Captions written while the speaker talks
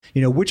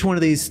which one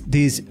of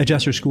these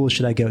adjuster schools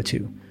should I go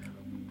to?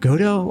 Go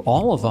to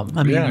all of them.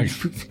 I mean,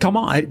 come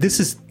on. This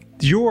is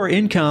your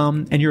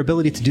income, and your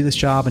ability to do this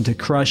job and to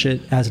crush it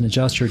as an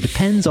adjuster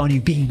depends on you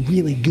being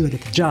really good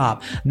at the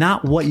job,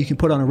 not what you can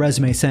put on a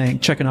resume saying,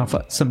 checking off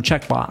some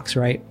checkbox,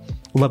 right?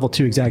 Level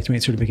 2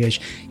 Xactimate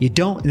certification. You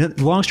don't,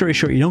 long story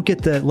short, you don't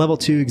get the level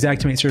 2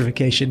 Xactimate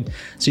certification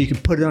so you can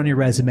put it on your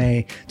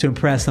resume to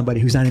impress somebody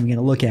who's not even going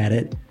to look at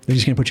it. They're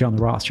just going to put you on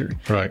the roster.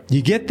 Right.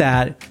 You get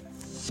that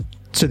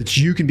so that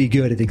you can be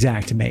good at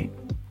Xactimate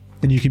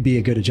and you can be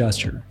a good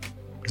adjuster.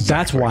 Exactly.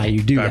 That's why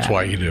you do That's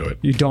why you do it.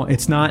 You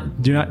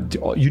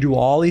do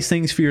all these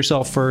things for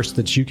yourself first so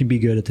that you can be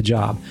good at the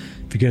job.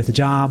 If you're good at the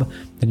job,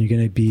 then you're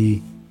going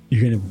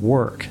to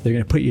work. They're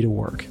going to put you to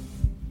work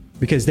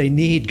because they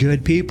need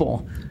good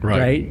people,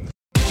 right?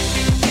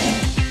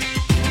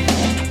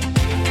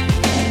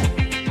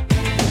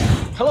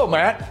 Hello,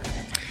 Matt.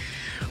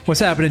 What's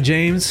happening,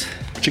 James?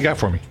 What you got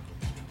for me?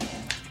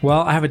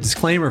 Well, I have a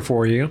disclaimer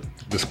for you.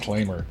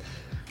 Disclaimer.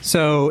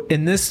 So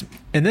in this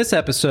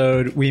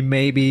episode, we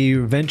may be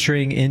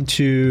venturing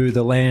into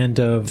the land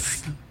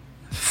of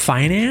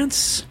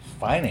finance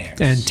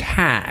and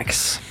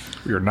tax.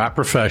 We are not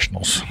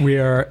professionals. We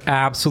are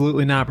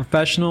absolutely not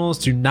professionals.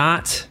 Do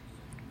not,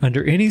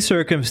 under any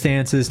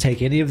circumstances,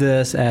 take any of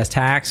this as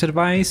tax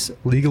advice,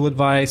 legal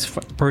advice,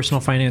 personal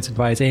finance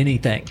advice,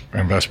 anything.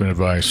 Investment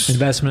advice.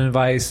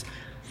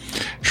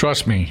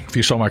 Trust me, if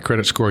you saw my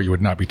credit score, you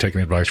would not be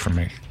taking advice from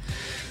me.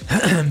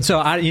 So,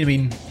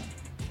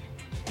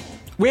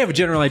 we have a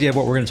general idea of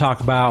what we're going to talk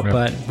about,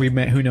 but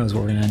who knows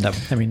what we're going to end up.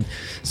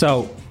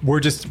 So we're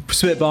just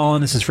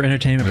spitballing. This is for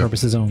entertainment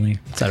purposes only,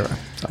 etc.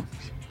 So,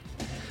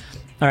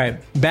 all right.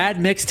 Bad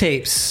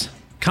Mixtapes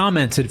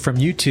commented from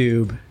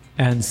YouTube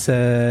and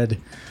said,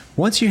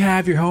 once you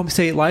have your home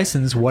state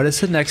license, what is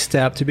the next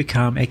step to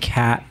become a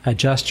CAT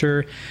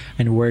adjuster,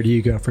 and where do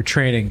you go for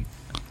training?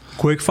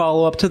 Quick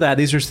follow-up to that.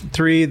 These are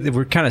three that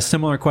were kind of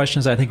similar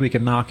questions I think we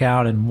can knock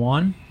out in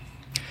one.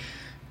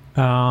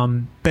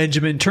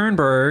 Benjamin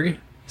Turnberg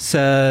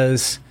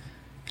says,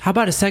 how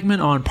about a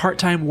segment on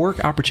part-time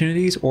work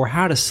opportunities or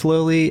how to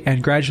slowly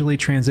and gradually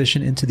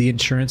transition into the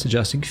insurance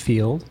adjusting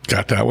field?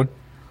 Got that one.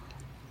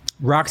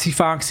 Roxy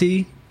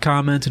Foxy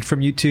commented from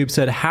YouTube,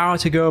 said how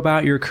to go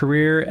about your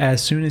career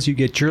as soon as you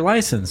get your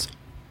license.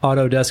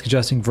 Autodesk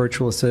Adjusting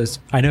Virtual Assist.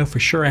 I know for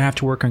sure I have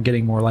to work on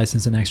getting more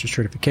license and extra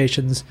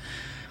certifications.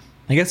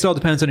 I guess it all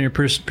depends on your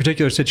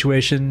particular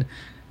situation,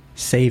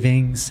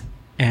 savings,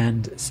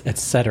 and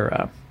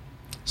etc.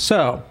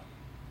 So,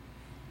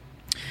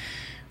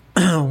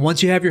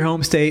 once you have your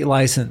home state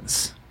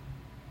license,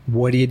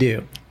 what do you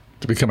do?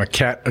 To become a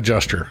CAT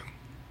adjuster.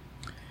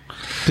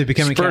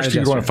 First,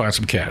 you want to find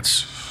some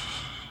cats.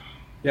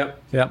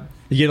 Yep.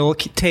 You get a little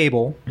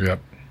table.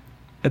 Yep.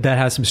 That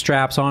has some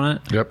straps on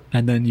it. Yep.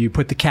 And then you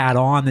put the cat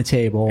on the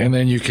table. And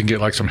then you can get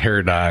like some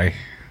hair dye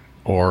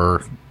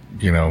or,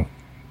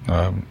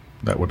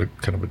 that would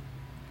have kind of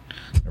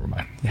never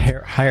mind.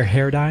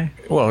 Hair dye?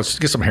 Well, let's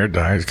get some hair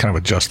dye. It's kind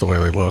of adjust the way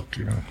they look,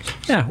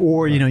 Yeah,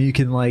 or, you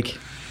can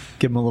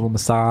give them a little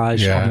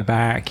massage on the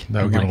back.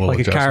 That would give them a little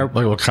adjustment.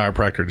 Like a little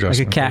chiropractor adjustment.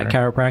 Like a cat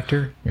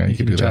chiropractor. Yeah, you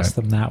could do adjust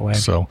them that way.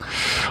 So,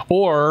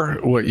 or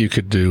what you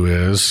could do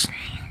is,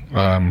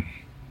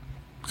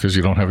 because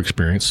you don't have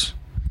experience,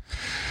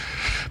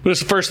 but it's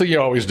the first thing you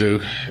always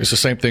do. It's the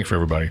same thing for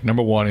everybody.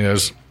 Number one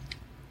is,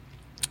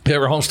 you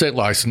have a home state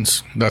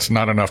license. That's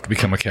not enough to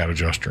become a CAT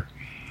adjuster.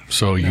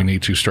 So you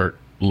need to start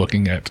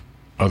looking at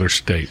other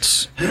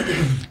states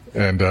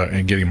and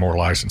getting more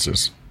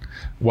licenses,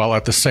 while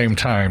at the same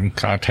time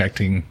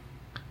contacting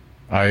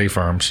IA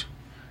firms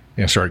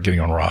and start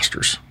getting on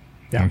rosters.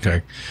 Yeah.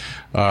 Okay.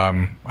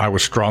 I would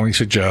strongly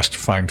suggest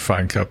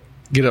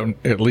get on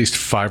at least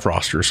 5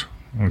 rosters.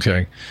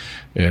 Okay.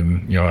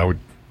 And, I would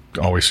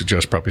always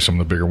suggest probably some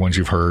of the bigger ones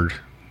you've heard.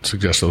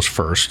 Suggest those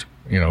first,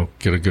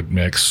 get a good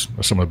mix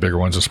of some of the bigger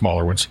ones and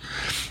smaller ones.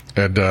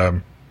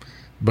 And,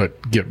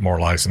 but get more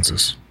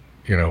licenses.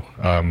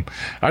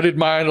 I did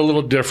mine a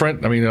little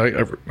different.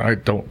 I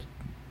don't,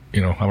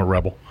 I'm a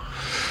rebel.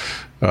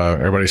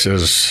 Everybody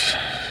says,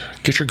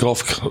 get your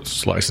Gulf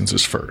Coast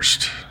licenses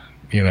first.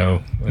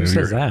 Who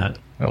says that?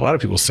 A lot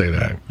of people say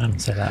that. I don't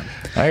say that.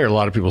 I hear a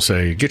lot of people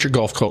say, get your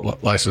Gulf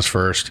Coast license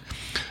first.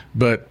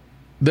 But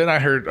then I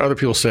heard other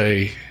people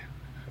say,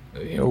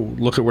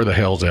 look at where the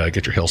hell's at.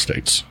 Get your hell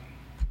states.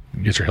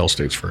 Get your hell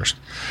states first.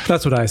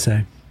 That's what I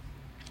say.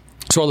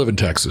 So I live in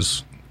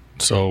Texas.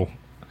 So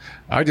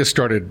I just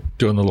started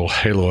doing the little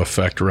halo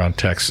effect around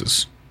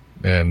Texas.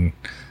 And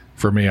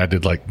for me, I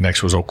did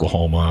next was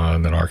Oklahoma,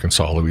 and then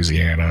Arkansas,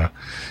 Louisiana,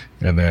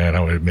 and then I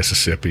went to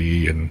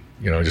Mississippi, and,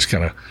 just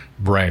kind of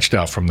branched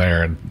out from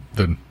there, and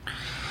then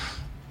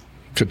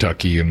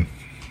Kentucky, and,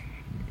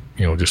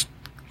 just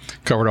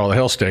covered all the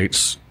hell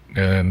states,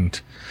 and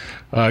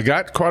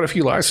got quite a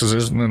few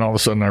licenses. And then all of a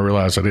sudden I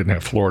realized I didn't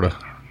have Florida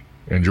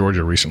and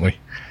Georgia recently.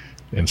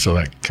 And so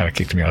that kind of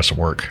kicked me out of some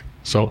work.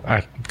 So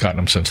I've gotten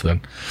them since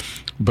then.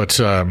 But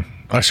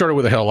I started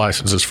with the hell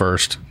licenses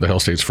first, the hell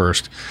states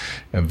first,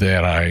 and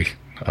then I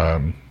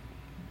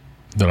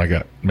then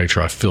I made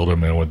sure I filled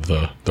them in with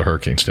the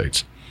hurricane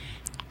states,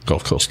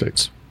 Gulf Coast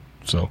states.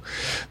 So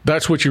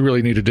that's what you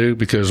really need to do,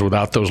 because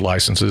without those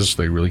licenses,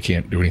 they really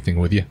can't do anything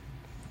with you.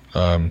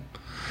 You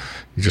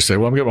just say,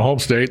 well, I'm going to my home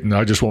state, and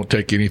I just won't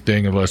take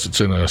anything unless it's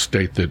in a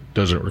state that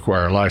doesn't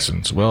require a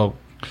license. Well,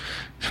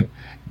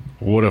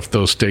 what if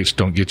those states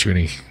don't get you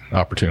any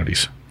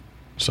opportunities?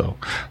 So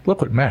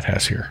look what Matt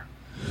has here.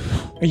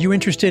 Are you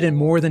interested in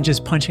more than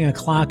just punching a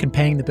clock and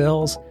paying the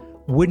bills?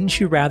 Wouldn't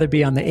you rather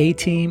be on the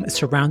A-team,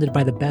 surrounded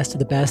by the best of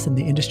the best in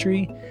the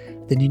industry?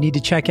 Then you need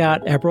to check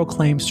out Eberl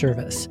Claims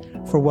Service.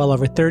 For well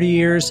over 30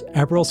 years,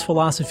 Eberl's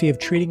philosophy of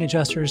treating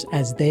adjusters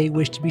as they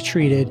wish to be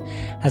treated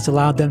has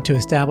allowed them to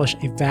establish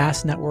a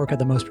vast network of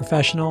the most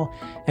professional,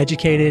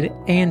 educated,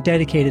 and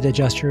dedicated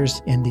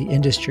adjusters in the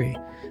industry.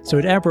 So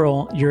at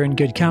Eberl, you're in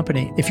good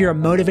company. If you're a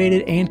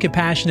motivated and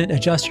compassionate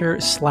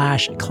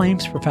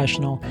adjuster/claims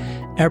professional,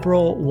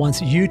 Eberl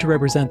wants you to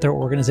represent their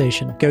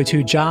organization. Go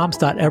to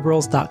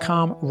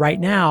jobs.eberls.com right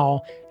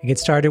now and get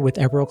started with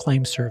Eberl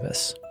Claims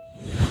Service.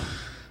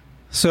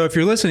 So if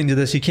you're listening to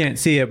this, you can't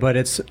see it, but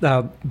it's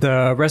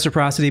the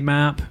reciprocity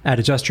map at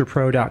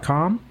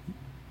AdjusterPro.com.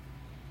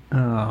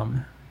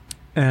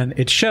 And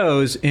it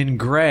shows in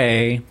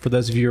gray, for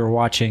those of you who are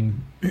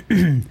watching,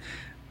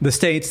 the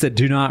states that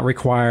do not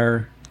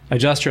require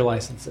adjuster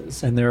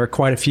licenses. And there are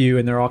quite a few,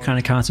 and they're all kind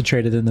of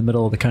concentrated in the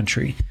middle of the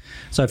country.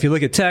 So if you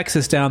look at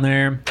Texas down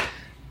there,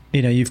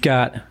 you've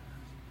got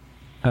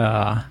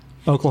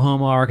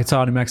Oklahoma,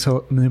 Arkansas,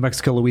 New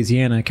Mexico,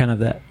 Louisiana, kind of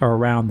that are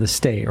around the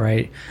state,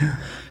 right?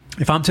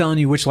 If I'm telling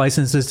you which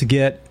licenses to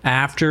get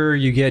after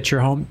you get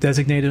your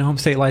designated home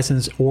state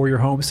license or your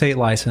home state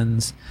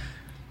license,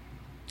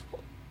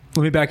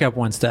 let me back up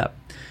one step.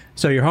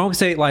 So your home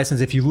state license,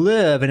 if you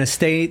live in a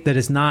state that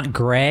is not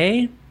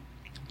gray,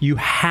 you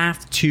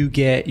have to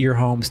get your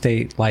home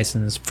state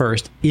license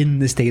first in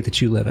the state that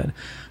you live in.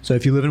 So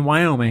if you live in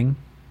Wyoming,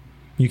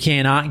 you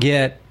cannot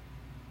get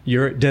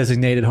your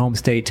designated home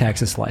state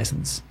Texas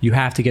license. You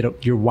have to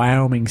get your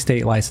Wyoming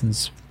state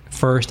license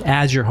first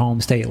as your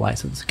home state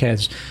license. Okay,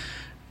 it's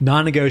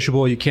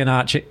non-negotiable. You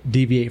cannot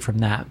deviate from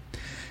that.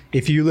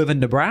 If you live in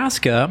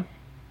Nebraska,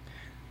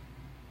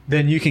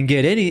 then you can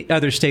get any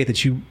other state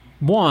that you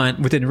want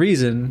within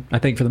reason, I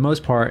think for the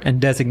most part,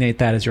 and designate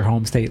that as your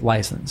home state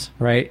license,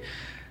 right?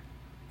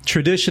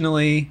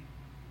 Traditionally,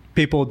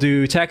 people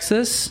do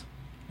Texas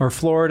or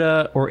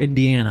Florida or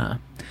Indiana.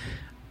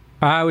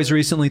 I was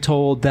recently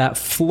told that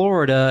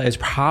Florida is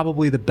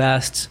probably the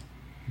best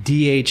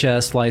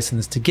DHS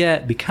license to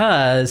get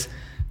because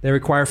they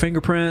require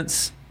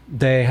fingerprints.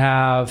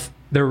 They're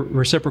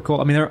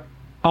reciprocal. I mean,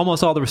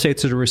 almost all the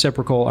states that are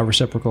reciprocal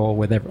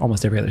with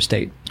almost every other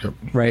state. Yep.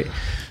 Right?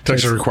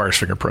 Texas requires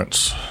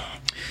fingerprints.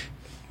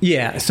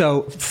 Yeah.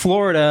 So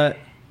Florida,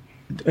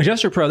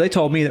 Adjuster Pro, they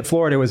told me that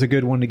Florida was a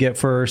good one to get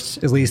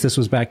first. At least this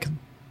was back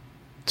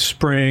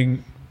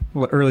spring,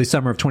 early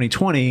summer of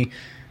 2020,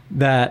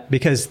 that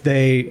because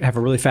they have a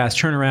really fast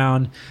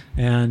turnaround,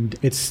 and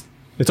it's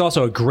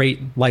also a great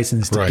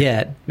license to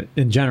get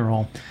in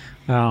general.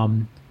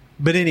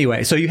 But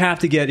anyway, so you have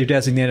to get your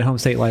designated home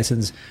state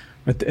license.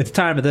 At the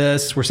time of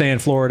this, we're saying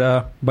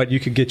Florida, but you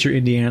could get your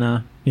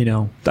Indiana.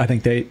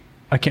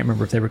 I can't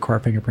remember if they require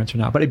fingerprints or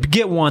not, but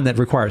get one that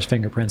requires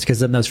fingerprints, because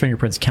then those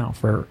fingerprints count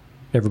for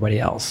everybody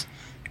else.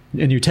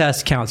 And your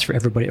test counts for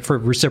everybody for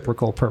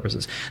reciprocal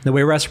purposes. The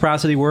way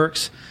reciprocity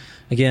works,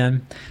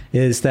 again,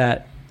 is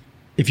that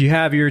if you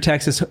have your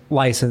Texas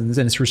license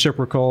and it's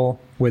reciprocal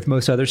with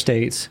most other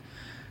states,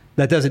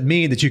 that doesn't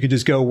mean that you can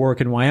just go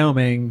work in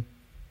Wyoming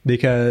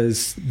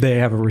because they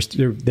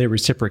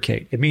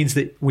reciprocate. It means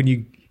that when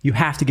you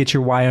have to get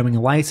your Wyoming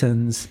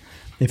license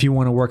if you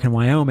want to work in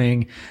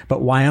Wyoming,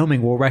 but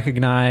Wyoming will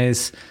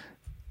recognize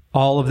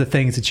all of the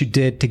things that you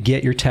did to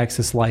get your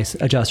Texas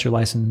adjuster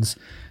license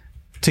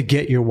to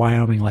get your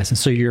Wyoming license.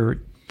 So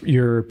your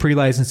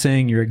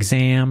pre-licensing, your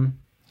exam,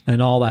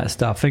 and all that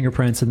stuff,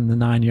 fingerprints and the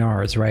 9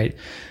 yards, right?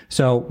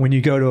 So when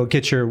you go to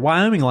get your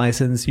Wyoming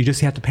license, you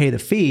just have to pay the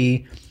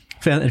fee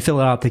and fill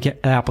out the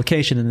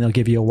application, and they'll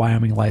give you a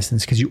Wyoming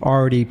license because you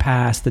already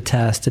passed the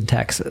test in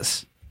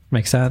Texas.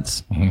 Make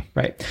sense? Mm-hmm.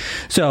 Right.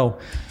 So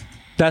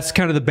that's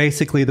kind of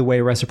basically the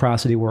way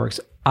reciprocity works.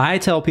 I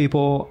tell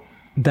people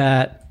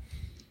that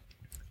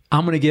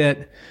I'm going to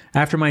get,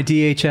 after my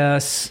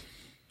DHS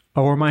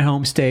or my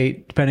home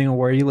state, depending on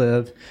where you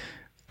live,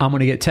 I'm going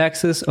to get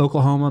Texas,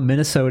 Oklahoma,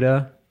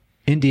 Minnesota,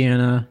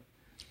 Indiana,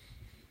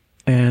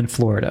 and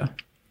Florida.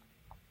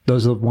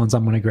 Those are the ones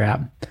I'm going to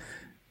grab.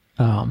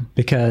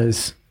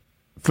 Because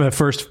for the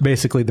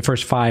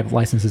first 5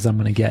 licenses I'm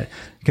going to get,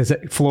 because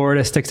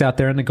Florida sticks out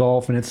there in the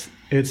Gulf, and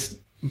it's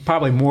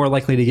probably more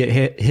likely to get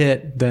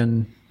hit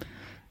than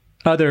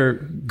other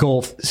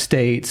Gulf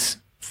states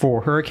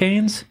for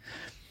hurricanes.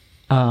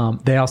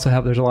 There's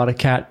a lot of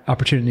cat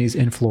opportunities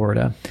in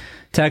Florida.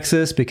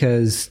 Texas,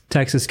 because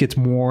Texas gets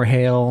more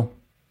hail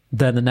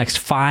than the next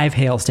 5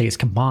 hail states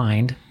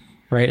combined,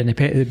 right? And they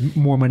pay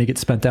more money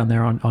gets spent down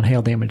there on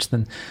hail damage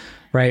than,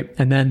 right?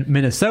 And then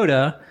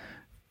Minnesota,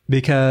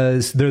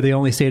 because they're the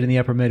only state in the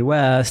upper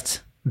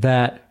Midwest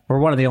that or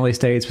one of the only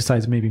states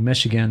besides maybe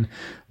Michigan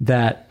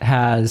that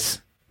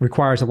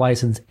requires a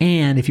license.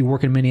 And if you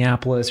work in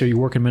Minneapolis or you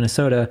work in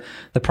Minnesota,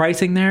 the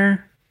pricing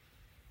there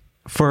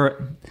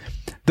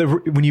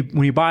when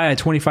you buy a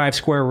 25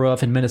 square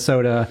roof in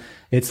Minnesota,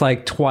 it's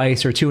like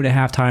twice or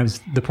 2.5 times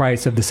the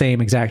price of the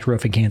same exact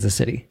roof in Kansas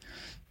City.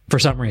 For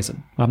some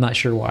reason. I'm not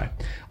sure why.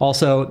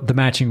 Also, the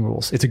matching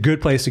rules. It's a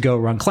good place to go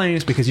run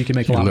claims because you can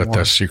make a lot more. Let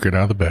that secret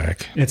out of the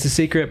bag. It's a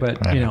secret,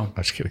 but I'm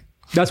just kidding.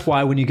 That's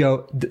why when you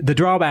go, the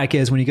drawback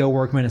is when you go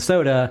work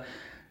Minnesota,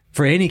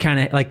 for any kind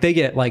of, like, they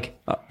get like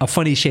a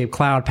funny shaped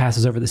cloud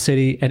passes over the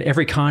city, and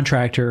every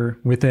contractor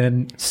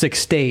within 6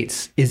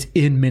 states is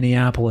in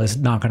Minneapolis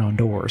knocking on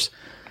doors.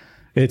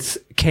 It's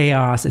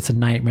chaos. It's a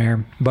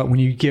nightmare. But when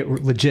you get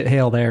legit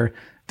hail there,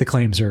 the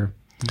claims are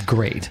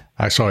great.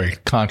 I saw a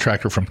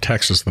contractor from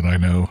Texas that I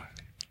know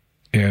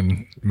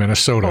in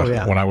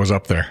Minnesota when I was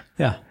up there.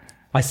 Yeah.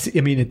 I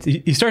mean,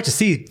 you start to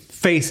see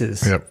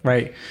faces,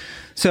 right?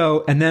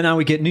 So, and then I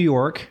would get New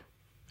York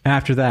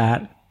after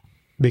that,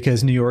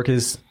 because New York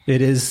is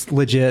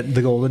legit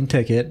the golden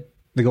ticket,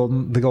 the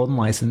golden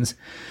license.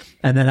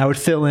 And then I would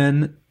fill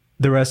in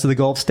the rest of the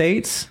Gulf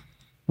states,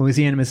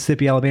 Louisiana,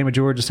 Mississippi, Alabama,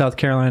 Georgia, South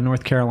Carolina,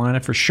 North Carolina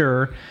for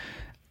sure.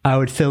 I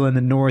would fill in the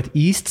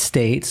Northeast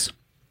states,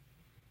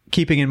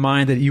 keeping in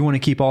mind that you want to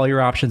keep all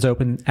your options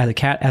open as a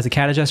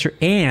CAD adjuster,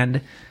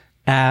 and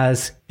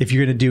as if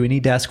you're going to do any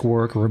desk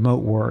work or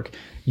remote work,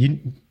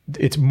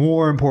 it's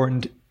more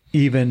important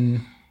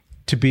even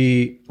to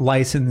be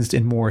licensed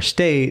in more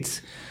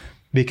states,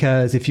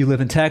 because if you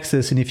live in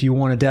Texas and if you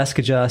want to desk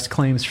adjust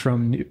claims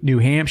from New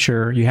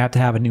Hampshire, you have to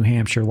have a New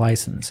Hampshire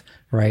license,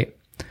 right?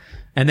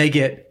 And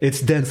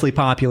it's densely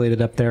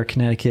populated up there,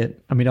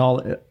 Connecticut. I mean,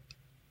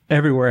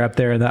 everywhere up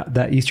there,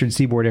 that eastern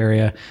seaboard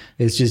area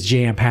is just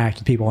jam-packed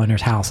with people in their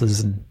houses,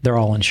 and they're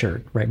all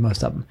insured, right?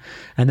 Most of them.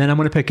 And then I'm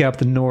going to pick up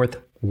the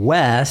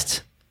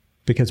Northwest,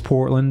 because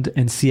Portland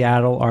and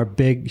Seattle are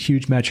big,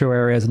 huge metro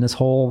areas, and this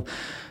whole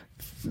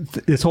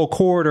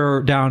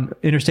corridor down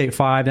Interstate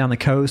 5 down the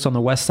coast on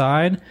the west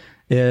side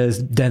is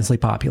densely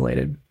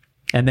populated,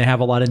 and they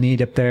have a lot of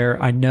need up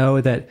there. I know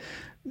that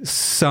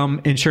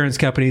some insurance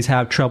companies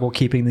have trouble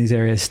keeping these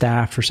areas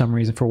staffed for some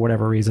reason, for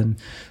whatever reason.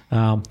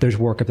 There's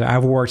work up there.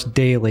 I've worked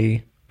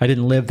daily. I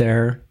didn't live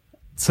there.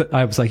 So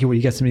I was like, well,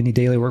 you got some any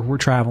daily work? We're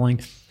traveling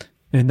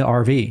in the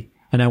RV.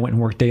 And I went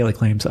and worked daily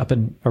claims up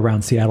and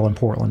around Seattle and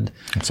Portland.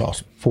 That's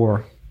awesome.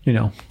 For,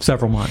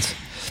 several months.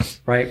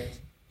 Right.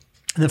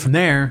 And then from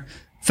there,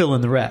 fill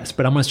in the rest.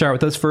 But I'm going to start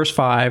with those first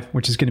 5,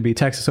 which is going to be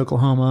Texas,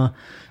 Oklahoma,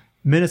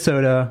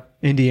 Minnesota,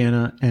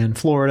 Indiana, and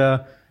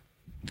Florida.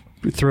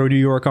 Throw New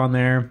York on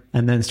there,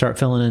 and then start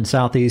filling in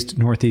Southeast,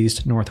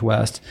 Northeast,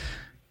 Northwest.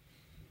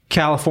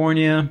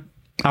 California.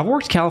 I've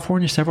worked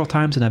California several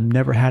times, and I've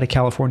never had a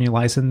California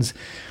license.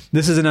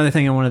 This is another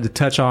thing I wanted to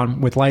touch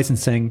on with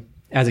licensing.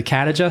 As a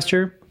CAD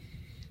adjuster,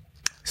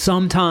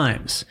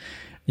 sometimes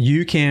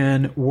you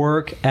can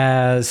work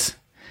as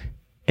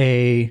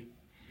a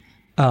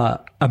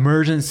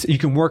emergency. You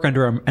can work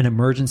under an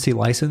emergency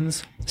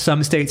license.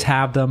 Some states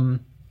have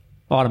them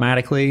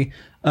automatically.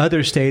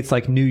 Other states,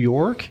 like New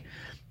York,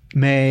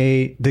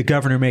 the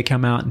governor may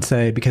come out and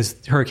say, because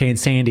Hurricane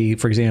Sandy,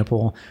 for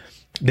example,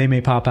 they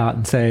may pop out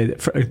and say,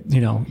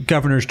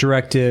 governor's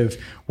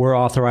directive, we're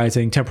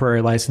authorizing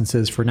temporary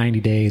licenses for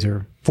 90 days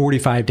or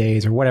 45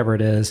 days or whatever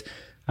it is,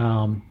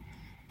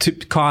 to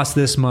cost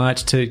this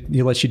much to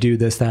let you do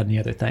this, that, and the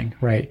other thing,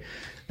 right?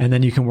 And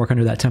then you can work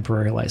under that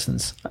temporary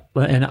license.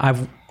 And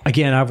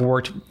I've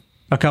worked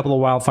a couple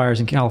of wildfires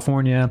in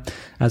California,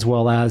 as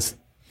well as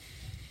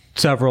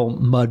several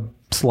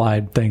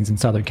mudslide things in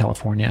Southern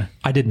California.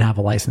 I didn't have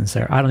a license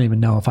there. I don't even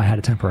know if I had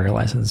a temporary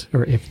license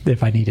or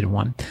if I needed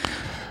one.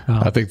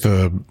 I think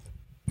the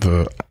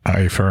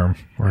IA firm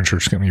or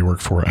insurance company you work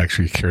for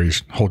actually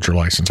holds your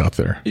license out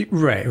there.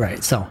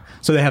 Right. So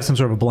they have some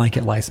sort of a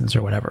blanket license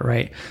or whatever,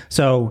 right?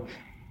 So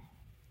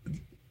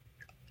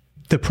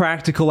the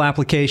practical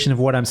application of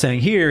what I'm saying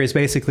here is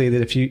basically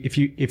that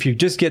if you're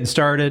just getting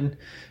started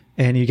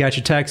and you got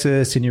your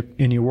Texas and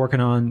you're working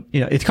on,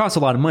 it costs a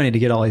lot of money to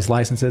get all these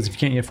licenses. If you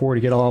can't afford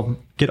to get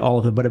all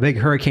of them, but a big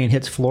hurricane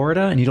hits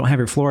Florida and you don't have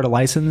your Florida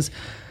license,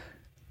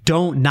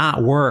 don't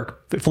not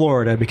work at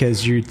Florida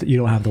because you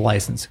don't have the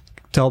license.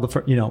 Tell the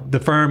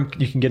firm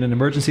you can get an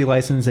emergency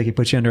license. They can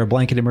put you under a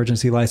blanket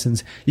emergency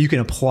license. You can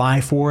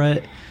apply for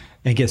it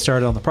and get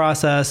started on the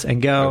process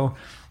and go.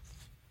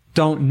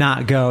 Don't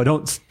not go.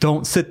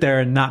 Don't sit there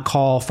and not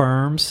call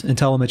firms and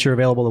tell them that you're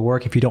available to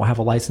work if you don't have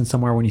a license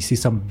somewhere when you see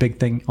some big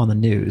thing on the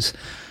news,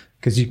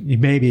 because you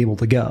may be able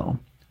to go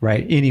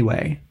right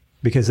anyway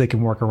because they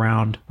can work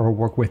around or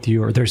work with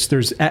you, or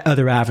there's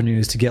other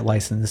avenues to get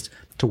licensed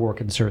to work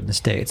in certain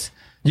states.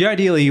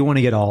 Ideally, you want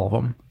to get all of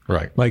them.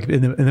 Right. Like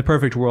in the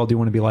perfect world, you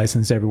want to be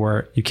licensed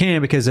everywhere you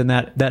can, because then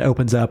that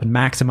opens up and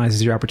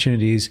maximizes your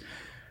opportunities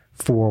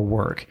for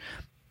work.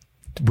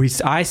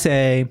 I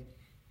say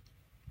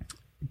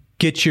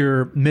get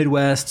your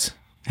Midwest,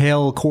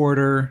 Hail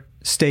Corridor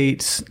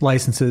states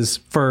licenses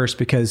first,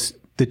 because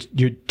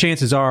your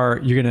chances are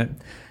you're going to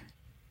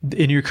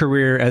in your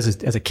career as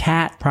a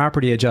cat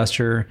property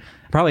adjuster,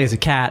 probably as a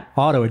cat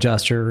auto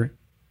adjuster,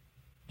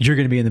 you're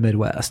going to be in the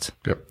Midwest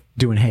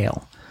doing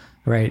hail,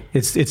 right?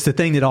 It's the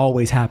thing that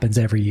always happens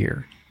every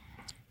year.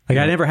 Like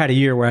I never had a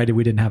year where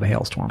we didn't have a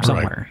hailstorm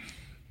somewhere,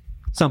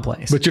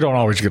 someplace. But you don't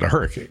always get a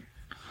hurricane.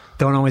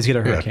 Don't always get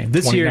a hurricane.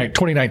 This year,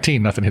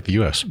 2019, nothing hit the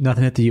U.S.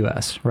 Nothing hit the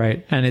U.S.,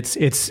 right? And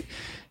it's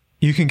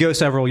you can go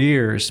several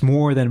years,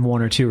 more than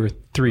 1 or 2 or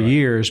 3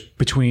 years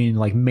between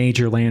like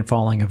major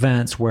landfalling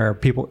events where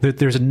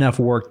there's enough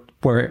work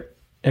where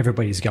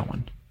everybody's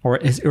going, or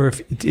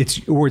if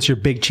it's your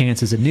big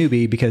chance as a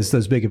newbie, because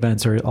those big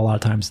events are a lot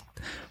of times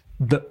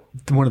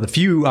one of the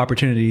few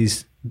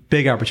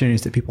big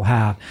opportunities that people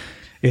have.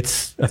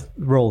 It's a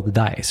roll of the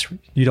dice.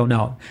 You don't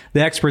know.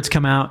 The experts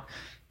come out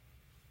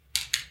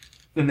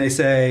and they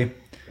say,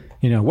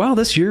 well,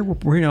 this year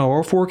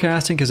we're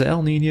forecasting because of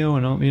El Nino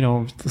and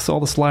all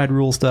the slide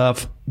rule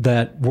stuff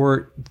that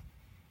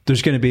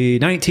there's going to be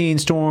 19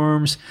 named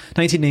storms,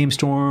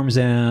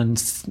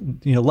 and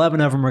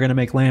 11 of them are going to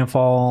make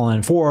landfall,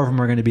 and 4 of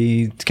them are going to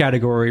be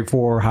category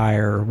 4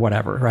 higher or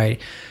whatever, right?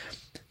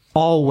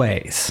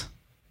 Always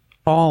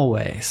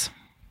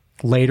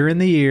later in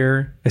the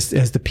year,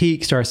 as the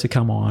peak starts to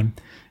come on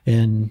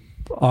in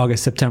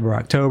August, September,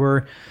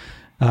 October,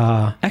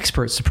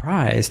 experts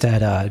surprised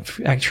at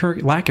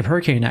lack of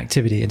hurricane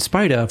activity in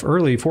spite of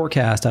early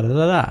forecast.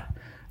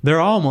 They're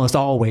almost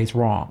always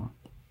wrong.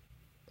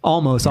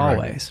 Almost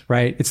always,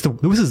 right? This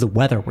is the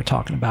weather we're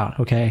talking about.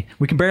 Okay,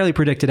 we can barely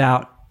predict it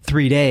out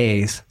 3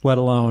 days, let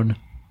alone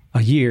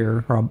a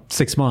year or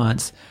 6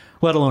 months.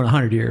 Let alone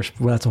 100 years.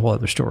 Well, that's a whole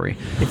other story.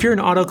 If you're an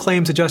auto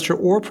claims adjuster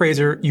or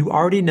appraiser, you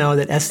already know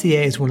that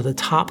SCA is one of the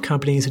top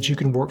companies that you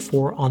can work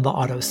for on the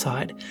auto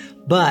side.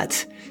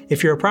 But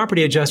if you're a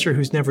property adjuster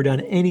who's never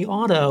done any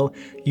auto,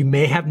 you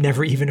may have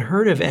never even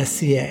heard of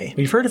SCA.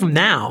 We've heard of them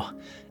now.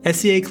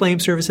 SCA Claim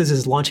Services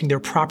is launching their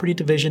property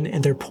division,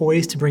 and they're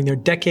poised to bring their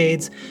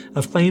decades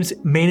of claims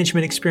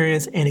management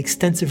experience and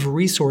extensive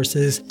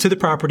resources to the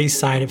property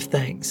side of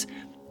things.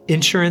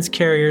 Insurance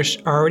carriers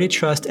already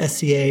trust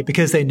SCA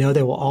because they know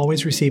they will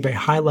always receive a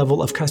high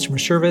level of customer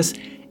service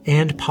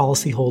and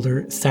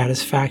policyholder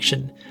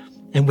satisfaction.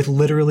 And with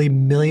literally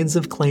millions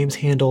of claims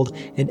handled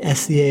in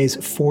SCA's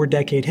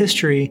 4-decade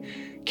history,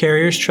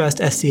 carriers trust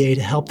SCA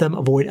to help them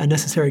avoid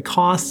unnecessary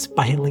costs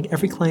by handling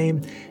every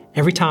claim,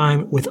 every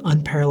time, with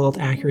unparalleled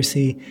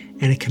accuracy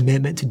and a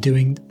commitment to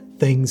doing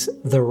things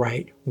the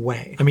right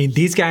way. I mean,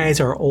 these guys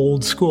are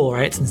old school,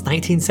 right? Since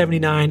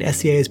 1979,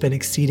 SCA has been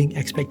exceeding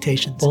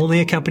expectations.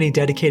 Only a company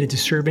dedicated to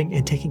serving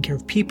and taking care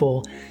of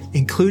people,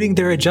 including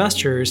their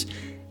adjusters,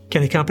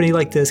 can a company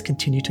like this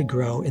continue to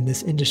grow in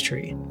this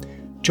industry.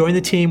 Join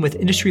the team with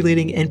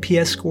industry-leading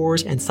NPS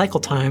scores and cycle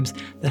times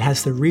that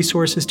has the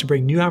resources to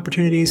bring new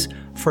opportunities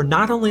for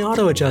not only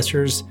auto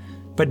adjusters,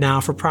 but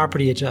now for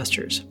property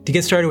adjusters. To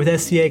get started with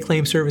SCA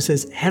Claim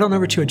Services, head on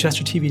over to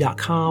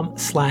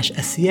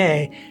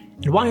AdjusterTV.com/SCA.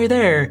 And while you're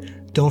there,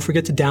 don't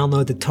forget to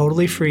download the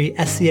totally free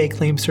SCA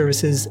Claim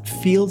Services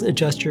Field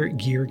Adjuster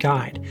Gear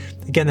Guide.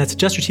 Again, that's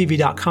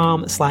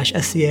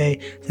AdjusterTV.com/SCA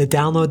to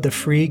download the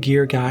free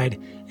gear guide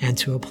and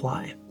to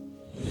apply.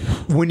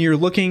 When you're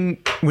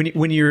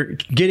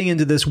getting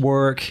into this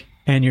work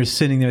and you're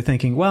sitting there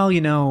thinking, well,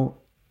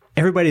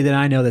 everybody that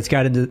I know that's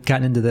gotten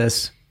into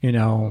this,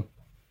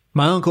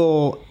 my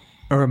uncle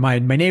or my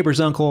neighbor's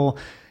uncle,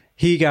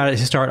 he got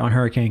his start on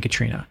Hurricane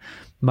Katrina.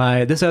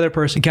 This other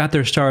person got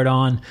their start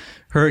on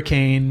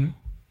Hurricane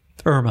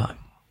Irma.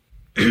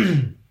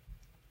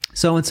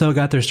 So-and-so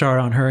got their start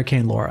on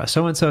Hurricane Laura.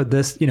 So-and-so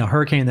this,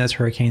 hurricane this,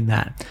 hurricane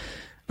that.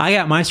 I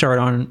got my start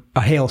on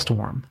a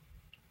hailstorm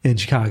in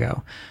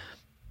Chicago.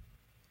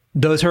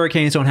 Those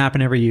hurricanes don't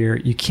happen every year.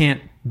 You can't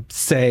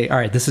say, all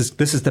right, this is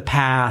the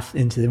path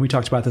into, and we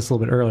talked about this a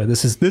little bit earlier.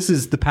 This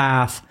is the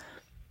path.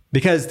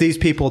 Because these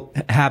people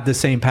have the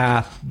same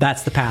path,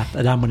 that's the path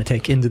that I'm going to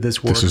take into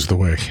this work. This is the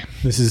way.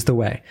 This is the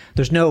way.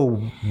 There's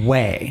no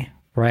way,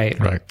 right?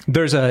 Right.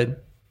 There's a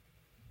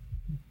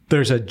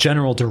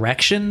general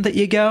direction that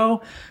you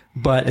go,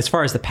 but as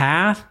far as the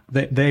path,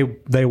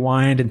 they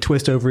wind and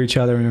twist over each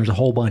other, and there's a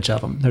whole bunch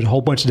of them. There's a whole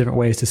bunch of different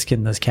ways to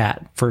skin this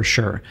cat, for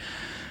sure.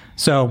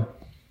 So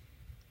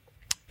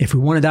if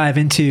we want to dive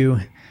into,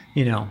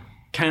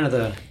 kind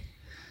of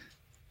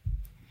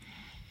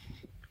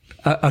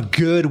a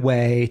good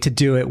way to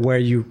do it, where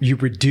you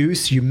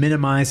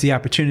minimize the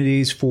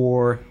opportunities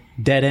for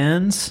dead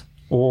ends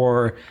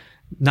or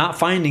not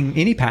finding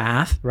any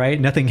path,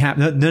 right? Nothing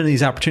happens. None of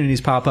these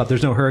opportunities pop up.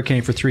 There's no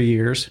hurricane for 3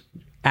 years.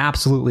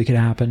 Absolutely could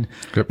happen.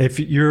 Yep. If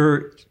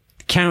you're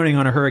counting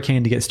on a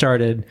hurricane to get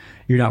started,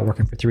 you're not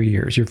working for 3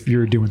 years.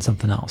 You're doing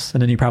something else.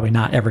 And then you're probably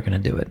not ever going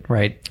to do it,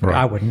 right?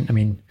 I wouldn't.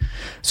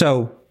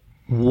 So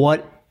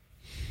what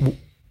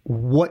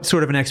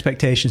sort of an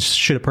expectation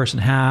should a person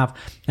have,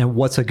 and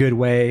what's a good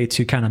way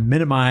to kind of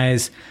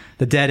minimize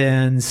the dead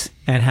ends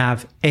and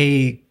have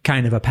a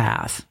kind of a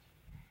path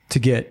to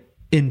get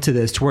into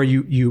this, to where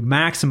you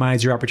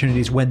maximize your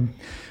opportunities when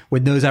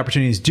those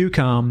opportunities do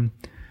come,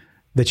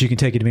 that you can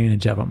take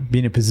advantage of them, be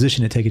in a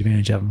position to take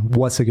advantage of them.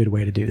 What's a good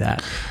way to do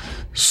that?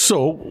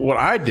 So what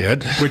I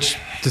did, which,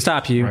 to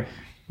stop you,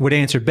 would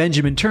answer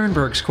Benjamin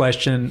Turnberg's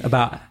question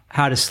about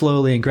how to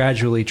slowly and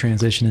gradually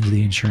transition into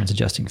the insurance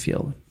adjusting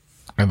field.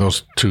 And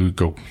those two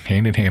go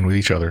hand in hand with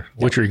each other,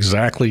 which are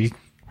exactly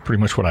pretty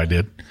much what I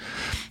did.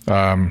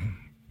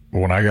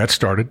 When I got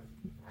started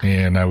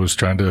and I was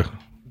trying to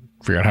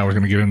figure out how I was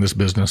going to get in this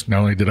business,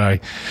 not only did I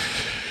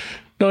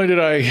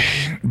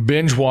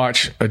binge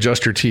watch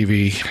Adjuster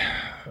TV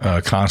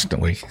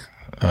constantly,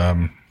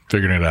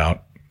 figuring it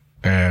out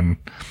and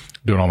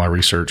doing all my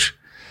research,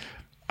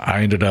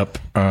 I ended up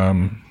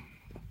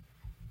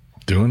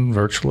doing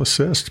virtual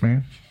assist,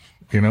 man.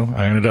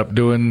 I ended up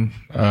doing,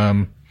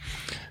 I'll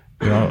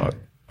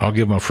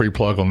give them a free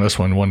plug on this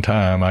one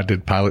time. I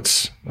did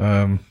pilots,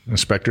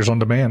 inspectors on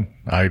demand.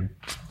 I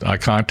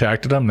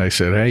contacted them. They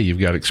said, hey, you've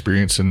got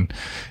experience in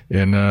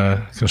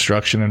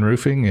construction and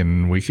roofing,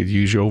 and we could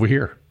use you over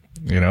here,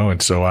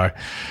 and so I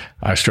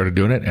started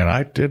doing it, and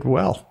I did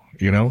well,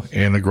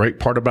 and the great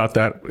part about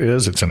that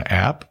is it's an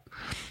app.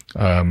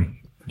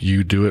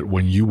 You do it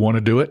when you want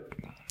to do it.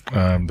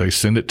 They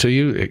send it to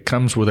you. It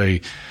comes with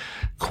a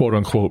quote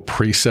unquote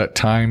preset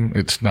time.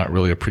 It's not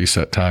really a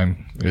preset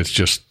time. It's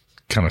just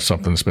kind of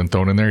something that's been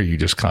thrown in there. You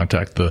just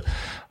contact the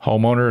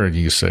homeowner and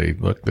you say,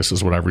 look, this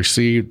is what I've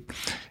received.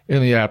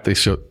 In the app, they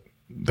said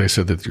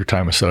that your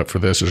time is set up for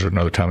this. Is there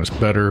another time that's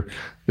better?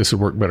 This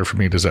would work better for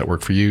me. Does that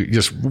work for you? You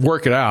just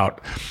work it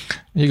out.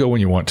 You go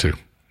when you want to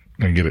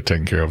and get it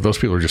taken care of.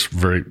 Most people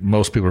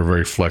are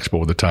very flexible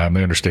with the time.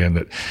 They understand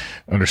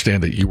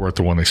that you weren't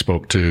the one they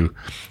spoke to,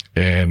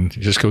 and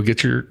you just go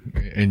get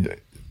and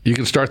you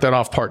can start that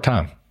off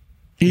part-time.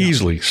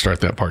 Easily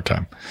start that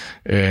part-time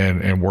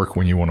and work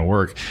when you want to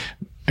work.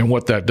 And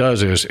what that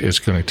does is it's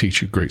going to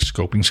teach you great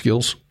scoping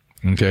skills.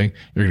 Okay.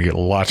 You're going to get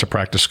lots of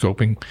practice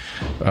scoping.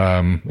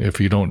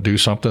 If you don't do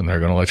something, they're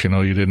going to let you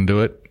know you didn't do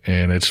it.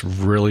 And it's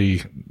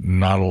really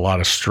not a lot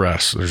of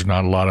stress. There's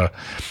not a lot of,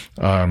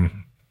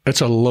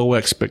 it's a low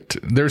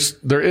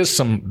there is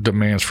some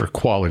demands for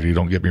quality.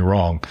 Don't get me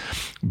wrong,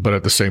 but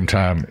at the same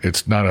time,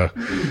 it's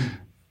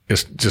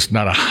just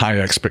not a high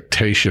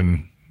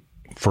expectation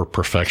for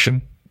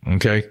perfection.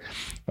 Okay.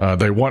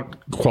 They want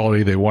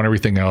quality. They want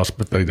everything else,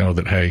 but they know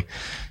that, hey,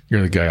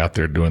 you're the guy out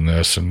there doing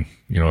this. And,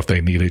 if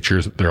they need it,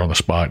 you're there on the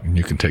spot and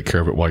you can take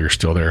care of it while you're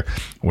still there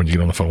when you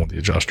get on the phone with the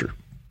adjuster.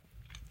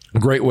 A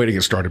great way to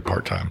get started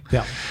part-time.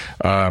 Yeah.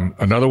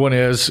 Another one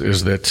is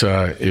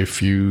that,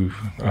 if you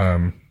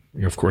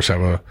of course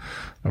have a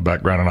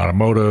background in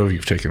automotive,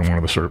 you've taken one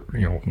of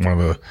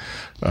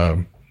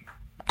the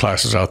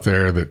classes out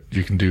there that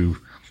you can do,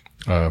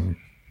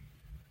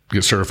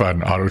 get certified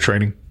in auto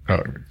training.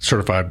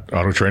 Certified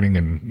auto training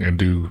and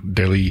do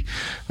daily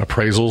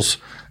appraisals.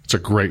 It's a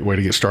great way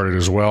to get started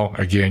as well.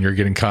 Again, you're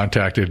getting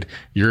contacted.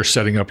 You're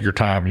setting up your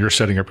time. You're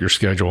setting up your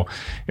schedule.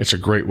 It's a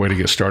great way to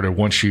get started.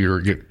 Once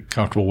you get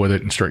comfortable with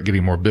it and start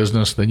getting more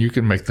business, then you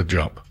can make the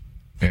jump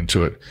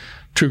into it.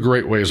 Two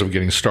great ways of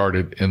getting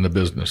started in the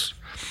business.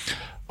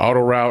 Auto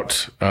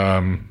route,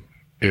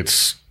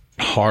 it's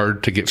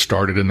hard to get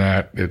started in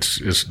that.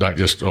 It's not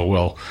just, oh,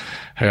 well,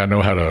 hey, I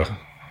know how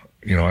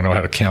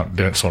to count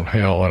dents on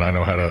hail and I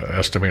know how to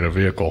estimate a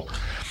vehicle.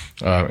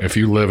 If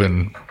you live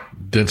in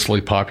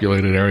densely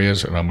populated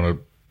areas, and I'm going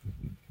to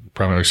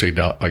primarily say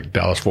like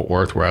Dallas-Fort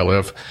Worth where I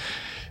live,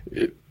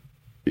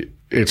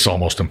 it's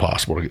almost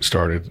impossible to get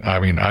started. I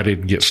mean, I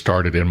didn't get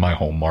started in my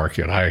home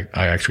market. I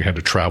actually had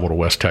to travel to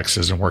West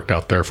Texas and worked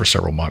out there for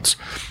several months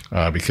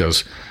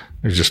because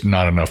there's just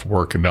not enough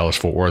work in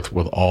Dallas-Fort Worth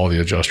with all the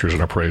adjusters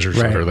and appraisers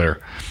that are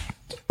there.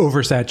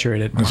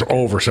 Oversaturated. It's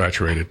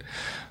oversaturated.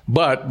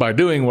 But by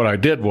doing what I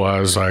did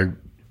was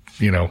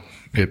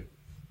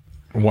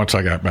once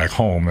I got back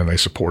home and they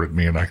supported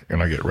me and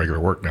I get regular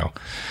work now.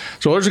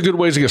 So there's a good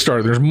ways to get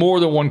started. There's more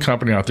than one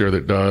company out there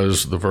that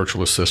does the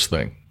virtual assist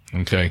thing.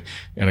 Okay.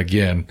 And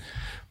again,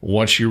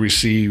 once you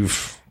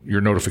receive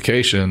your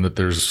notification that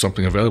there's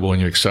something available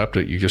and you accept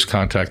it, you just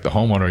contact the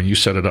homeowner and you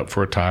set it up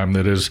for a time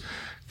that is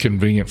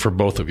convenient for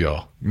both of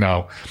y'all.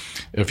 Now,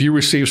 if you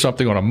receive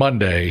something on a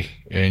Monday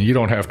and you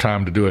don't have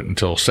time to do it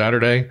until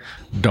Saturday,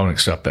 don't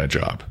accept that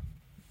job.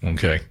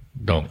 Okay.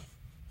 Don't.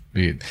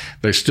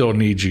 They still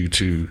need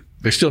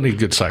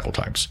good cycle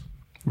times.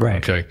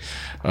 Right. Okay.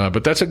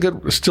 But that's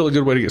still a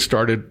good way to get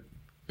started,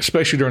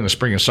 especially during the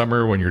spring and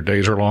summer when your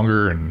days are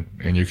longer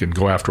and you can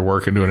go after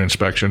work and do an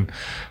inspection.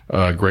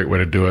 Great way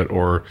to do it.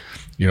 Or,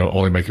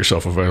 only make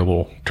yourself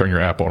available, turn your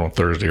app on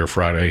Thursday or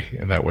Friday,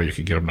 and that way you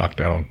can get them knocked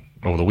down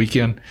over the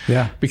weekend.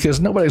 Yeah.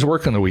 Because nobody's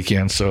working the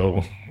weekend,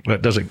 so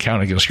that doesn't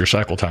count against your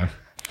cycle time.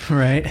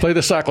 Right. Play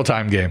the cycle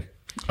time game.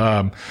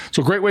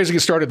 So great ways to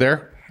get started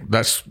there.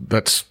 That's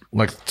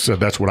like I said,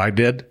 that's what I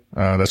did.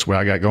 That's where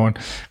I got going.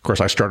 Of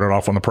course, I started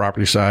off on the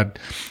property side,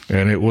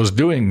 and it was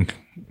doing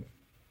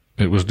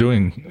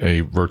a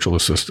virtual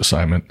assist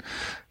assignment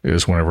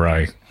is whenever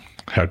I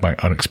had my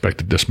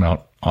unexpected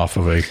dismount off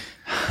of a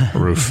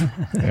roof,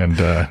 and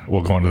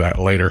we'll go into that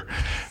later.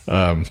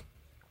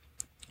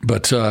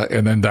 But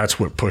and then that's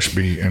what pushed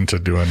me into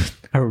doing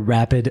a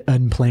rapid,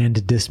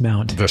 unplanned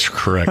dismount. That's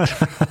correct.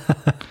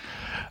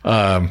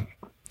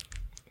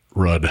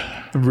 RUD.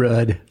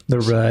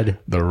 The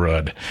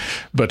RUD.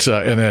 But,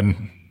 and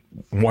then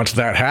once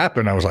that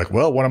happened, I was like,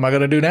 well, what am I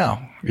going to do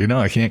now?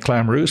 I can't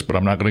climb roofs, but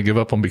I'm not going to give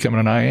up on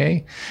becoming an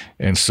IA.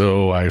 And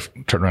so I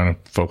turned around and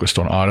focused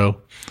on auto.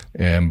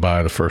 And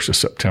by the 1st of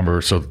September,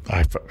 so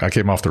I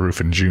came off the roof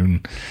in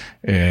June.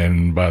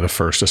 And by the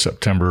 1st of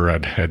September,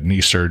 I'd had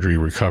knee surgery,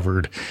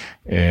 recovered.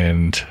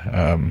 And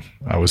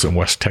I was in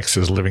West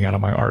Texas living out of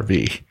my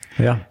RV.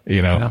 Yeah.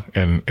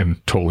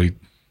 And totally,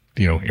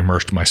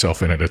 immersed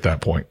myself in it at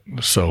that point.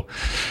 So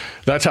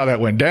that's how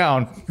that went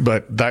down.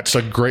 But that's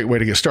a great way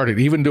to get started.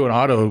 Even doing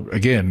auto,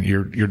 again,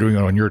 you're doing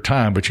it on your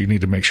time, but you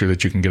need to make sure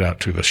that you can get out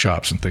to the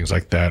shops and things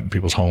like that in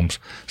people's homes,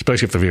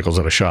 especially if the vehicle's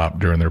at a shop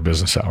during their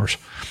business hours.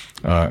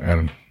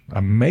 And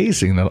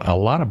amazing that a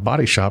lot of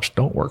body shops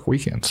don't work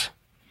weekends.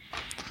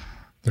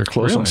 They're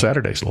closed on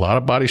Saturdays. A lot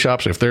of body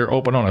shops, if they're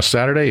open on a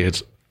Saturday,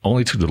 it's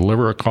only to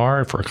deliver a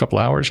car for a couple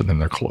hours, and then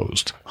they're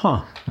closed.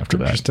 After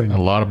that. A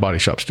lot of body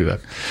shops do that.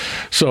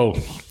 So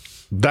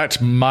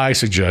that's my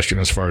suggestion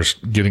as far as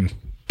getting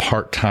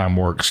part-time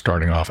work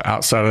starting off.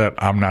 Outside of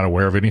that, I'm not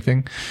aware of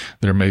anything.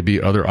 There may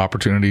be other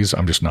opportunities.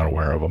 I'm just not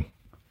aware of them.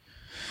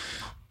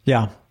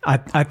 Yeah.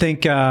 I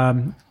think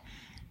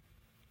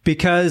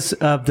because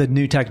of the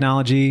new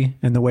technology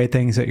and the way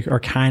things are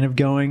kind of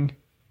going,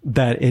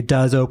 that it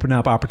does open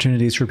up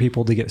opportunities for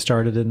people to get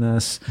started in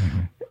this.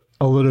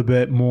 A little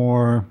bit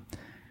more,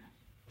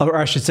 or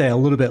I should say a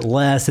little bit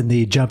less in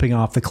the jumping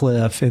off the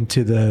cliff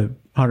into the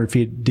 100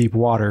 feet deep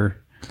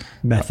water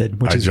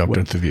method. I jumped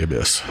into the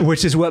abyss.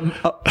 Which is what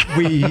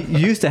we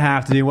used to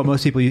have to do, what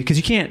most people use. Because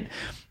you can't,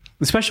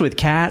 especially with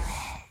cat,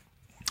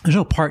 there's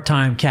no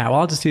part-time cat. Well,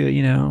 I'll just do it,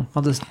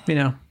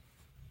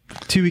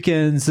 2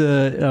 weekends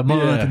a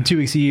month and 2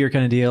 weeks a year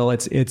kind of deal.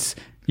 It's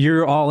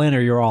you're all in or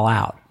you're all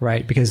out,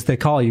 right? Because they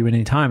call you at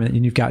any time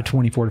and you've got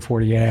 24 to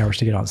 48 hours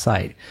to get on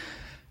site.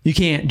 You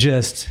can't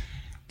just,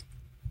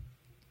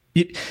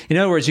 in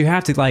other words, you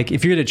have to, like,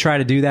 if you're going to try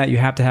to do that, you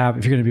have to have,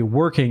 if you're going to be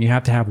working, you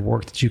have to have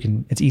work that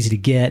it's easy to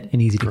get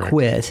and easy to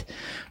quit.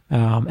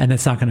 And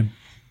that's not going to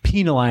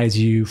penalize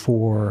you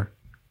for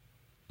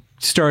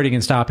starting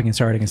and stopping and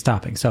starting and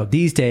stopping. So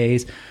these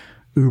days,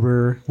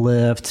 Uber,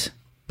 Lyft,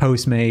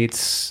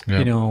 Postmates,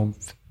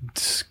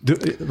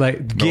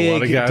 like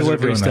gig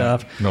delivery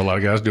stuff. Know a lot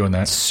of guys doing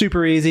that.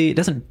 Super easy. It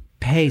doesn't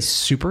pay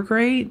super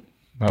great.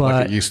 Not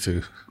like it used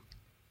to.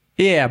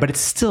 Yeah, but it's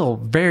still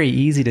very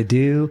easy to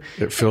do.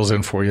 It fills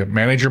in for you.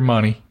 Manage your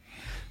money.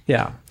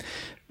 Yeah.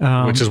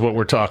 Which is what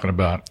we're talking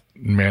about.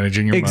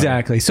 Managing your money.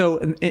 Exactly.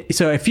 So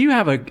if you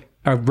have a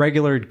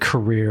regular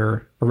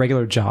career, a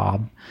regular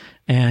job,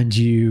 and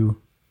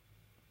you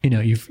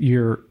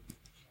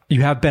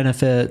have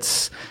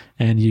benefits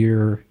and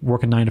you're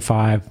working 9 to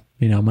 5,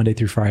 Monday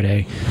through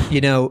Friday.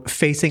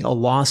 Facing a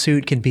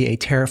lawsuit can be a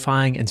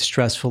terrifying and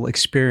stressful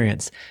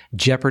experience,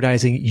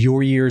 jeopardizing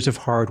your years of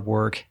hard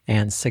work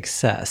and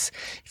success.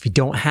 If you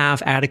don't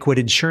have adequate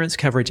insurance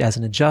coverage as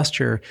an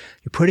adjuster,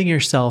 you're putting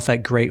yourself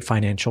at great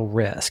financial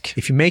risk.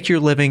 If you make your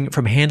living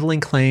from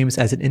handling claims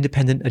as an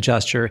independent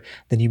adjuster,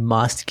 then you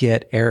must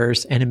get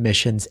errors and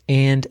omissions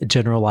and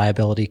general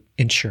liability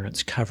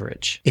insurance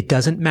coverage. It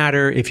doesn't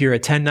matter if you're a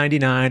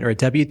 1099 or a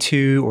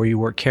W-2 or you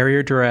work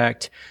carrier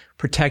direct.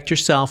 Protect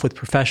yourself with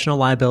professional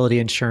liability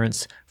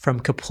insurance from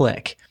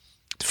Kaplik.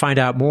 To find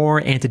out more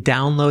and to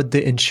download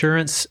the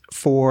Insurance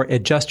for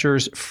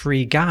Adjusters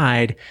free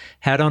guide,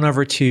 head on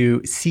over to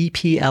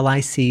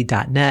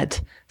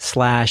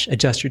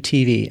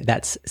cplic.net/AdjusterTV.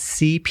 That's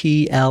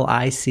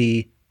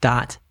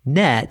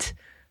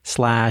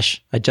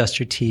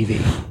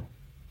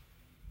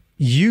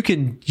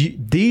cplic.net/AdjusterTV.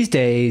 These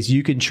days,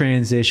 you can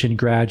transition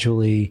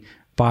gradually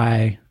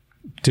by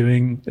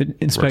doing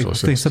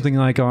something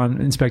like on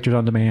Inspectors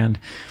on Demand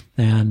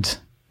and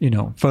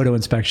photo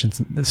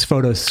inspections,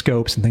 photo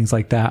scopes and things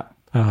like that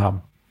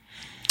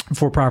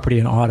for property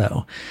and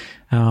auto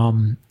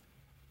on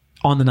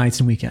the nights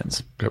and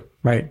weekends. Yep.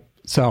 Right.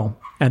 So,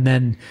 and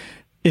then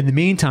in the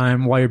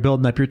meantime, while you're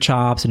building up your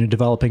chops and you're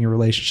developing your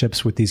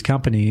relationships with these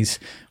companies,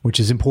 which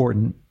is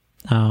important,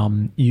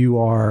 you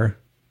are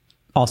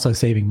also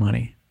saving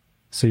money.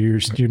 So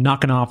you're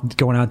knocking off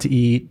going out to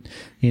eat,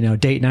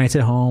 date nights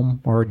at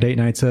home or date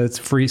nights that's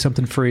free,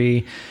 something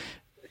free.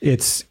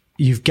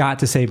 You've got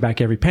to save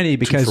back every penny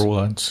because 2 for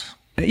once.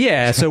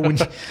 Yeah. So when,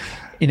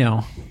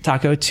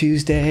 Taco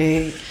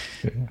Tuesday.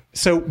 Yeah.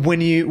 So when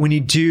you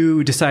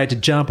do decide to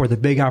jump or the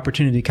big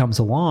opportunity comes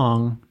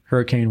along,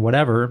 hurricane,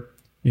 whatever,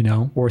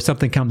 or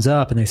something comes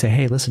up and they say,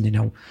 hey, listen,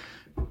 can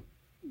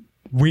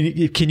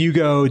you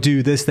go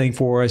do this thing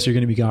for us? You're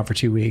going to be gone for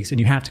 2 weeks and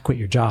you have to quit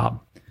your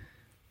job.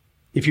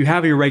 If you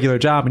have your regular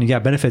job and you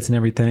got benefits and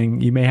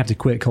everything, you may have to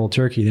quit cold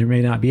turkey. There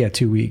may not be a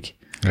 2 week,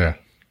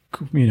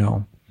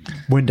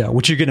 window,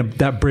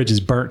 that bridge is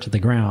burnt to the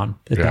ground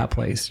at that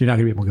place. You're not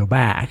gonna be able to go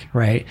back,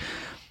 right?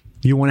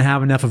 You want to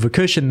have enough of a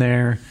cushion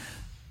there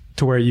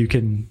to where you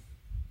can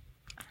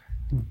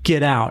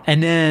get out.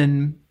 And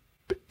then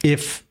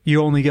if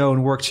you only go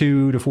and work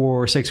 2 to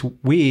 4 or 6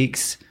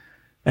 weeks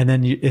and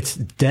then it's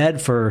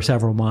dead for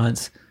several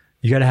months,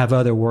 you got to have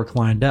other work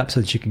lined up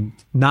so that you can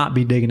not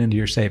be digging into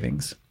your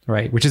savings,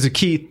 right? Which is a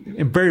key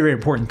and very, very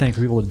important thing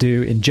for people to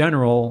do in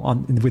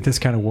general with this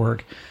kind of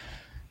work,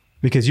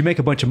 because you make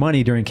a bunch of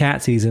money during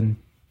cat season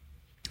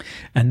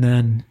and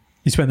then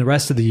you spend the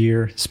rest of the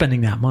year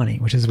spending that money,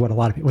 which is what a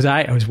lot of people,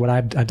 was what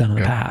I've done in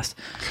the past,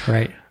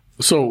 right?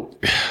 So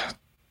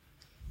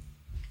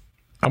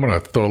I'm going to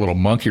throw a little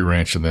monkey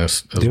wrench in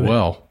this as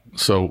well.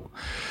 So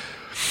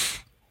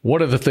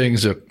one of the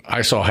things that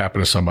I saw happen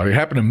to somebody, it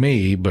happened to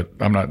me, but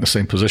I'm not in the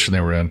same position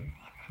they were in,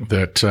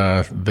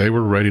 that they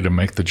were ready to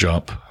make the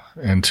jump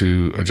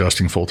into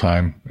adjusting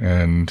full-time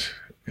and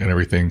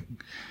everything.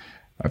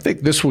 I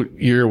think this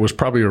year was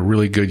probably a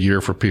really good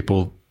year for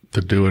people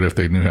to do it if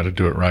they knew how to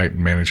do it right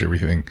and manage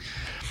everything.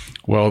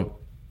 Well,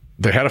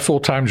 they had a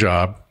full-time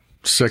job,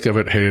 sick of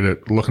it, hated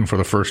it, looking for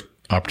the first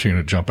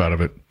opportunity to jump out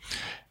of it,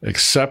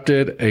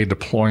 accepted a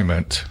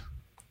deployment,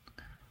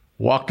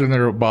 walked in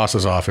their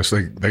boss's office.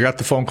 They got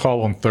the phone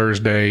call on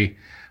Thursday,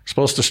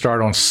 supposed to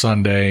start on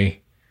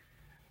Sunday,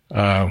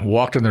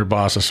 walked in their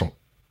boss's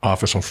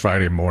office on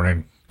Friday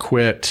morning,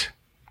 quit,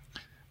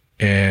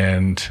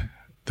 and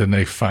then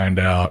they find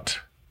out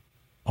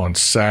on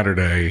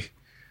Saturday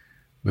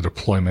the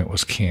deployment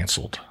was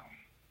canceled.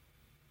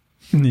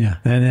 Yeah,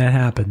 and that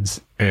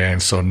happens.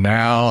 And so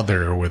now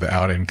they're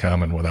without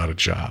income and without a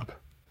job.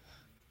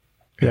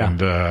 Yeah, and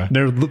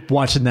they're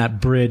watching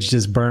that bridge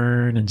just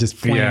burn and just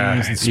flames.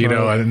 Yeah, and smoke.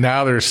 and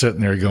now they're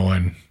sitting there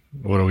going,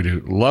 "What do we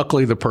do?"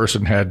 Luckily, the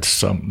person had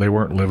they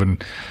weren't living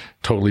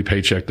totally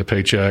paycheck to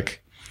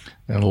paycheck,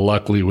 and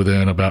luckily,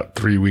 within about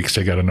 3 weeks,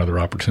 they got another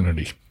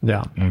opportunity.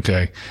 Yeah.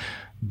 Okay,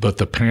 but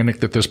the panic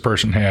that this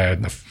person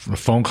had, the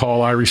phone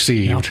call I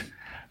received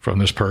from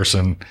this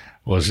person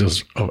was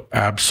just of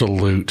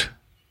absolute.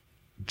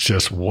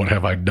 Just what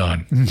have I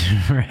done?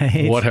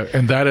 Right.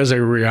 And that is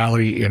a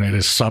reality, and it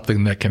is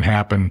something that can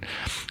happen.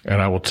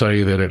 And I will tell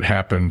you that it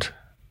happened.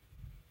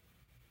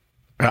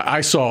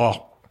 I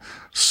saw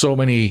so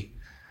many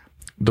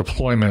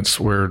deployments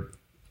where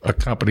a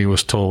company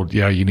was told,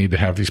 yeah, you need to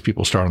have these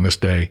people start on this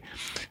day.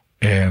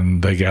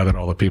 And they gathered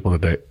all the people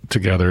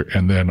together,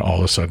 and then all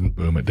of a sudden,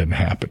 boom, it didn't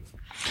happen.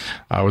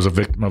 I was a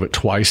victim of it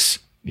twice,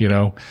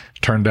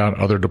 turned down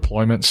other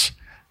deployments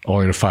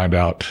only to find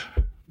out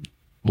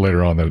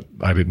later on that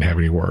I didn't have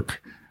any work.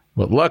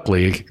 But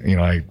luckily,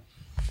 I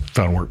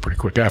found work pretty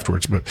quick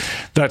afterwards. But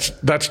that's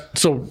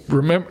so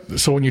remember.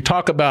 So when you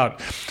talk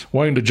about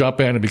wanting to jump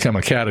in and become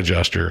a cat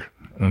adjuster,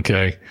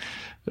 okay,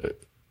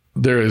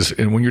 there is,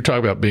 and when you're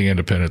talking about being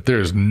independent, there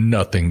is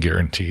nothing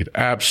guaranteed.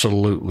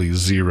 Absolutely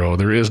zero.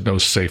 There is no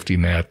safety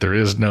net. There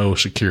is no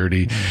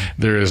security.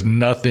 There is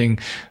nothing.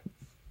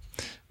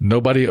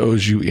 Nobody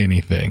owes you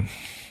anything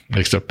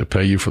except to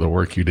pay you for the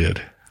work you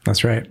did.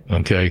 That's right.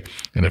 Okay.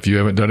 And if you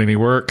haven't done any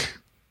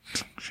work,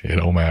 it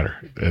don't matter.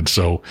 And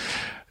so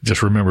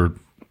just remember,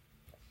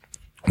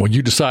 when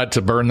you decide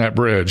to burn that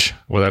bridge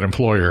with that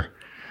employer,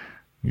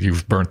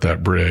 you've burnt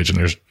that bridge. And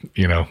there's,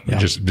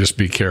 just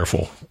be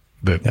careful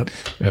that,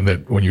 and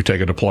that when you take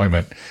a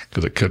deployment,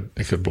 because it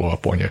could blow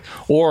up on you.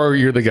 Or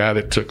you're the guy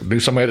that knew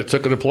somebody that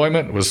took a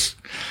deployment,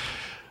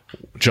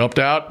 jumped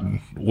out and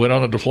went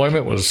on a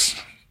deployment,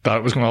 thought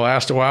it was going to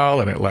last a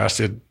while, and it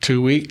lasted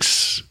 2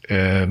 weeks,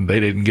 and they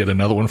didn't get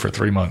another one for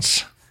 3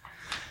 months.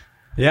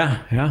 Yeah.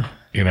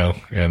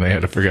 And they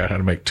had to figure out how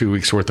to make 2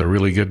 weeks worth of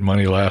really good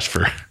money last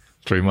for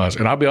 3 months.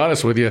 And I'll be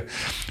honest with you,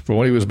 for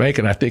what he was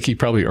making, I think he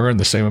probably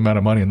earned the same amount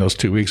of money in those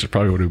 2 weeks as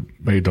probably would have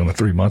made on the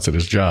 3 months at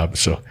his job.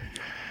 So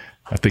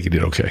I think he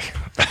did okay.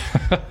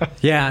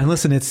 Yeah. And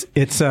listen,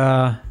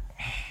 I've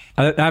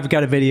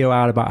got a video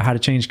out about how to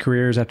change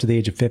careers after the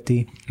age of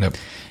 50. Yep.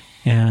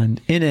 And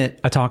in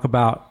it, I talk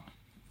about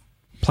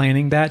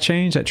planning that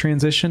change, that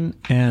transition.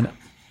 And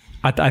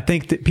I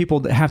think that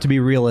people have to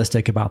be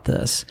realistic about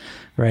this,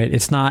 right?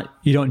 It's not,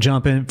 you don't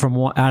jump in from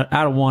out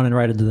of one and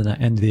right into the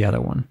end of the other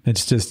one.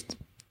 It's just,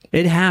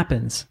 it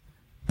happens,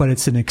 but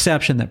it's an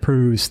exception that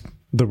proves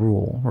the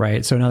rule,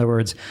 right? So in other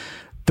words,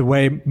 the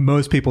way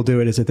most people do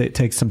it is that it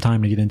takes some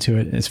time to get into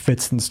it. It's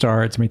fits and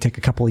starts. It may take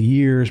a couple of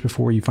years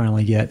before you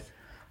finally get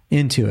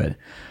into it.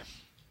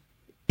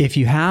 If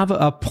you have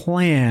a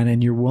plan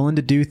and you're willing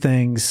to do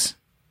things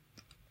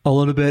a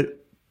little bit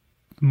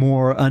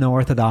more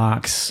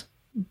unorthodox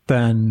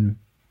than,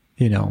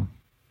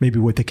 maybe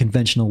what the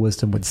conventional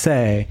wisdom would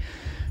say,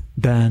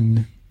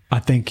 then I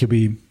think you'll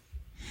be,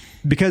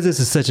 because this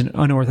is such an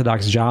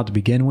unorthodox job to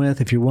begin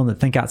with, if you're willing to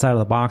think outside of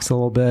the box a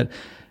little bit,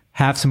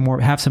 have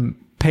some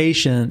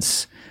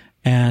patience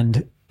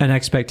and an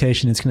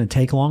expectation it's going to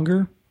take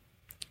longer,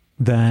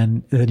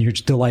 then you're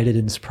delighted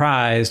and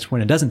surprised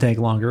when it doesn't take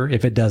longer.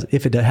 If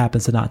it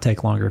happens to not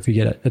take longer, if you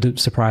get a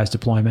surprise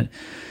deployment.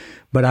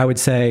 But I would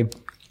say,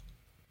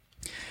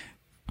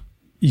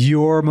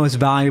 your most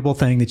valuable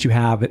thing that you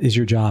have is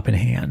your job in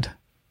hand,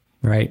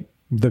 right?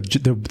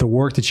 The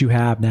work that you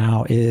have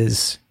now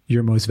is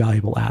your most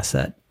valuable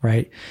asset,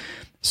 right?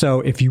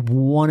 So if you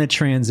want to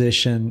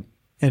transition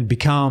and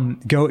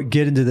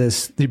get into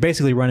this, you're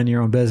basically running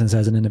your own business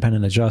as an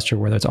independent adjuster,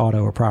 whether it's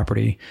auto or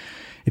property.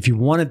 If you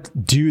want to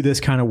do this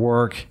kind of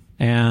work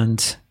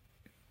and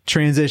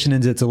transition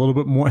into it's a little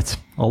bit more, it's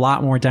a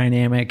lot more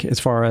dynamic as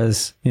far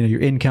as,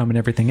 your income and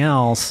everything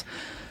else,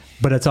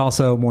 but it's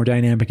also more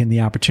dynamic in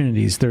the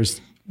opportunities. There's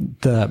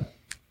the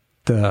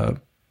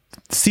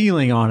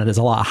ceiling on it is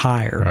a lot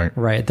higher,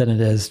 right, than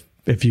it is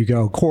if you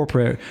go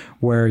corporate,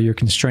 where you're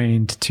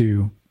constrained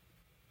to,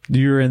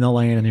 you're in the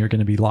lane and you're going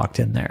to be locked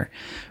in there.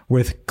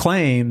 With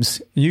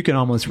claims, you can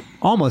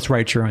almost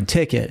write your own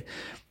ticket.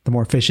 The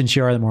more efficient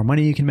you are, the more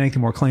money you can make, the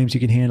more claims you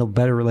can handle, the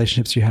better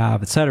relationships you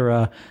have, et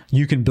cetera.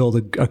 You can build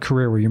a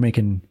career where you're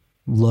making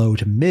low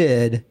to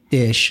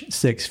mid-ish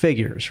six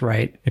figures,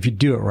 right? If you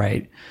do it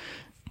right,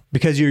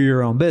 because you're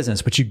your own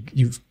business. But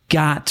you've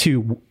got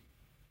to,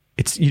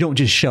 you don't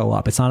just show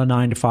up. It's not a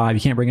 9 to 5.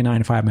 You can't bring a 9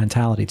 to 5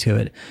 mentality to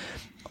it.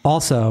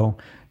 Also,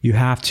 you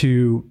have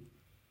to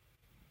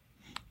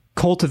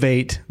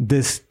cultivate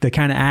the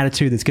kind of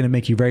attitude that's going to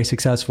make you very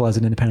successful as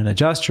an independent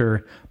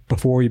adjuster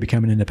before you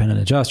become an independent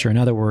adjuster. In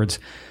other words,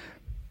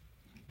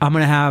 I'm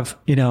going to have,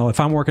 if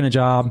I'm working a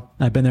job,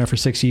 I've been there for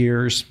 6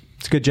 years.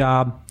 It's a good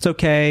job. It's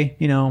okay.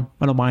 I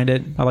don't mind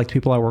it. I like the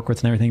people I work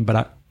with and everything,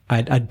 but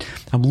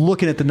I'm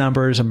looking at the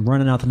numbers. I'm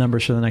running out the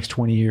numbers for the next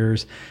 20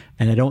 years,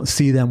 and I don't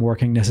see them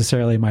working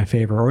necessarily in my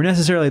favor or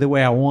necessarily the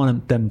way I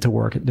want them to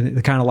work,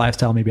 the kind of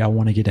lifestyle maybe I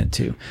want to get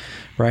into,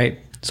 right?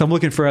 So I'm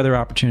looking for other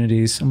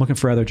opportunities. I'm looking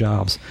for other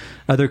jobs,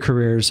 other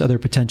careers, other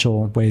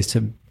potential ways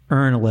to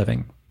earn a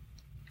living.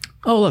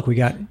 Oh, look, we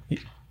got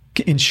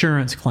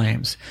insurance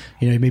claims.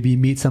 Maybe you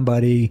meet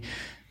somebody,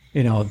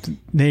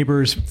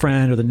 neighbor's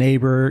friend or the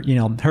neighbor,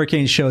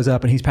 hurricane shows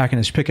up and he's packing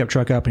his pickup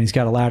truck up and he's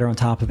got a ladder on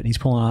top of it and he's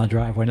pulling on the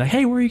driveway. And like,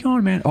 hey, where are you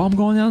going, man? Oh, I'm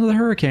going down to the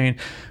hurricane.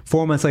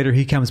 4 months later,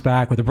 he comes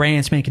back with a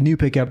brand spanking new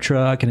pickup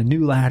truck and a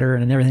new ladder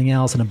and everything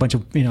else and a bunch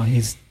of,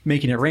 he's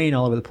making it rain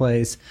all over the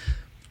place.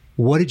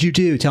 What did you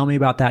do? Tell me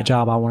about that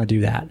job. I want to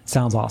do that. It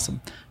sounds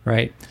awesome,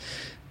 right?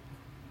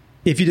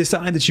 If you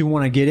decide that you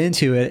want to get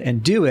into it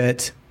and do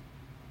it,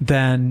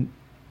 then,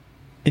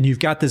 and you've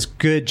got this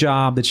good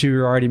job that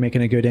you're already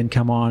making a good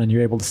income on and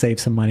you're able to save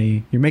some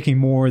money, you're making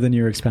more than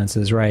your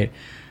expenses, right?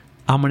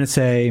 I'm going to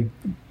say,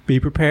 be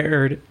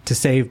prepared to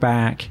save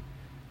back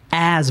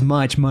as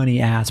much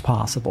money as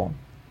possible.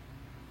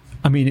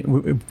 I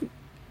mean,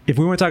 if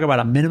we want to talk about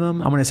a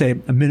minimum, I'm going to say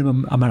a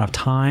minimum amount of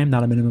time,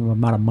 not a minimum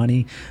amount of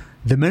money.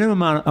 The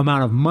minimum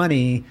amount of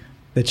money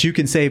that you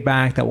can save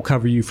back that will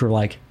cover you for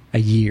like a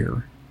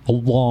year, a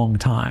long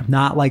time,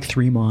 not like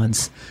 3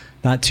 months,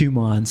 not 2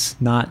 months,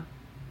 not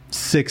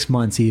 6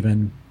 months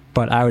even,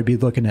 but I would be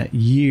looking at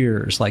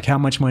years. Like, how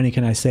much money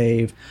can I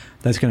save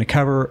that's going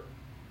to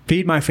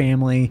feed my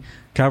family,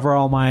 cover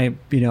all my,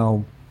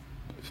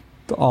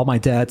 all my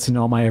debts and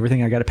all my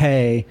everything I got to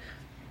pay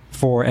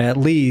for at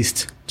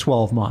least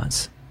 12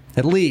 months,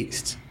 at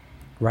least,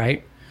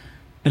 right?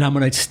 And I'm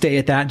going to stay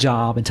at that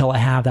job until I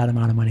have that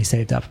amount of money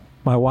saved up.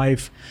 My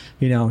wife,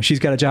 she's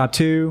got a job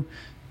too.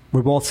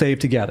 We're both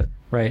saved together,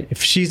 right?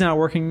 If she's not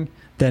working,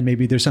 then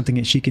maybe there's something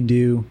that she can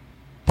do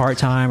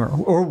part-time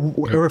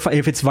or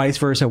if it's vice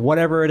versa,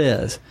 whatever it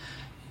is.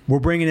 We're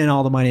bringing in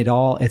all the money.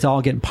 It's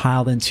all getting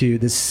piled into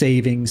this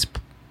savings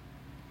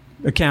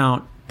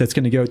account that's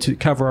going to go to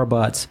cover our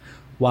butts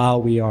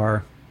while we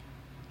are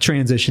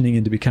transitioning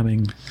into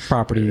becoming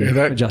property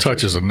adjusters. That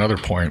touches another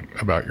point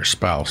about your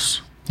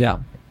spouse. Yeah.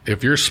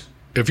 If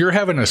you're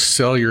having to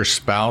sell your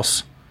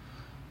spouse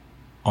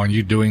on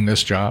you doing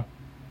this job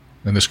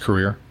and this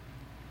career,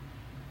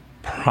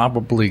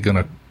 probably going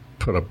to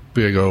put a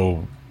big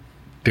old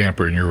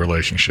damper in your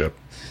relationship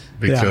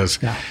because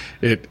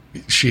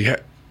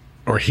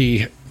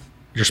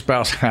your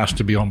spouse has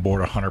to be on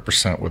board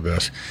 100% with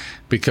this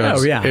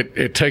because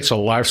it takes a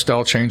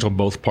lifestyle change on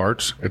both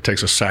parts. It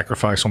takes a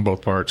sacrifice on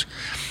both parts.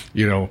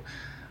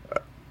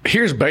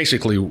 Here's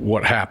basically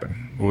what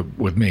happened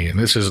with me, and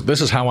this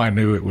is how I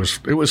knew it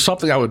was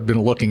something I had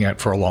been looking at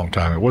for a long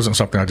time. It wasn't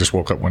something I just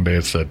woke up one day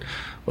and said,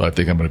 well, I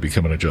think I'm going to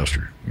become an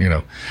adjuster.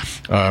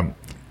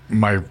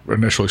 My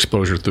initial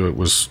exposure through it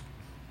was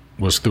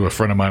through a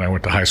friend of mine I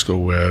went to high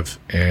school with,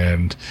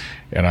 and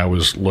I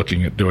was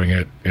looking at doing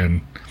it,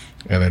 and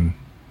then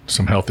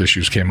some health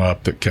issues came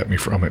up that kept me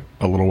from it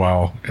a little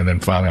while, and then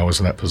finally I was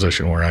in that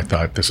position where I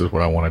thought, this is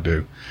what I want to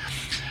do.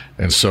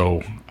 And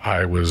so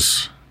I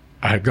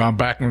had gone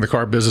back into the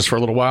car business for a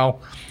little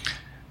while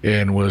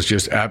and was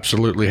just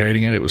absolutely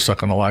hating it. It was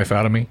sucking the life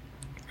out of me.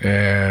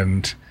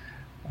 And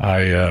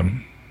I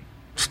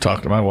was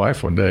talking to my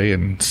wife one day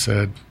and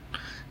said,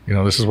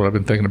 this is what I've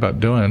been thinking about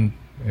doing.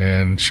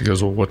 And she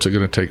goes, well, what's it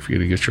going to take for you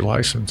to get your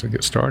license and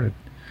get started?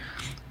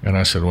 And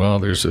I said, well,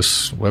 there's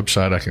this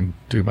website I can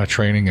do my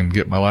training and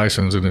get my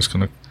license, and it's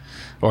going to,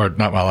 or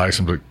not my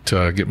license, but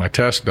to get my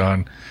test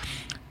done.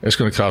 It's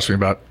going to cost me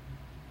about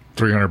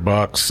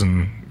 $300,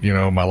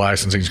 and my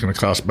licensing is going to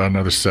cost about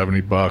another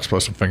 $70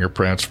 plus some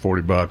fingerprints,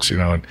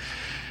 $40,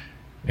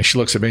 and she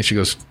looks at me and she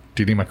goes,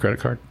 do you need my credit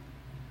card?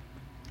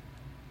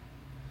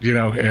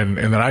 And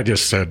then I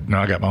just said, no,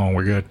 I got my own,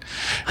 we're good.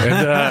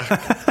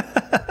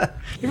 And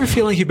You ever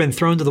feel like you've been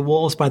thrown to the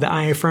wolves by the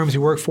IA firms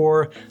you work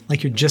for,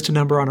 like you're just a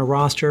number on a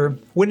roster?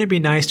 Wouldn't it be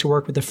nice to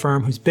work with a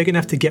firm who's big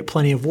enough to get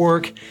plenty of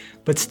work,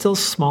 but still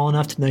small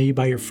enough to know you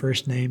by your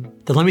first name?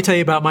 Then let me tell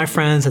you about my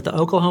friends at the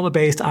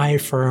Oklahoma-based IA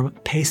firm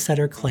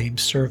Pacesetter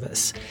Claims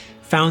Service.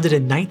 Founded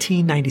in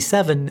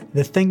 1997,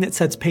 the thing that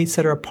sets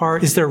Pacesetter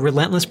apart is their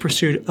relentless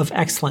pursuit of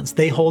excellence.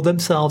 They hold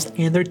themselves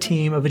and their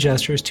team of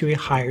adjusters to a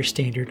higher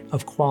standard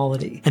of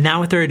quality. And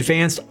now with their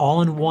advanced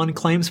all-in-one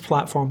claims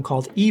platform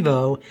called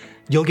Evo,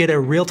 you'll get a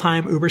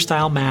real-time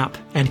Uber-style map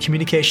and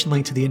communication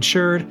link to the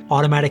insured,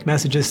 automatic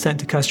messages sent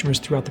to customers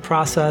throughout the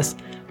process,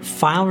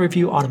 file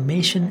review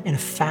automation, and a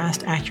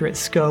fast, accurate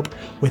scope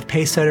with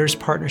Pacesetter's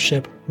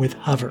partnership with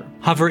Hover.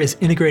 Hover is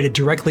integrated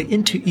directly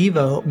into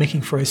Evo, making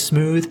for a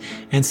smooth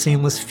and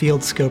seamless field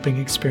scoping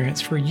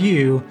experience for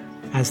you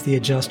as the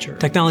adjuster.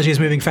 Technology is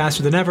moving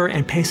faster than ever,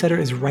 and Pacesetter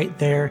is right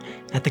there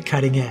at the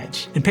cutting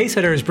edge. And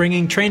Pacesetter is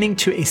bringing training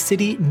to a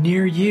city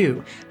near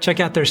you. Check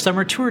out their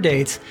summer tour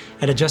dates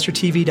at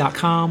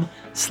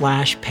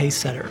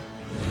AdjusterTV.com/Pacesetter.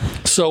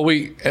 So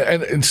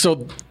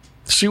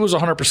she was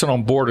 100%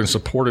 on board and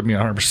supported me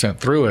 100%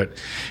 through it.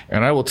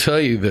 And I will tell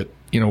you that,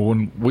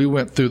 when we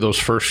went through those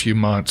first few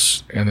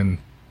months, and then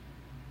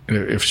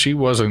if she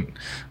wasn't,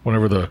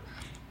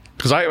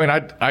 because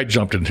I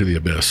jumped into the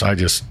abyss. I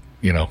just,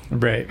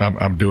 right.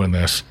 I'm doing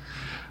this.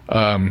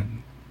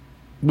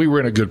 We were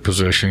in a good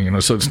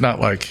position, so it's not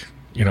like,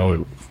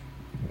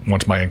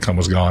 once my income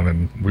was gone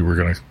and we were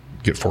going to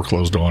get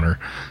foreclosed on or,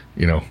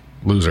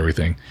 lose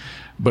everything.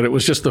 But it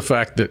was just the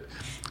fact that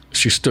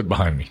she stood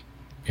behind me.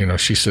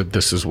 She said,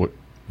 this is what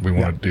we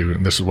want to do,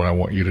 and this is what I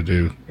want you to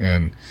do.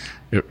 And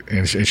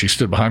she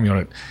stood behind me on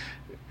it.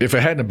 If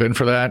it hadn't have been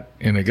for that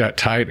and it got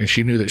tight and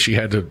she knew that she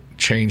had to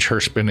change her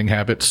spending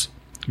habits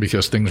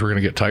because things were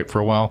going to get tight for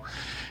a while,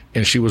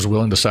 and she was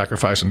willing to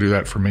sacrifice and do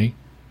that for me,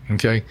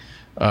 okay,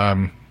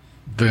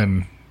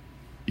 then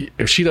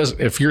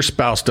if your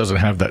spouse doesn't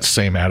have that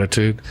same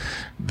attitude,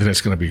 then it's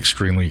going to be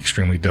extremely,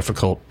 extremely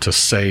difficult to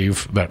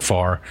save that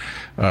far,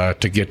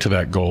 to get to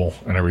that goal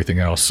and everything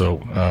else. So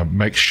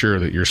make sure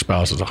that your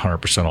spouse is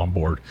 100% on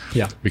board.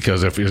 Yeah.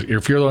 Because if you're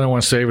the only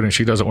one saving and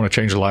she doesn't want to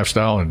change her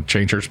lifestyle and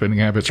change her spending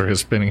habits or his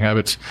spending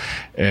habits,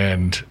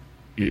 and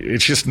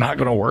it's just not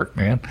going to work,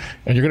 man.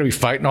 And you're going to be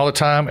fighting all the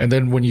time. And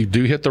then when you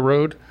do hit the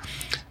road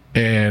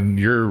and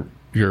you're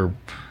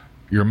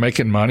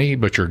making money,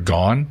 but you're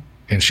gone,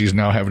 and she's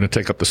now having to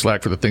take up the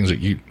slack for the things that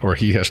he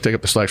has to take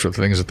up the slack for the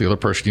things that the other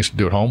person used to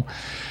do at home,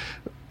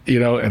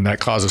 and that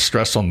causes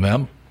stress on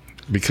them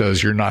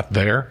because you're not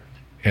there.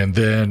 And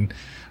then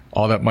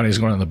all that money is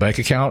going in the bank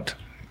account,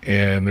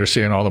 and they're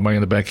seeing all the money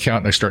in the bank account,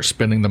 and they start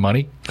spending the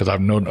money. Because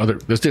I've known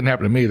this didn't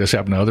happen to me, this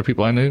happened to other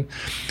people I knew.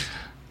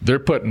 They're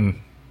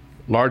putting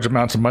large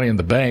amounts of money in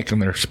the bank,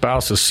 and their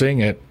spouse is seeing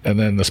it, and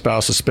then the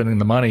spouse is spending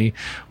the money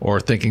or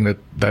thinking that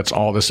that's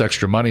all this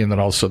extra money, and then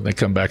all of a sudden they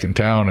come back in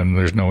town and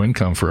there's no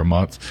income for a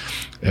month,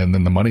 and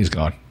then the money's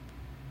gone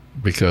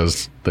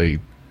because they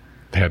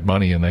had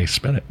money and they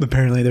spent it.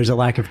 Apparently there's a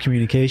lack of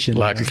communication.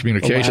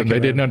 They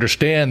didn't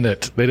understand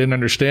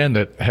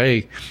that,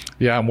 hey,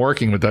 yeah, I'm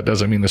working, but that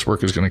doesn't mean this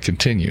work is going to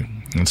continue.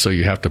 And so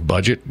you have to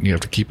budget, and you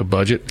have to keep a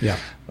budget. Yeah.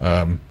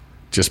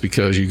 Just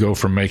because you go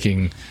from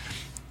making,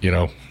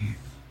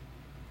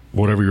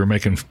 whatever you were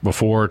making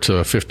before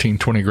to 15,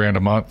 20 grand a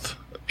month,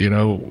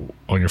 on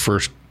your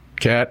first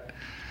cat,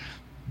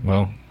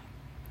 well,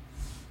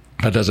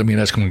 that doesn't mean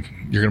you're going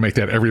to make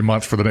that every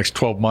month for the next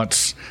 12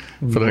 months,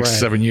 for the next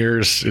 7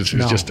 years. It's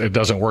just, it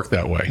doesn't work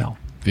that way,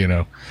 but you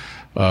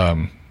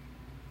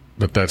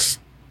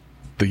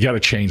got to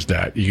change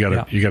that. You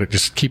got to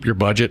just keep your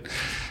budget,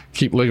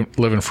 keep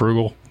living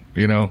frugal,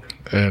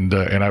 and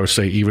I would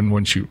say even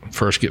once you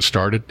first get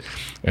started,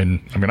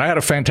 and I had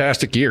a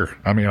fantastic year.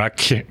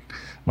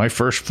 My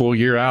first full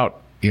year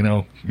out,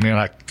 man,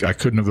 I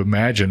couldn't have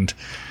imagined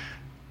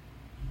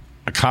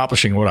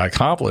accomplishing what I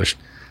accomplished.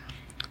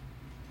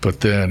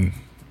 But then,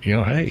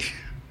 hey,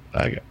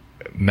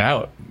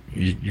 now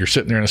you're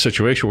sitting there in a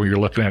situation where you're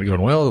looking at it going,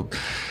 well,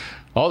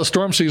 all the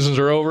storm seasons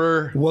are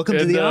over. Welcome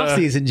to the off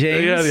season,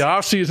 James. Yeah, the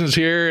off season's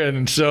here,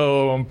 and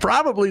so I'm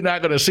probably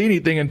not going to see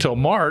anything until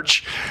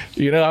March.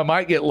 I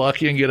might get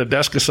lucky and get a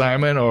desk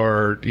assignment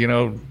or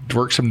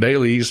work some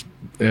dailies,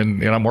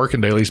 and I'm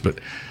working dailies, but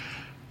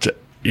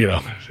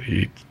now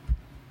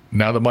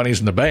the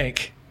money's in the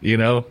bank,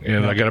 and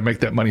I got to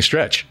make that money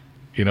stretch,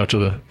 to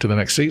the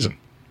next season.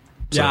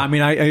 So.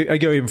 Yeah, I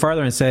go even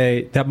farther and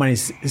say that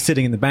money's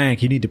sitting in the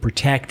bank. You need to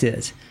protect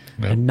it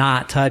and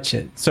not touch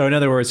it. So in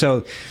other words,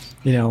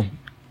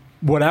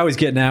 what I was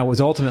getting at was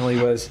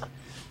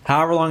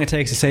however long it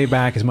takes to save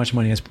back as much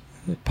money as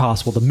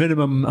possible. The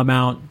minimum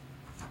amount,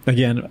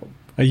 again,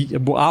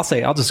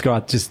 I'll just go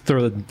out, just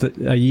throw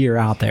a year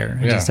out there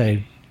and just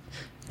say,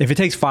 if it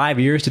takes 5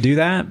 years to do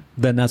that,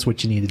 then that's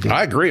what you need to do.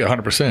 I agree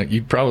 100%.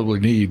 You probably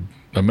need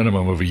a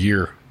minimum of a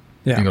year,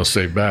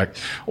 save back,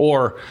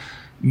 or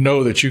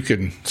know that you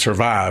can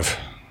survive,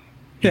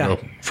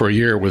 for a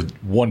year with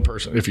one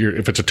person. If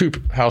it's a two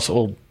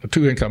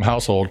income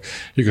household,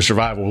 you can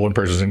survive with one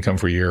person's income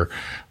for a year,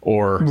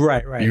 or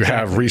you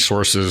have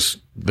resources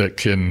that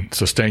can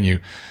sustain you.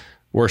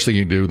 Worst thing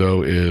you do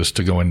though is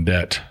to go in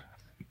debt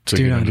to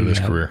get into this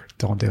career.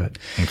 Don't do it.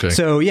 Okay.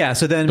 So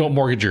then don't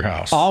mortgage your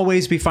house.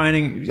 Always be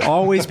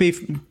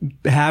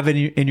having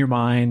in your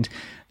mind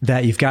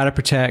that you've got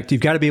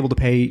to be able to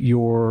pay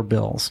your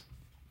bills.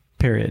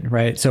 Period.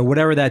 Right. So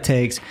whatever that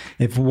takes,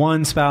 if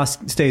one spouse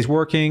stays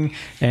working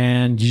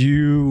and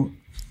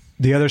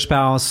the other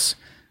spouse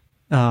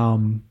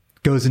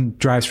goes and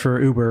drives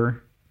for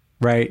Uber,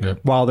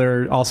 right, while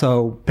they're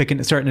also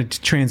starting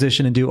to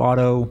transition and do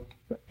auto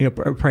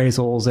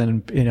appraisals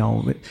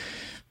and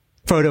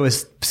photo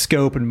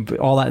scope and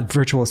all that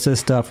virtual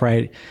assist stuff,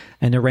 right,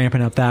 and they're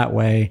ramping up that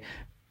way,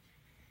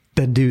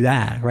 then do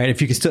that, right?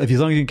 If as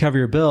long as you can cover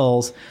your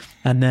bills,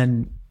 and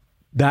then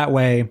that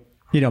way,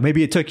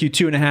 maybe it took you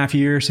 2.5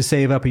 years to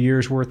save up a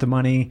year's worth of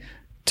money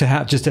to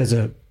have just as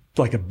a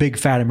big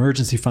fat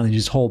emergency fund that you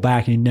just hold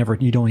back and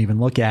you don't even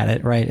look at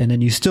it, right? And then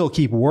you still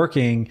keep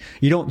working.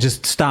 You don't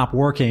just stop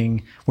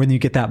working when you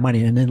get that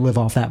money and then live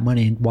off that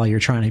money while you're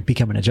trying to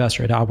become an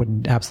adjuster. I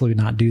wouldn't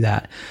absolutely not do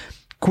that.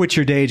 Quit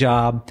your day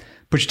job,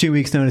 put your 2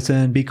 weeks notice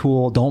in, be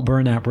cool. Don't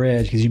burn that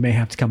bridge because you may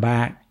have to come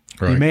back.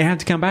 Right. You may have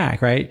to come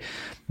back, right?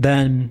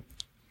 Then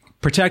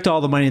protect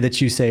all the money that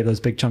you save, those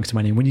big chunks of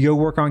money. When you go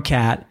work on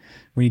CAT,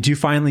 when you do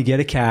finally get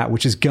a CAT,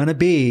 which is going to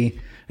be,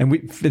 and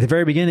at the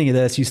very beginning of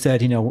this, you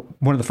said,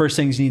 one of the first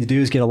things you need to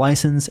do is get a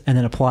license and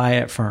then apply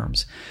at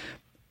firms.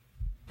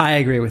 I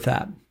agree with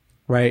that,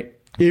 right?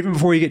 Even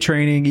before you get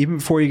training, even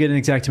before you get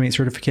an Xactimate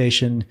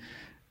certification,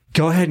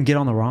 go ahead and get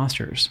on the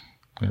rosters.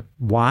 Yep.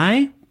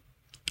 Why?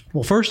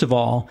 Well, first of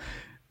all,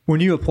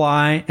 when you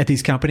apply at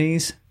these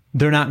companies,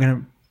 they're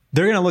going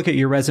to look at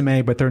your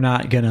resume, but they're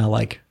not going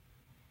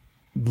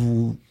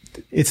to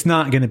it's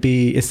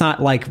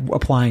not like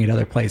applying at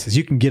other places.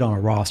 You can get on a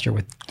roster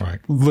with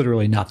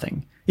literally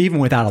nothing, even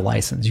without a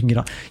license.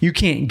 You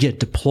can't get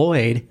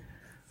deployed,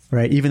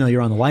 right? Even though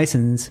you're on the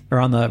license or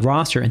on the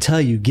roster until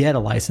you get a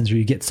license or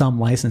you get some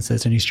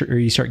licenses and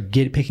you start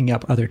picking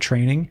up other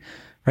training,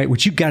 right?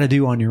 Which you've got to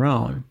do on your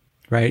own,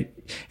 right?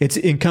 It's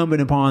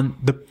incumbent upon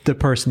the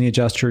person, the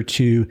adjuster,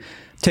 to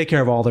take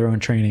care of all their own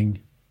training,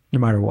 no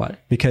matter what,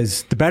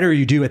 because the better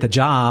you do at the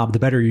job, the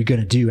better you're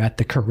going to do at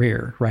the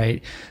career,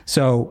 right?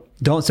 So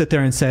don't sit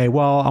there and say,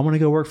 well, I want to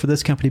go work for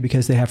this company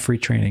because they have free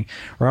training,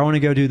 or I want to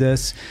go do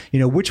this.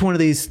 Which one of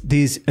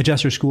these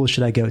adjuster schools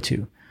should I go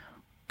to?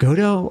 Go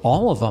to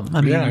all of them.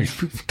 I mean,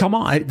 come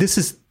on. This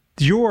is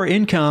your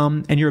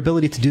income, and your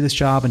ability to do this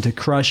job and to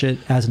crush it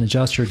as an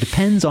adjuster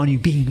depends on you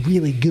being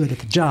really good at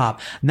the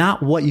job,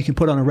 not what you can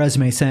put on a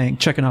resume saying,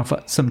 checking off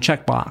some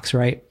checkbox,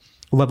 right?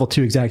 Level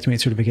 2 Xactimate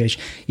certification.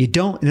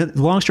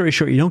 Long story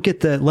short, you don't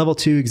get the level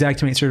 2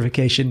 Xactimate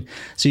certification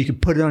so you can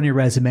put it on your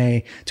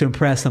resume to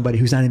impress somebody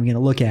who's not even going to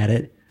look at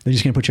it. They're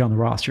just going to put you on the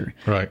roster.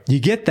 Right. You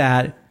get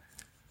that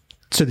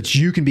so that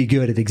you can be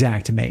good at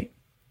Xactimate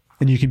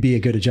and you can be a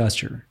good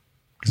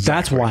then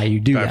that's why you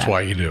do that. That's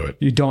why you do it.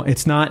 You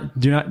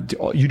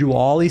do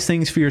all these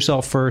things for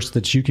yourself first so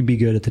that you can be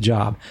good at the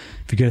job.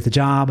 If you're good at the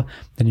job,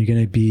 then you're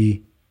going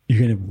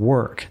to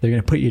work. They're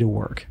going to put you to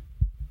work.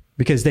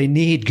 Because they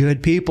need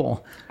good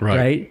people,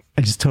 right?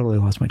 I just totally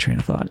lost my train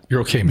of thought.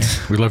 You're okay, man.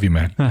 We love you,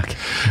 man. Okay.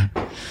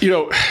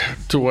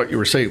 To what you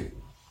were saying,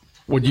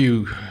 when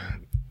you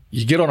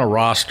get on a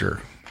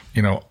roster,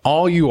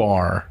 all you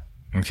are,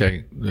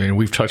 okay, and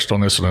we've touched on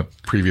this in a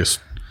previous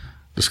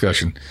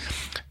discussion,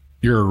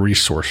 you're a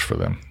resource for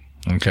them,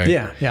 okay?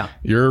 Yeah.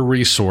 You're a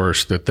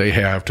resource that they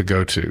have to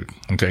go to,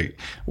 okay?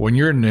 When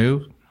you're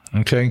new,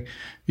 okay,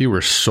 you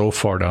were so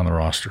far down the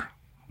roster,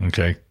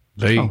 okay?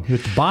 You're at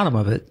the bottom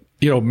of it.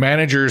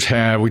 Managers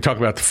we talk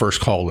about the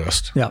first call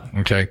list. Yeah.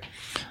 Okay.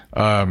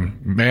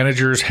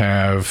 Managers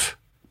have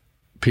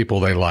people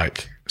they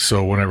like.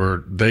 So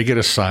whenever they get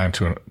assigned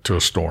to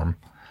a storm,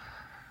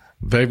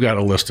 they've got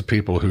a list of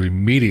people who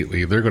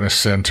immediately they're going to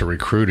send to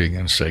recruiting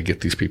and say,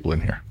 get these people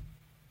in here.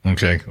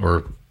 Okay.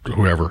 Or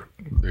whoever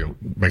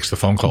makes the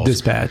phone calls.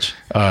 Dispatch.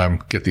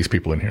 Get these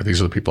people in here.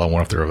 These are the people I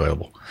want if they're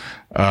available.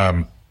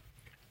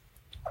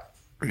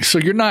 So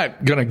you're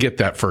not going to get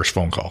that first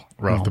phone call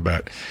right off the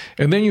bat.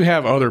 And then you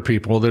have other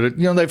people that,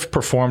 they've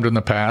performed in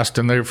the past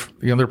and they're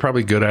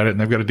probably good at it and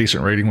they've got a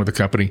decent rating with the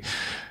company.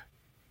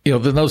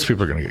 Then those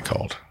people are going to get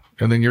called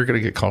and then you're going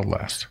to get called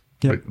last.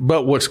 Yep.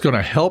 But what's going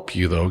to help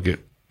you though,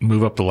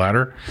 move up the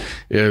ladder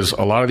is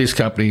a lot of these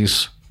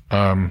companies,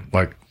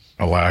 like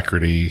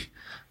Alacrity,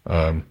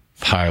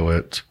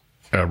 Pilot,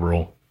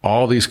 Eberl,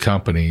 all these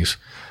companies,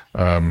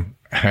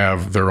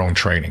 have their own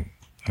training.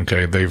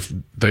 Okay.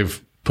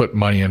 They've put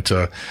money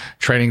into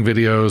training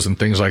videos and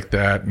things like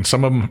that. And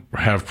some of them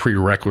have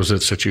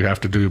prerequisites that you have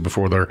to do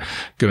before they're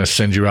going to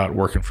send you out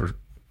working for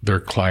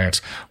their clients.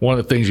 One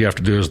of the things you have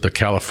to do is the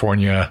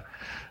California,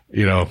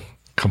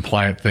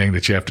 compliant thing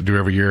that you have to do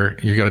every year.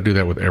 You got to do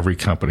that with every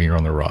company you're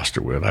on the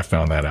roster with. I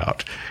found that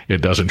out.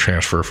 It doesn't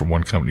transfer from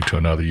one company to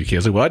another. You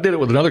can't say, well, I did it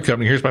with another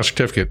company. Here's my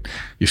certificate.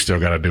 You still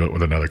got to do it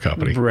with another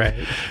company. Right.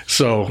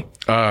 So,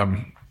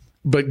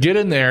 but get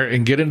in there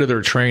and get into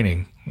their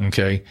training.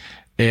 Okay.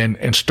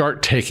 And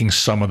start taking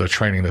some of the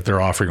training that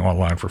they're offering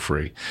online for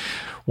free.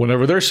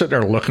 Whenever they're sitting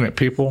there looking at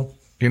people,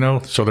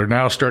 so they're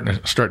now starting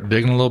to start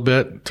digging a little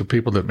bit to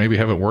people that maybe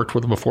haven't worked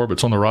with them before, but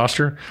it's on the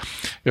roster.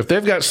 If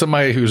they've got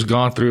somebody who's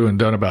gone through and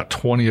done about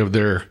 20 of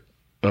their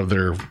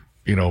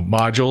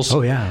modules.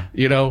 Oh yeah.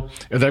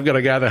 If they've got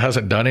a guy that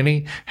hasn't done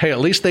any, hey, at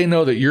least they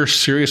know that you're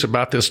serious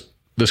about this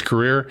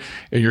career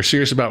and you're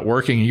serious about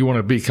working and you want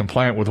to be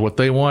compliant with what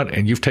they want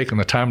and you've taken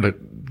the time to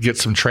get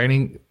some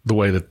training the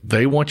way that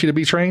they want you to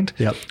be trained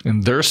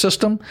in their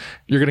system,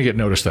 you're going to get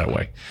noticed that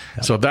way.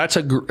 Yep. So that's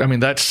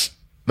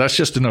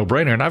just a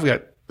no-brainer. And I've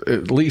got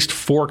at least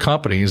 4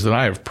 companies that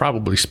I have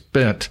probably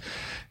spent,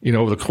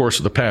 over the course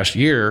of the past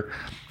year,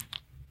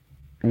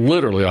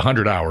 literally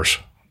 100 hours,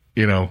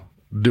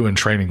 doing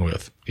training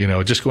with,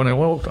 just going,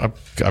 well,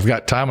 I've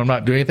got time. I'm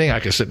not doing anything.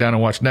 I can sit down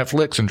and watch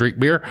Netflix and drink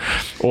beer,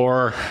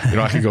 or,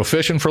 I could go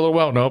fishing for a little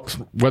while. Nope.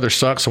 Weather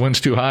sucks. The wind's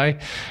too high.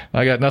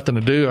 I got nothing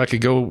to do. I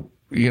could go,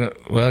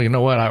 well, you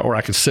know what? Or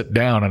I could sit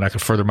down and I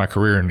could further my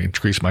career and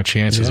increase my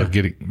chances of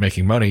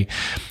making money.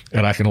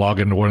 And I can log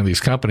into one of these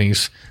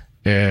companies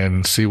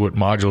and see what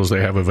modules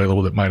they have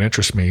available that might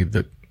interest me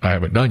that I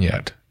haven't done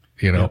yet,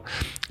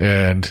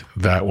 and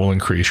that will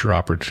increase your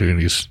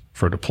opportunities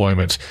for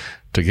deployments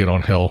to get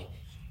on hill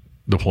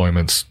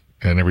deployments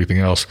and everything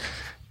else,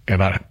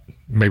 and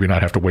maybe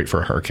not have to wait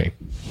for a hurricane.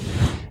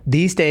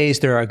 These days,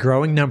 there are a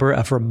growing number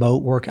of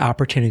remote work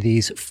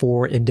opportunities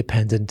for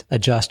independent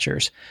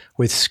adjusters.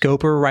 With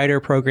scoper writer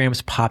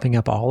programs popping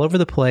up all over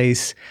the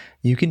place,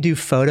 you can do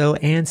photo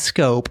and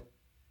scope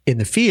in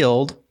the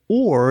field,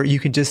 or you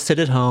can just sit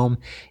at home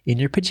in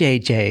your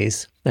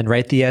PJs and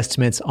write the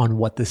estimates on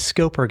what the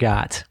scoper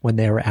got when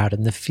they were out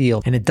in the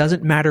field. And it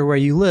doesn't matter where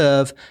you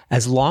live.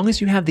 As long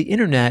as you have the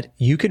internet,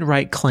 you can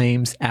write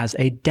claims as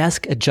a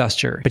desk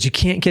adjuster. But you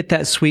can't get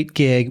that sweet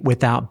gig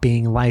without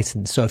being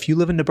licensed. So if you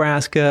live in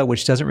Nebraska,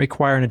 which doesn't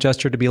require an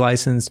adjuster to be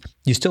licensed,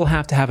 you still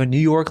have to have a New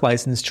York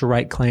license to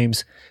write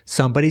claims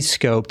somebody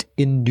scoped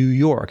in New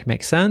York.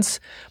 Make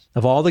sense?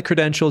 Of all the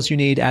credentials you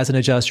need as an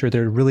adjuster,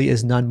 there really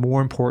is none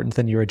more important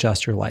than your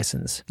adjuster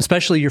license,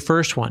 especially your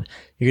first one.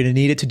 You're going to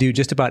need it to do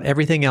just about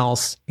everything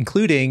else,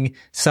 including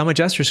some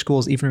adjuster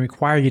schools even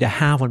require you to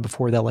have one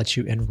before they'll let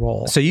you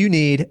enroll. So you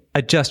need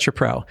Adjuster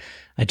Pro.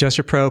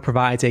 Adjuster Pro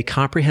provides a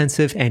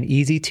comprehensive and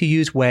easy to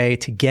use way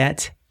to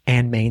get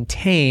and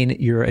maintain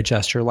your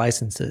adjuster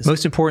licenses.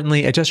 Most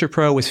importantly, Adjuster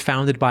Pro was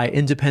founded by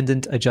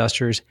independent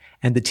adjusters,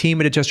 and the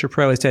team at Adjuster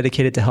Pro is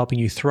dedicated to helping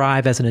you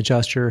thrive as an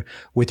adjuster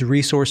with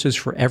resources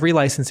for every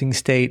licensing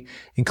state,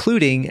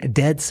 including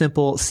dead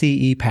simple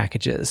CE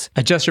packages.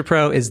 Adjuster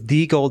Pro is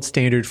the gold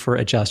standard for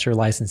adjuster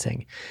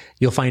licensing.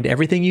 You'll find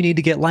everything you need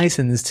to get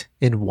licensed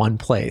in one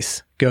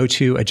place. Go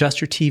to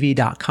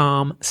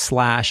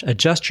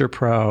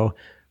AdjusterTV.com/AdjusterPro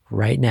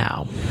right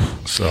now.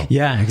 So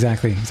yeah,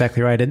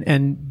 exactly right.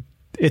 And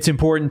it's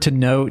important to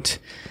note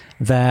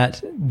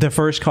that the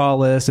first call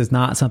list is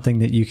not something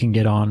that you can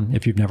get on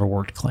if you've never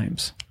worked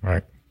claims.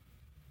 Right.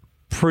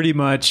 Pretty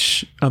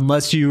much,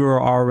 unless you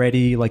are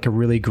already like a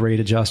really great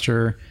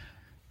adjuster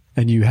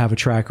and you have a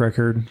track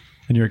record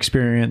and you're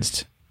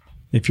experienced,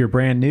 if you're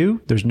brand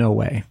new, there's no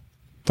way.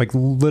 Like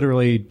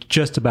literally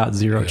just about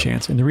zero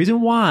chance. And the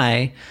reason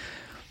why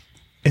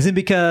isn't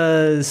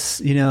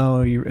because,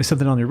 you're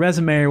something on your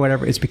resume or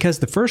whatever. It's because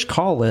the first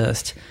call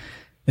list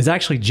is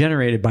actually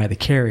generated by the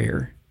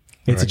carrier.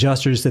 It's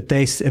adjusters that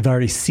they have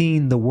already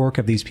seen the work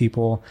of these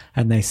people,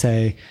 and they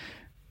say,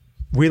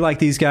 we like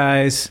these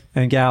guys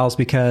and gals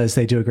because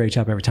they do a great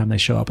job every time they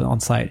show up on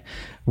site.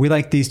 We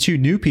like these 2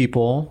 new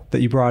people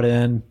that you brought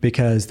in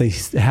because they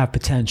have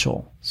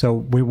potential. So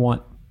we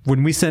want,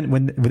 when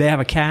they have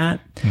a cat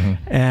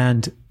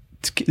and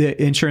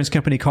the insurance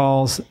company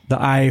calls the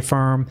IA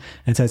firm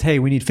and says, hey,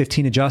 we need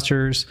 15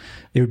 adjusters.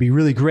 It would be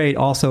really great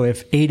also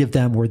if 8 of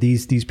them were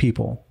these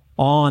people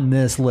on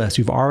this list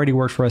who've already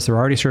worked for us, they're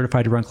already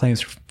certified to run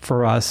claims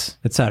for us,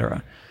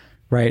 etc.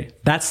 Right?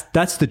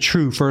 That's the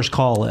true first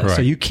call list. Right.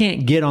 So you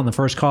can't get on the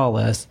first call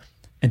list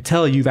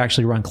until you've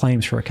actually run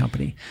claims for a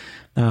company.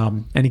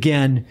 And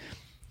again,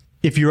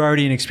 if you're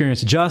already an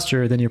experienced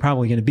adjuster, then you're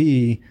probably going to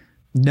be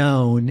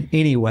known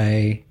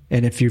anyway.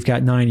 And if you've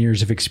got 9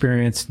 years of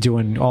experience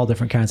doing all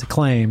different kinds of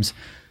claims,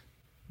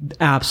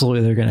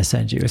 absolutely they're going to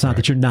send you. It's not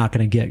that you're not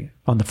going to get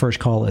on the first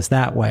call list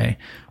that way,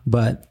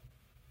 but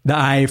the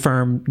IA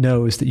firm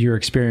knows that you're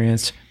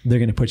experienced. They're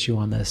going to put you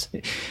on this.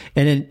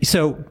 And then,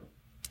 so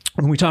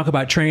when we talk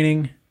about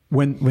training,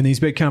 when these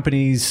big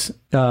companies,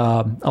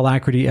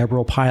 Alacrity,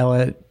 Eberl,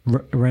 Pilot,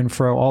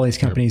 Renfro, all these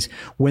companies,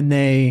 when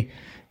they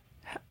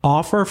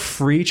offer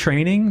free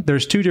training,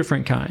 there's 2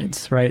 different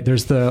kinds, right?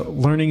 There's the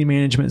learning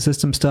management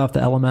system stuff, the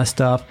LMS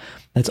stuff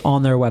that's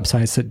on their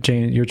websites that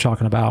Jane, you're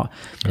talking about,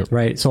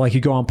 right? So like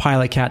you go on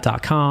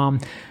pilotcat.com,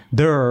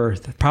 there are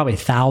probably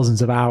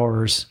thousands of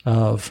hours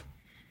of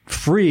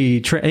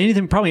free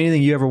probably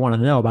anything you ever want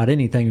to know about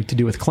anything to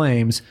do with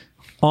claims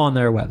on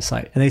their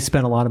website. And they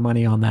spend a lot of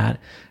money on that,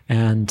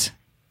 and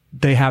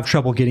they have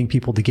trouble getting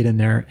people to get in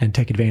there and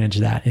take advantage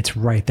of that. It's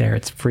right there.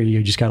 It's free.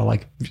 You just got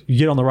to you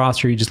get on the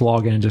roster, you just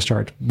log in and just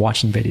start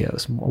watching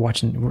videos,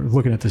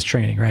 looking at this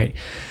training, right?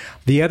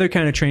 The other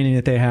kind of training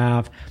that they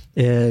have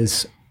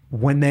is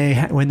when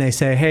they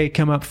say, hey,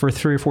 come up for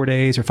 3 or 4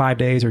 days or 5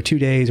 days or 2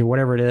 days or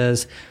whatever it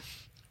is,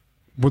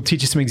 we'll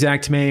teach you some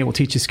Xactimate, we'll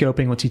teach you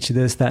scoping, we'll teach you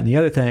this, that, and the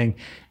other thing.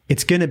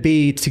 It's going to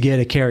be to get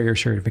a carrier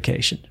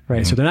certification,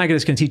 right? Mm-hmm. So they're not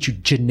just going to teach you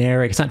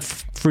generic. It's not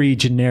free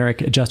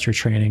generic adjuster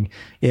training.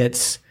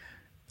 It's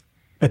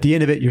at the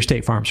end of it, you're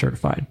State Farm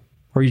certified,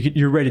 or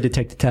you're ready to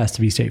take the test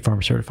to be State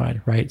Farm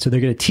certified, right? So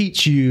they're going to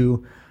teach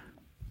you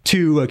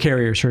to a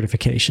carrier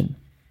certification,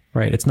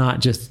 right? It's not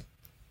just,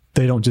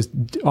 they don't just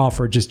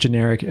offer just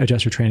generic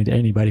adjuster training to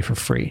anybody for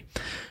free,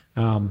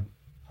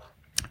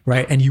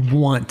 right? And you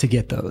want to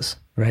get those,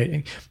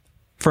 right?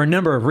 For a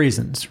number of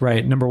reasons,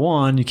 right? Number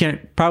one, you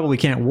probably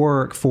can't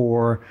work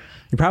for,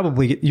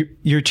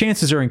 your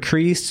chances are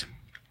increased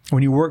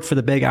when you work for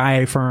the big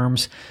IA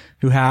firms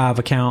who have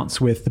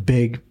accounts with the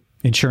big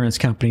insurance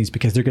companies,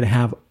 because they're going to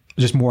have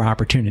just more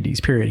opportunities,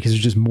 period, because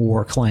there's just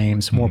more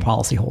claims, more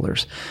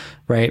policyholders,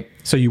 right?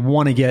 So you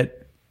want to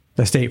get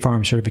the State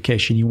Farm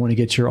certification. You want to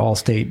get your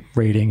Allstate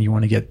rating. You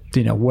want to get,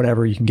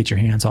 whatever you can get your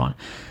hands on.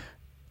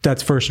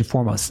 That's first and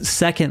foremost.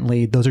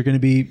 Secondly, those are going to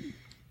be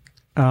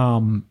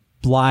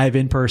live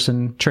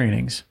in-person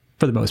trainings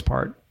for the most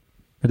part,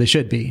 or they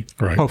should be.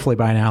 Right. Hopefully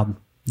by now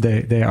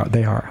they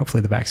are. Hopefully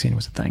the vaccine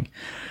was a thing.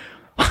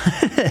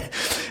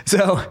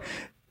 So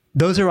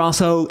those are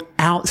also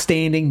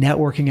outstanding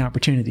networking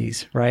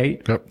opportunities,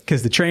 right? Yep.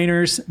 Because the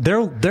trainers,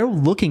 they're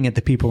looking at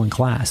the people in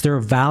class. They're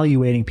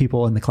evaluating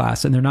people in the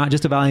class, and they're not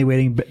just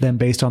evaluating them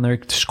based on their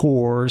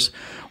scores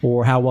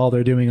or how well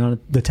they're doing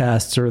on the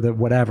tests or the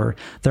whatever.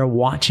 They're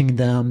watching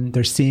them.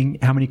 They're seeing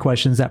how many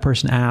questions that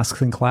person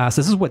asks in class.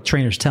 This is what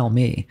trainers tell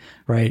me,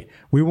 right?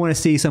 We want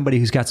to see somebody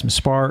who's got some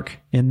spark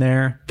in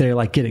there. They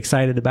get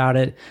excited about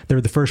it.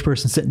 They're the first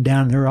person sitting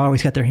down, and they're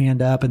always got their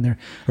hand up, and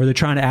they're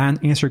trying to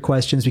answer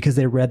questions because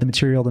they read the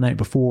material the night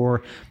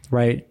before,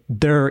 right?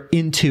 They're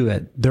into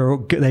it. They're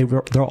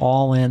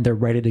all in. They're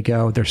ready to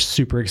go. They're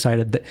super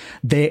excited.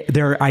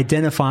 They're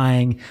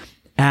identifying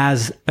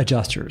as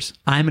adjusters.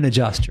 I'm an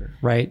adjuster,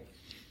 right?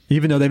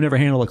 Even though they've never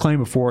handled a claim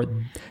before,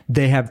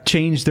 they have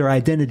changed their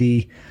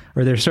identity,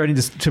 or they're starting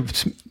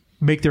to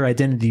make their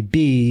identity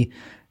be,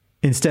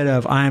 instead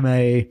of I'm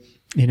a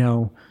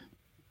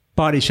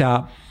body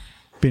shop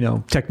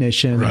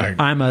technician. Right.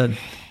 I'm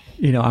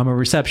a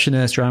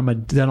receptionist, or I'm a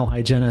dental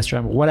hygienist, or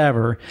I'm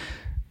whatever.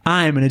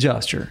 I'm an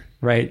adjuster,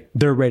 right?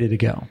 They're ready to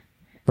go,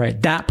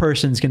 right? That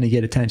person's going to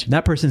get attention.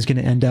 That person's going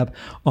to end up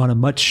on a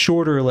much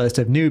shorter list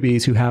of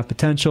newbies who have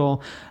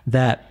potential.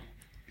 That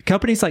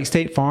companies like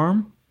State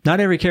Farm, not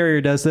every carrier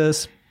does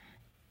this.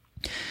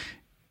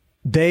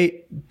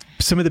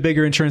 Some of the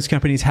bigger insurance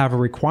companies have a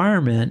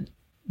requirement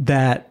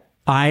that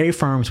IA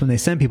firms, when they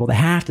send people, they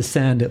have to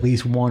send at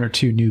least 1 or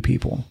 2 new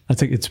people.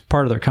 It's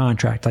part of their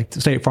contract. Like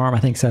State Farm, I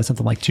think, says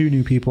something like 2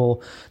 new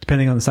people,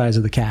 depending on the size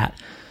of the cat.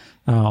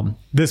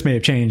 This may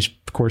have changed,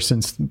 of course,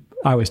 since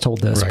I was told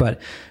this, right.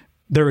 But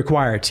they're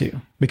required to,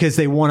 because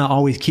they want to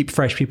always keep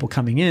fresh people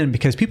coming in,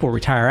 because people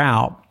retire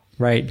out,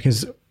 right?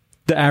 Because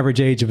the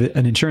average age of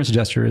an insurance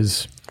adjuster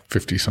is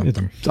 50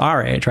 something. It's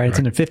our age, right? It's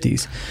in their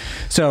 50s.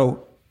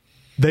 So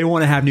they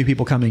want to have new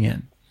people coming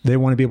in. They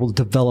want to be able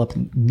to develop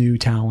new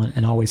talent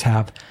and always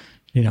have,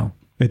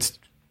 it's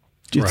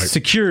right.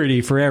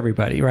 Security for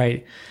everybody,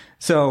 right?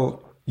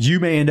 So you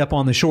may end up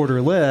on the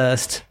shorter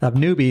list of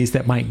newbies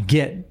that might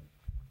get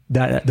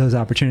those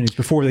opportunities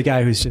before the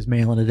guy who's just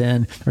mailing it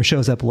in or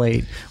shows up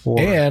late.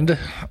 And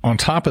on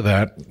top of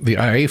that, the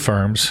IA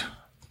firms,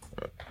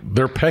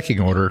 their pecking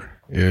order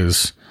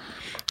is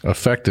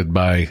affected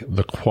by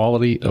the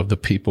quality of the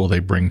people they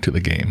bring to the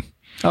game.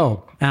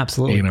 Oh,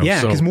 absolutely.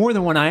 Yeah, because more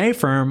than one IA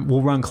firm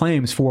will run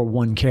claims for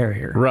one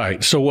carrier.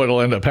 Right. So what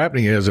will end up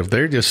happening is, if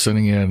they're just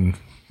sending in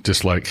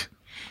just like,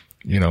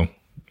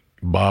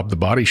 Bob the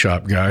body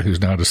shop guy who's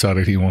now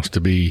decided he wants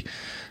to be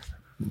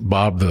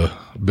Bob the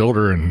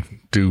builder and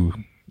do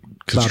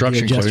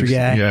construction claims.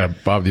 Yeah,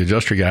 Bob the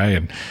adjuster guy.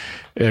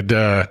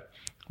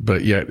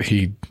 But yet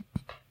he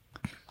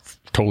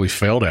totally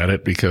failed at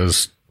it,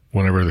 because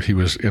whenever he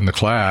was in the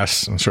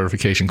class and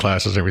certification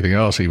classes, everything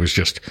else, he was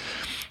just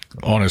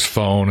on his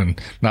phone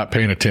and not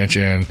paying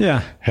attention.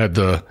 Yeah. Had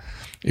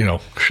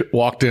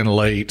walked in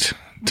late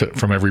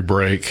from every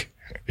break,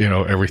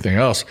 everything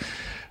else.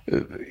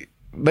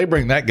 They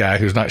bring that guy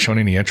who's not showing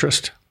any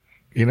interest,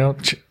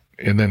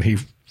 and then he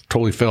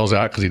totally fails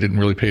out because he didn't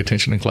really pay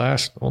attention in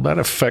class. Well, that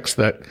affects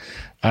that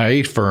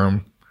IA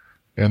firm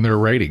and their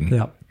rating.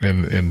 Yep.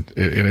 And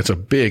it's a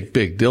big,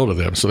 big deal to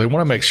them. So they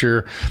want to make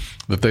sure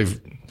that they've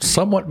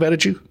somewhat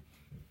vetted you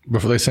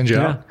before they send you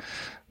out.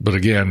 But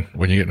again,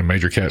 when you get in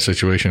major cat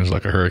situations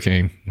like a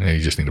hurricane, you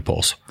just need a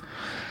pulse.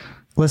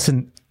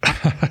 Listen,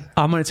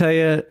 I'm going to tell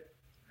you,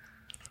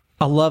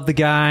 I love the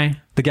guy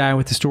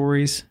with the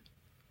stories.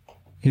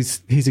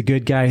 He's a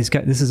good guy.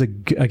 This is a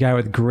guy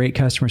with great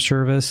customer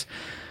service,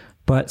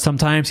 but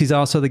sometimes he's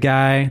also the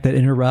guy that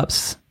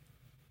interrupts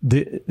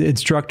the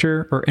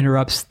instructor or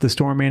interrupts the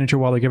store manager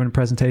while they're giving a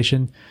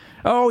presentation.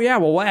 Oh yeah,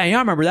 well, I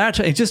remember that.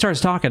 He just starts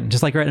talking,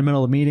 just like right in the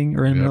middle of a meeting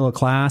or in the middle of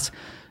class,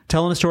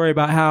 telling a story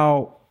about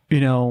how,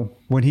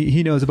 when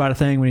he knows about a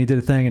thing, when he did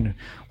a thing,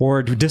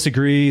 or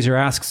disagrees or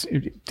asks.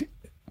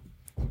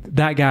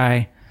 That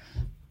guy,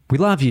 we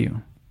love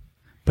you,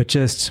 but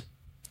just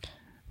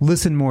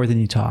listen more than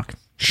you talk.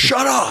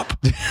 Shut up.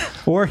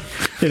 Or,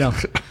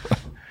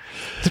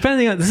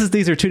 depending on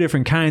these are two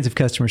different kinds of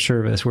customer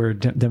service we're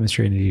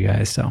demonstrating to you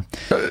guys. So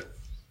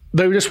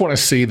they just want to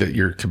see that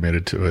you're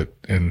committed to it,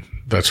 and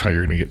that's how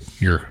you're going to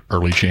get your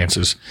early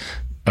chances.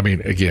 I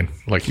mean, again,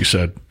 like you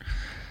said,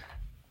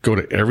 go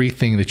to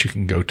everything that you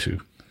can go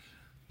to.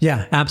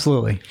 Yeah,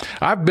 absolutely.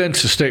 I've been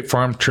to State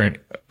Farm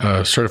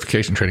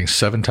certification training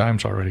 7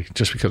 times already,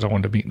 just because I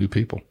wanted to meet new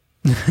people.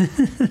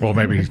 Well,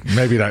 maybe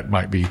that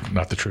might be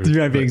not the truth. You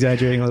might be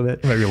exaggerating a little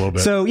bit. Maybe a little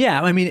bit. So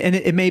yeah, I mean, and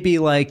it may be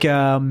like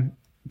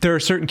there are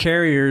certain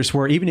carriers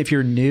where even if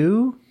you're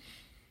new,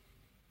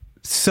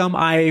 some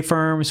IA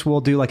firms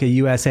will do like a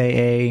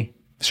USAA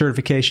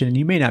certification, and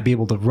you may not be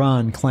able to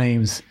run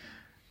claims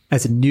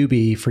as a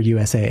newbie for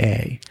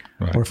USAA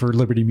or for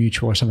Liberty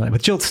Mutual or something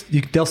like that.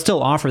 But they'll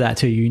still offer that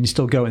to you, and you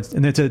still go,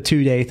 and it's a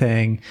 2-day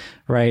thing,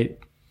 right?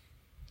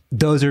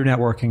 Those are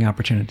networking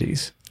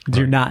opportunities. Right.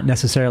 You're not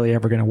necessarily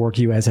ever going to work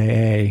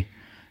USAA,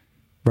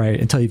 right,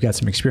 until you've got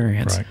some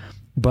experience. Right.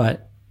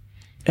 But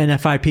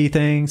NFIP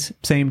things,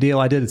 same deal.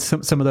 I did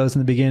some of those in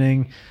the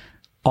beginning.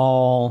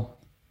 All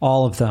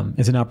of them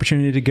is an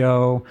opportunity to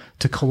go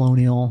to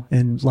Colonial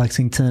in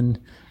Lexington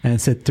and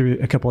sit through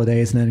a couple of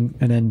days, and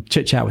then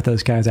chit chat with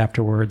those guys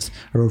afterwards,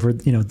 or over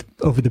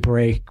the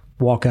break,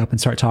 walk up and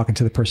start talking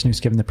to the person who's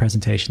giving the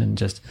presentation and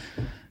just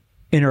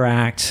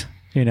interact,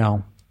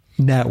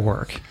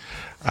 network.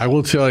 I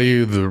will tell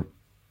you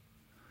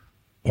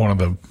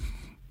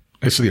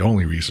it's the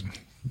only reason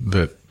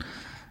that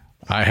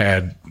I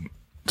had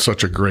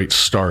such a great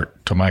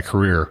start to my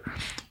career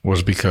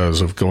was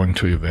because of going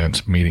to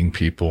events, meeting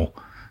people,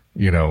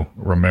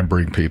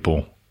 remembering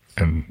people,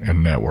 and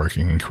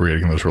networking and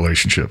creating those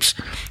relationships.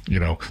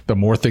 The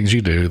more things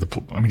you do,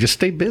 just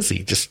stay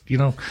busy. Just,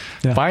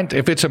 find,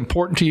 if it's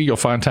important to you, you'll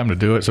find time to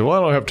do it. So, well,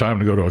 I don't have time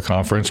to go to a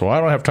conference. Well, I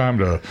don't have time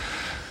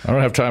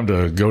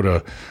to go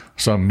to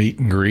some meet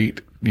and greet,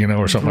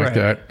 or something like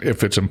that.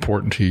 If it's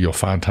important to you, you'll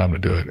find time to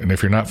do it. And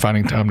if you're not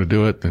finding time to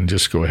do it, then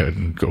just go ahead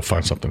and go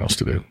find something else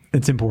to do.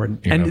 It's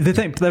important. The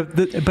thing, but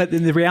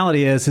the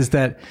reality is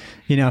that,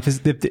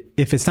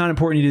 if it's not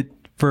important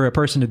for a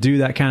person to do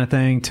that kind of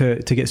thing, to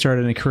get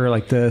started in a career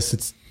like this,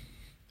 it's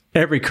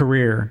every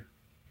career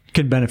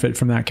can benefit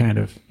from that kind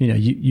of,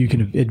 you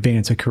can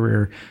advance a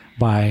career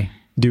by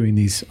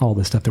doing all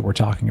this stuff that we're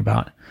talking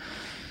about.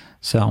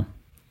 So,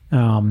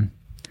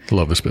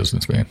 love this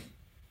business, man.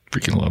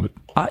 Freaking love it.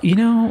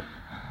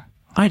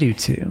 I do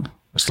too.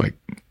 It's like,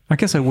 I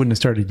guess I wouldn't have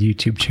started a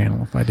YouTube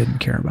channel if I didn't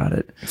care about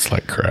it. It's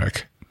like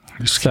crack.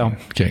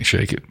 Can't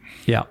shake it.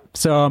 Yeah.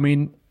 So, I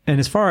mean, and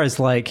as far as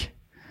like,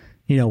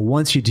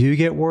 once you do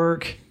get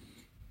work,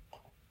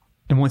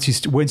 and once you've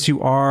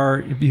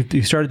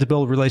started to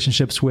build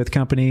relationships with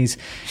companies,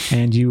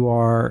 and you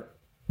are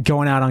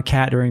going out on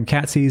during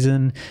cat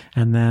season,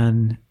 and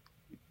then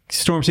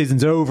storm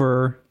season's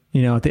over,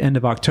 at the end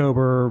of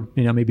October,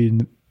 maybe in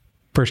the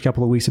first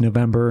couple of weeks of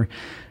November,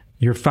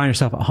 you find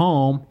yourself at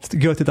home to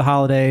go through the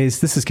holidays.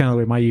 This is kind of the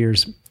way my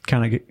years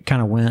kind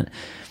of went.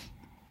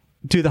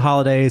 Do the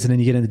holidays, and then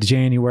you get into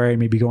January,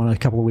 maybe go on a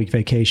couple of week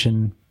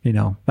vacation.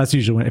 That's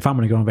usually if I'm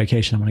going to go on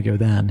vacation, I'm going to go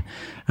then.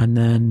 And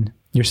then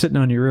you're sitting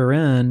on your rear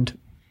end.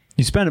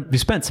 You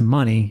spent some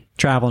money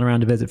traveling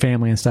around to visit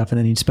family and stuff, and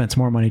then you spent some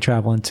more money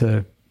traveling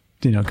to,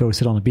 go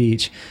sit on the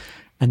beach.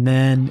 And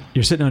then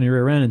you're sitting on your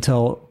rear end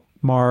until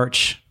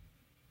March.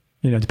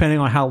 Depending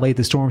on how late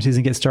the storm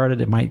season gets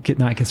started, it might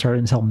not get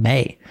started until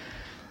May,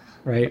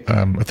 right?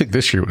 I think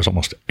this year it was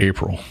almost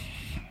April.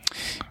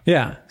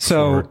 Yeah.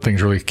 So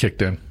things really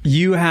kicked in.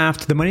 You have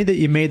to, the money that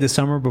you made the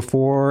summer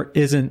before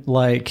isn't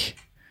like,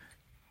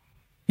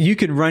 you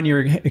can run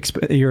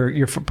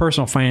your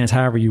personal finance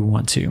however you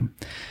want to,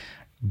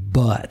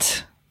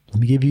 but let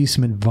me give you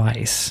some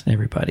advice,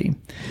 everybody.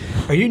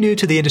 Are you new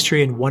to the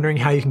industry and wondering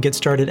how you can get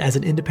started as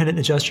an independent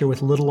adjuster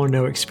with little or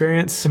no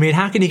experience? I mean,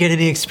 how can you get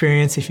any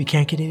experience if you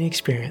can't get any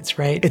experience,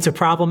 right? It's a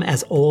problem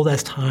as old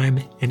as time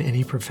in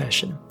any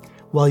profession.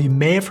 Well, you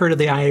may have heard of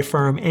the IA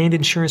firm and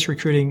insurance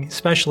recruiting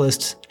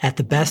specialists at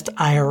the Best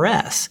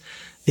IRS.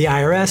 The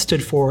IRS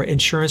stood for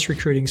Insurance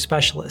Recruiting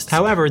Specialists.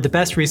 However, the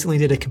Best recently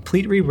did a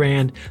complete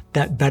rebrand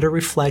that better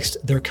reflects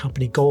their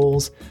company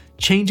goals,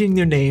 changing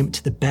their name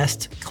to the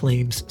Best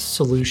Claims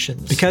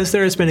Solutions. Because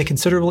there has been a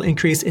considerable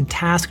increase in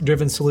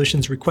task-driven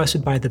solutions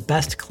requested by the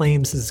Best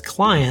Claims'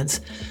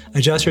 clients,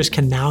 adjusters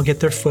can now get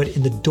their foot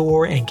in the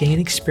door and gain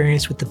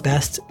experience with the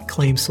Best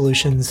Claims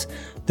Solutions,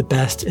 the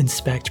Best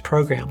Inspect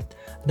program.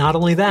 Not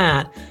only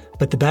that,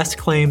 But the Best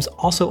Claims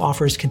also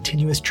offers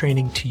continuous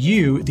training to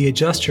you, the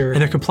adjuster,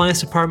 and their compliance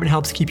department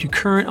helps keep you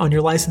current on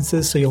your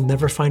licenses so you'll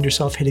never find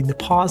yourself hitting the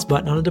pause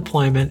button on a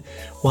deployment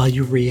while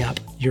you re-up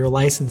your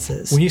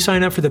licenses. When you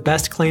sign up for the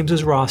Best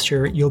Claims'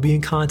 roster, you'll be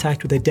in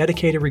contact with a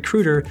dedicated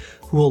recruiter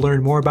who will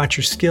learn more about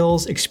your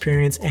skills,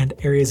 experience, and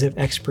areas of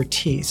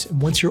expertise.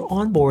 And once you're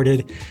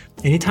onboarded,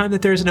 anytime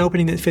that there's an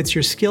opening that fits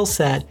your skill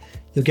set,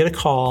 you'll get a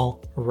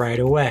call right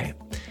away.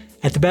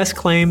 At the Best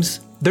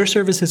Claims, their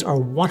services are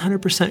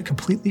 100%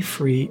 completely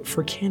free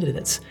for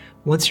candidates.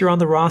 Once you're on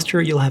the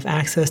roster, you'll have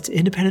access to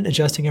independent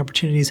adjusting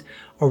opportunities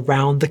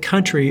around the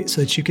country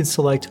so that you can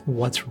select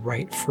what's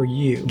right for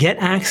you. Get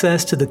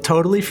access to the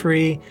totally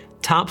free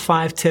Top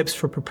 5 Tips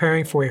for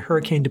Preparing for a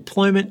Hurricane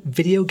Deployment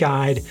video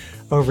guide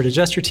over at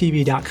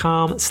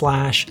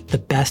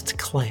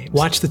AdjusterTV.com/thebestclaims.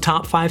 Watch the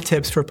top 5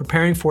 tips for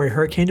preparing for a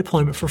hurricane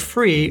deployment for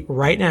free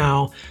right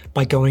now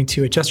by going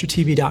to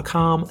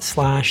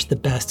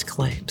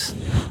AdjusterTV.com/thebestclaims.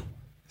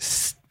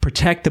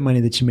 Protect the money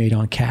that you made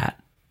on CAT.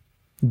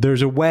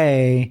 There's a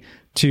way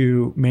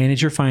to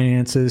manage your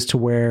finances to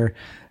where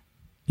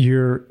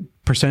your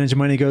percentage of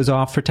money goes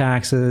off for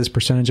taxes,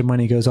 percentage of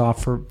money goes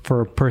off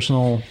for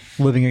personal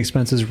living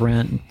expenses,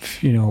 rent,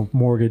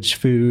 mortgage,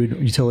 food,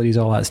 utilities,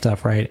 all that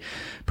stuff, right?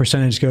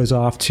 Percentage goes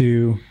off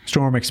to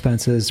storm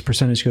expenses,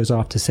 percentage goes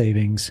off to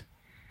savings,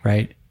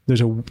 right?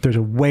 There's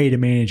a way to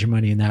manage your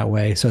money in that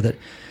way so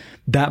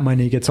that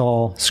money gets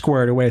all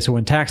squared away. So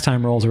when tax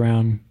time rolls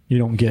around, you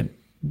don't get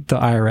the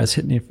IRS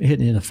hitting you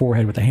in the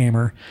forehead with a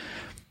hammer.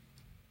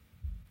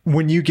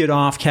 When you get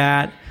off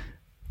CAT,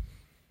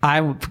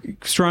 I would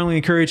strongly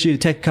encourage you to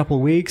take a couple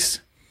of weeks.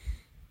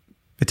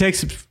 It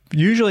takes,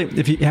 usually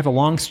if you have a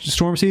long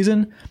storm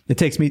season, it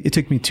took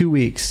me 2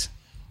 weeks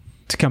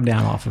to come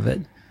down off of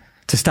it,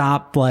 to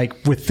stop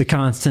with the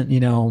constant,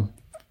 to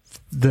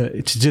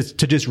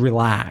just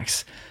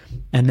relax.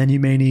 And then you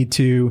may need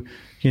to,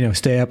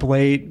 stay up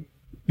late,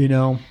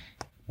 go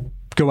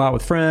out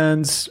with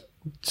friends,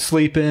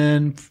 sleep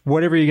in,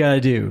 whatever you got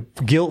to do,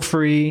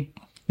 guilt-free,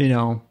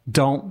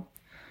 don't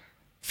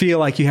feel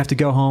like you have to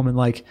go home and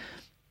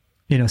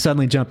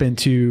suddenly jump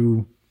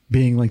into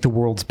being the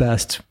world's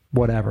best,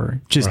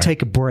 whatever. Just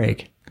take a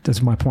break.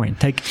 That's my point.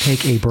 Take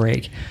a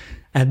break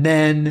and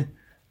then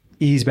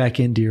ease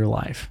back into your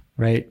life,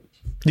 right?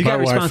 You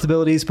got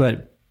responsibilities,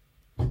 but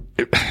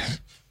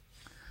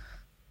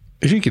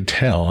if you can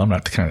tell, I'm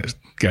not the kind of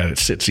guy that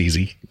sits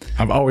easy.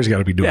 I've always got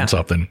to be doing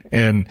something.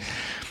 And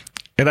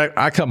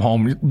I come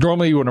home,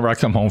 normally whenever I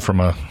come home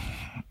from a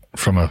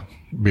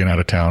being out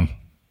of town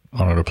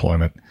on a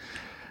deployment,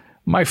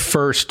 my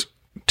first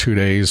 2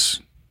 days,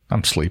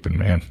 I'm sleeping,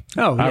 man.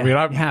 Oh,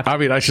 yeah.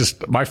 I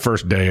just, my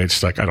first day,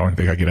 it's I don't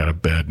think I get out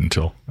of bed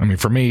until,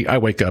 for me, I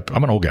wake up,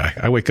 I'm an old guy.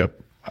 I wake up,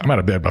 I'm out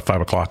of bed by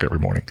 5 o'clock every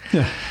morning.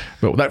 Yeah.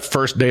 But that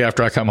first day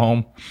after I come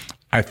home,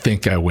 I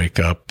think I wake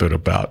up at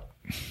about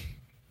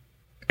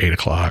 8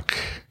 o'clock.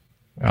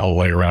 I'll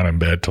lay around in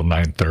bed till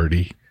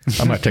 9:30.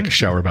 I might take a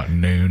shower about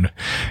noon,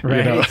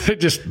 right. And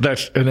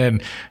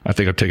then I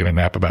think I'm taking a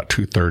nap about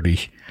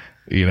 2:30,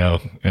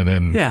 and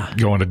then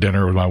going to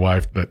dinner with my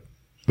wife that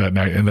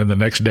night. And then the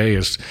next day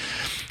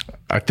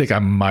I think I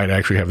might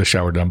actually have the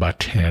shower done by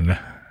 10,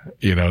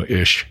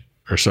 ish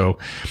or so.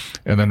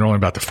 And then normally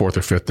about the 4th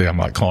or 5th day, I'm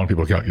calling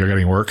people, you're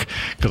getting work?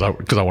 Cause I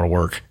want to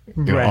work,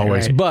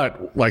 always. Right.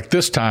 But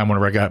this time,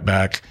 whenever I got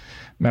back,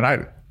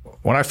 man,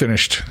 when I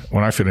finished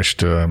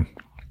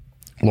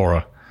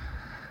Laura,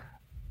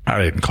 I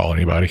didn't call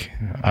anybody.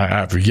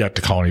 I've yet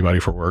to call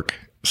anybody for work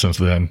since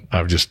then.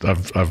 I've just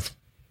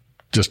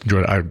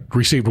enjoyed it. I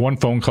received one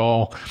phone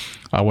call.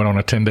 I went on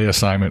a 10-day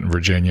assignment in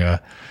Virginia,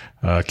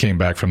 came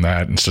back from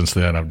that. And since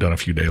then I've done a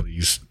few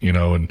dailies,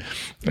 and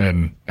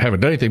haven't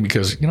done anything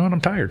because, I'm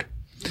tired,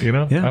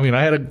 Yeah.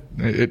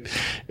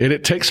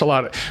 It takes a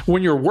lot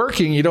when you're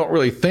working, you don't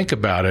really think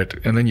about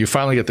it. And then you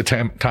finally get the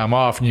time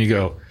off and you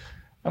go,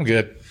 I'm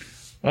good.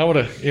 I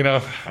want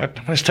to, I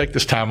just take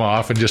this time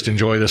off and just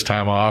enjoy this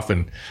time off.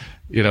 And,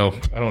 I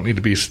don't need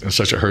to be in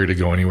such a hurry to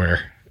go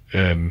anywhere.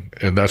 And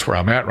that's where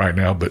I'm at right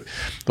now. But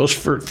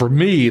for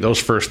me,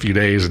 those first few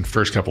days and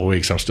first couple of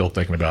weeks, I'm still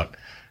thinking about,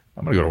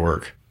 I'm going to go to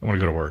work. I want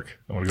to go to work.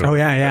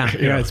 Yeah.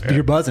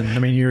 You're buzzing.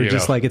 You're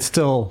just it's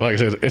still, like I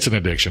said, it's an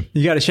addiction.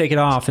 You got to shake it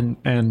off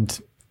and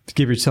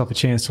give yourself a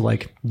chance to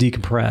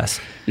decompress,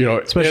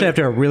 especially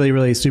after a really,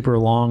 really super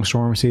long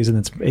storm season.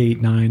 That's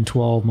 8, 9,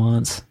 12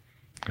 months.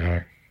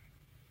 Yeah.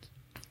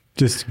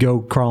 Just go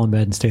crawl in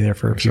bed and stay there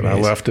for a few days. I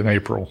left in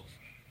April.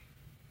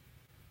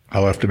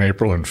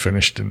 And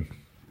finished in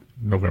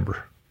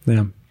November.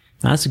 Yeah,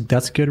 that's a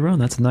good run.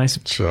 That's a nice.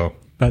 So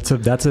that's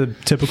a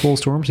typical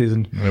storm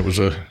season.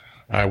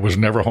 I was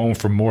never home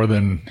for more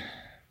than.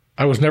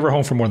 I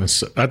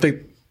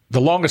think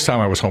the longest time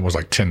I was home was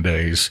 10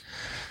 days,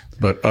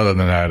 but other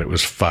than that, it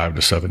was 5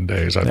 to 7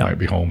 days. I might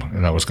be home,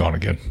 and I was gone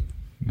again.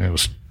 It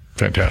was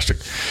fantastic.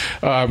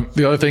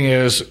 The other thing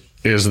is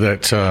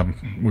that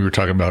we were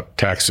talking about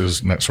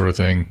taxes and that sort of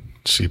thing.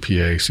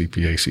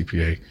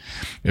 CPA.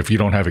 If you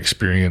don't have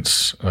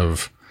experience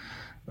of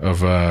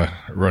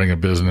running a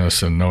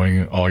business and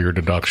knowing all your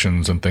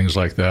deductions and things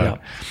like that.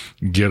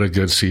 Get a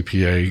good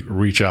CPA,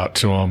 reach out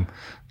to them,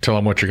 tell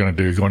them what you're going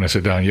to do, go in and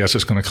sit down. Yes,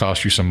 it's going to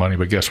cost you some money,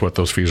 but guess what?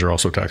 Those fees are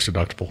also tax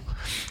deductible.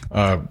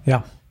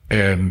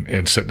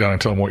 And sit down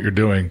and tell them what you're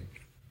doing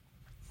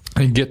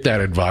and get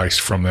that advice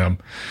from them.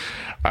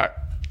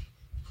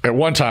 At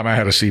one time I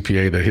had a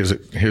CPA that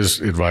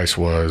his advice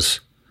was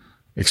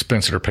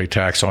expense it or pay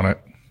tax on it.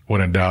 When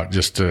in doubt,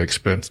 just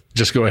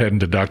go ahead and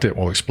deduct it.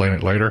 We'll explain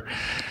it later.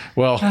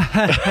 Well,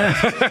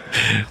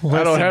 I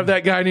don't have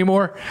that guy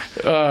anymore.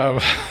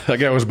 That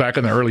guy was back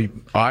in the early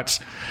aughts.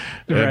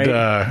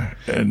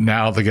 And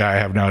now the guy I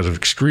have now is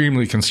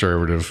extremely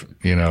conservative.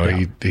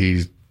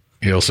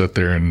 He'll sit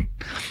there and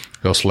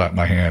he'll slap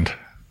my hand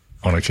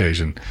on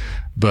occasion.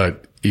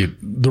 But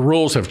the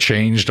rules have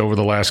changed over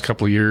the last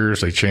couple of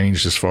years. They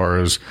changed as far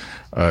as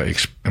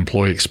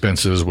employee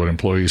expenses, what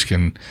employees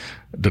can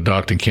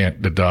deduct and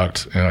can't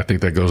deduct. And I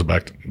think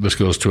that this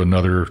goes to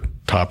another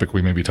topic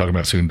we may be talking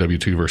about soon,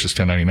 W-2 versus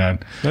 1099.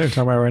 We're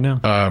talking about right now.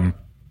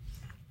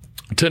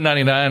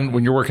 1099,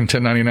 when you're working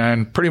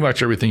 1099, pretty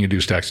much everything you do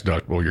is tax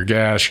deductible. Your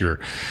gas, your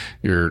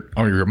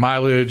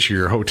mileage,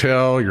 your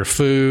hotel, your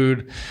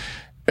food,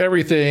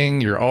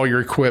 everything, all your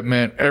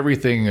equipment,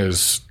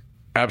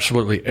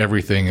 absolutely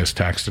everything is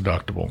tax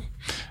deductible.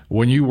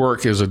 When you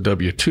work as a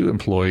W-2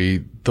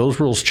 employee, those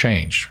rules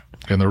change.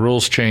 And the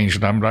rules change,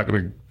 and I'm not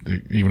going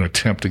to even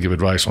attempt to give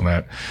advice on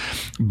that.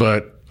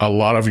 But a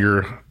lot of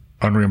your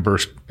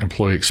unreimbursed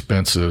employee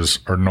expenses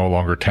are no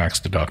longer tax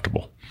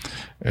deductible.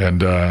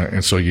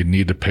 And so you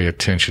need to pay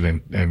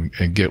attention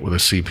and get with a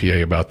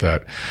CPA about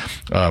that.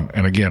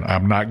 And again,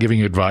 I'm not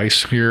giving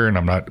advice here, and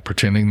I'm not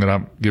pretending that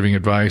I'm giving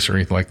advice or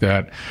anything like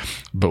that.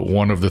 But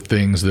one of the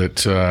things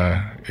that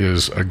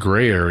is a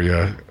gray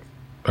area,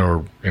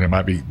 and it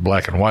might be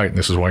black and white, and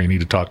this is why you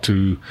need to talk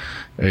to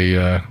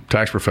a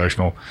tax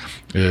professional,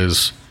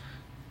 is,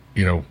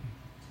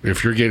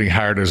 if you're getting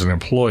hired as an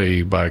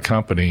employee by a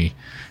company,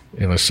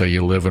 and let's say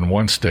you live in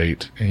one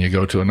state and you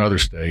go to another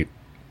state,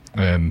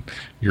 and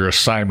your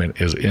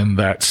assignment is in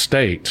that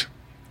state,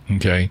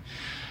 okay,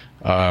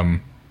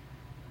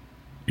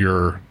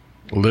 your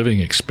living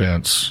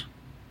expense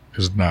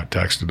is not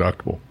tax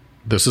deductible.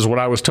 This is what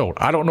I was told.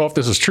 I don't know if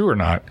this is true or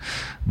not,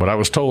 but I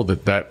was told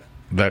that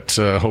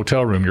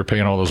hotel room you're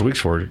paying all those weeks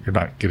for, you're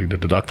not getting to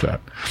deduct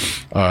that.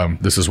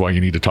 This is why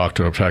you need to talk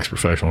to a tax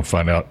professional and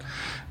find out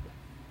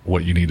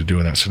what you need to do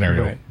in that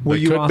scenario. Right. Well,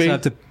 you also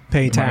have to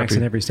pay tax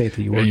in every state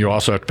that you work in. And you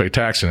also have to pay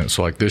tax in it.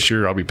 So like this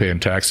year, I'll be paying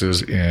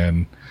taxes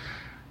in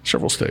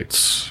several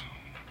states,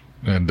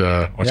 and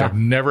which I've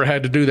never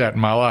had to do that in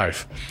my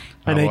life.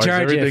 And they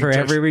charge you for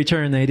every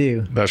return they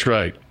do. That's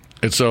right.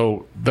 And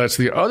so that's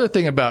the other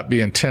thing about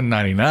being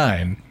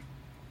 1099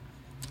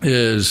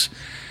 is,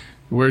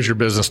 where's your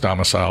business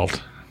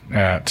domiciled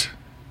at?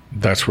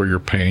 That's where you're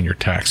paying your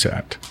tax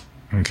at.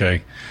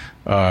 Okay.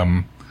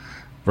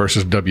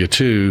 Versus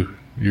W-2,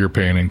 you're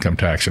paying income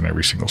tax in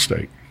every single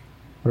state.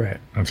 Right.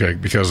 Okay.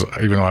 Because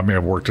even though I may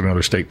have worked in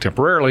another state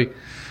temporarily,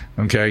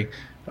 okay,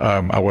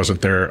 I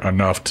wasn't there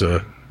enough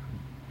to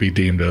be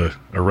deemed a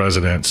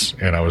residence,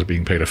 and I was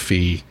being paid a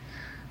fee.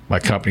 My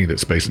company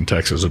that's based in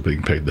Texas was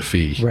being paid the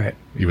fee, right,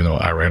 even though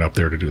I ran up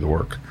there to do the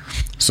work.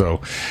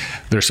 So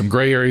there's some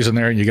gray areas in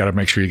there, and you got to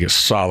make sure you get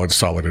solid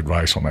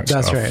advice on that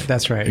stuff.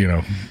 That's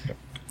right.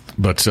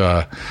 But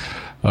I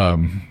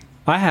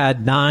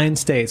had 9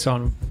 states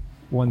on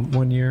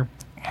one year.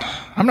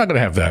 I'm not going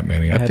to have that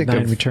many. I think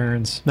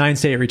 9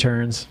 state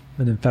returns,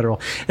 and then federal.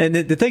 And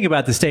the thing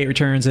about the state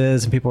returns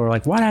is, and people are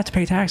like, why do I have to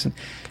pay tax?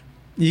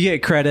 You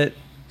get credit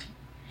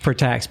for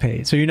tax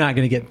paid. So you're not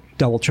going to get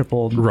double,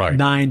 triple,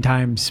 9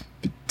 times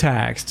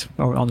taxed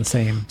on the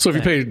same. So if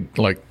you paid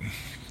like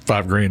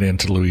 $5,000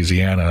 into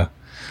Louisiana,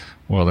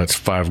 well, that's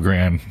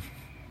 $5,000.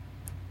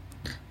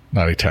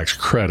 Not a tax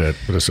credit,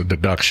 but it's a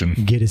deduction.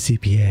 Get a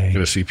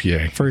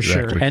CPA. For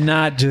sure. And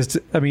not just,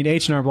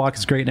 H&R Block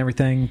is great and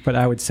everything, but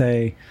I would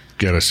say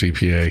get a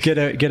CPA.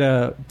 Get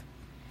a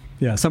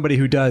somebody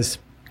who does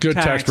good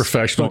tax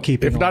professional.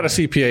 If not a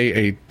CPA,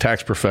 a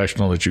tax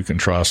professional that you can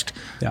trust.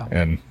 Yeah.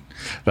 And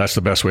that's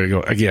the best way to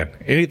go. Again,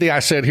 anything I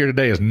said here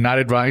today is not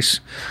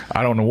advice.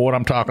 I don't know what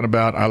I'm talking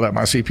about. I let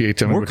my CPA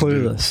tell me what to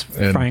do. We're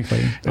clueless,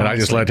 frankly. And I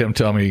just let him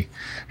tell me,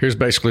 here's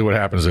basically what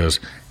happens is,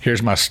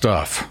 here's my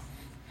stuff.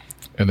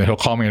 And then he'll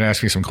call me and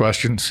ask me some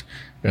questions.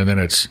 And then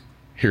it's,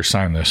 here,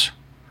 sign this.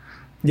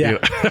 Yeah.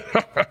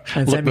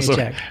 And send me a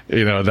check.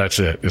 That's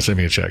it. And send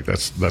me a check.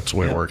 That's the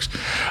way it works.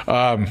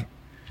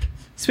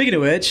 Speaking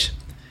of which,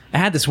 I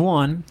had this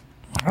one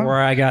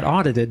where I got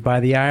audited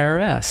by the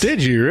IRS.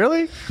 Did you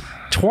really?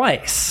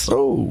 Twice.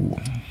 Oh.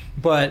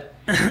 But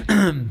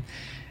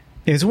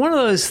it's one of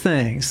those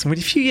things.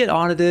 If you get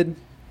audited,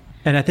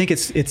 and I think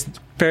it's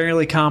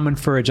fairly common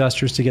for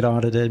adjusters to get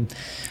audited,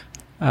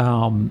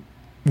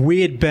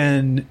 we had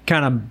been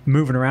kind of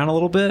moving around a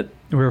little bit.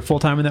 We were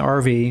full-time in the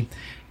RV,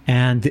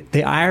 and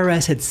the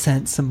IRS had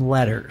sent some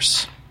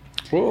letters.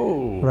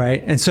 Whoa.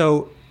 Right? And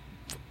so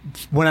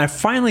when I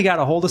finally got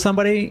a hold of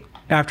somebody,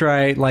 after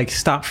I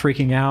stopped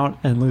freaking out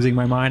and losing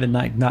my mind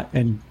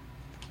and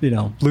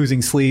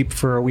losing sleep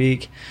for a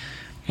week.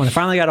 When I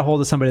finally got a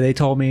hold of somebody, they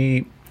told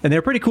me, and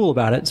they're pretty cool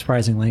about it,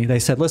 surprisingly. They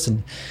said,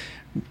 listen,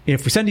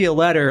 if we send you a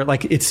letter,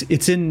 like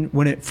it's in,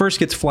 when it first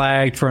gets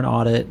flagged for an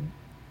audit,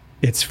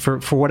 it's for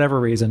whatever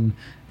reason,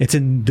 it's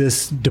in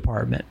this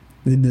department,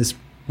 in this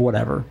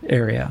whatever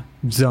area,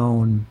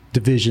 zone,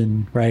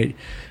 division, right?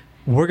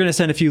 We're going to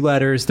send a few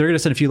letters. They're going to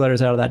send a few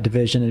letters out of that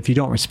division. And if you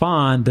don't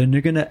respond, then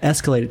they're going to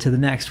escalate it to the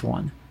next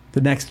one,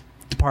 the next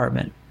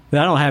department. I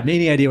don't have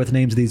any idea what the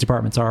names of these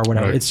departments are or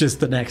whatever. Right. It's just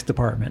the next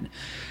department.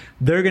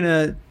 They're going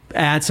to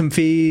add some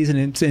fees and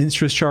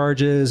interest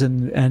charges,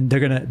 and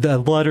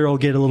the letter will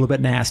get a little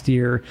bit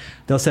nastier.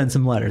 They'll send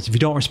some letters. If you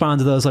don't respond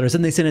to those letters,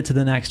 then they send it to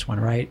the next one,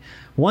 right?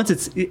 Once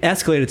it's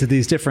escalated to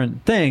these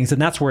different things, then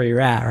that's where you're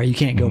at, right? You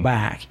can't go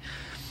back.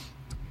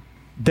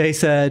 They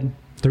said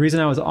the reason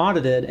I was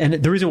audited, and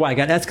the reason why I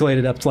got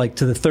escalated up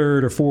to the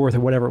third or fourth or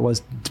whatever it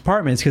was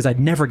department, is because I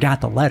never got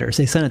the letters.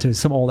 They sent it to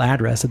some old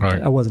address that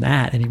I wasn't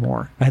at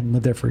anymore. I hadn't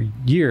lived there for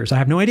years. I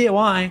have no idea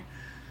why.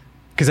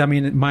 Because, I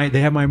mean, they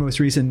have my most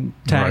recent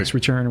tax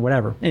return or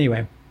whatever.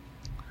 Anyway,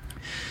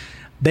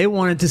 they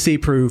wanted to see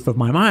proof of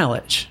my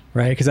mileage,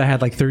 right? Because I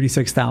had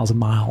 36,000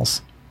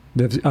 miles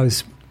that I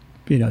was,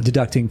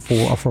 deducting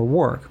for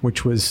work,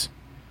 which was,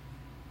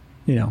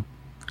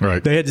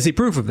 right. They had to see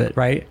proof of it,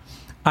 right?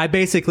 I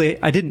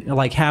didn't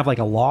have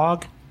a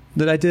log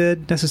that I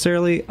did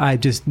necessarily. I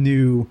just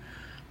knew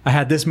I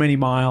had this many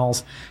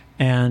miles,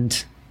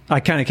 and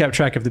I kind of kept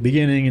track of the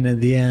beginning and then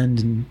the end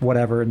and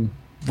whatever, and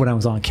when I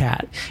was on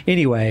CAT.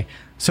 Anyway,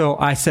 so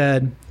I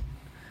said,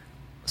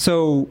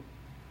 so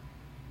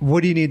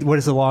what do you need? What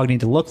does the log need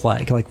to look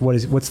like?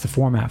 What's the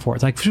format for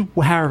it? It's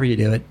however you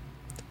do it.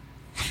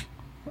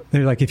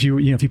 They're like, if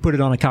you put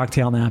it on a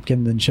cocktail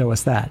napkin, then show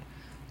us that.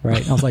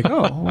 Right. I was like,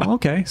 oh,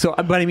 okay. So,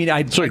 but I mean,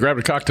 so you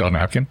grabbed a cocktail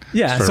napkin.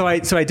 Yeah. So I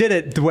did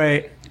it the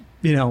way,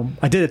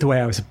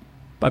 I was,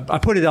 I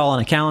put it all on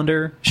a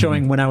calendar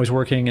showing when I was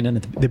working, and then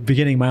at the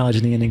beginning mileage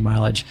and the ending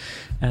mileage.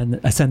 And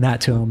I sent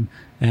that to them,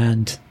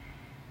 and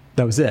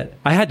that was it.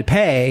 I had to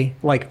pay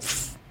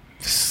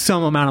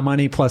some amount of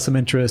money plus some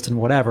interest and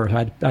whatever.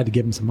 I had to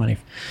give them some money.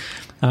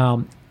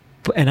 And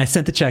I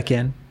sent the check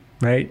in,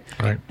 right?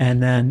 Right.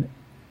 And then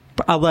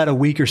I let a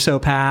week or so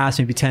pass,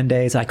 maybe 10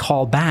 days. I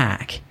called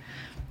back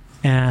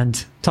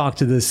and talked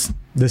to this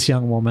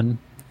young woman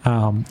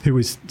who it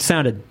was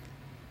the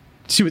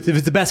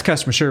best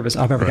customer service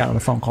I've ever got on a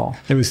phone call.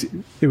 It was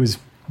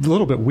a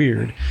little bit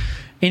weird.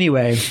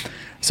 Anyway,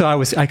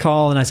 so I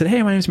called and I said,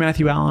 hey, my name is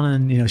Matthew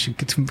Allen, and she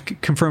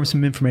confirmed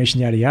some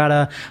information, yada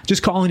yada.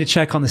 Just calling to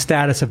check on the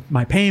status of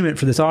my payment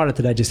for this audit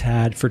that I just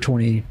had for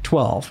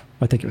 2012.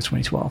 I think it was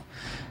 2012,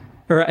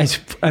 or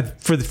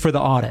for the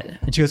audit.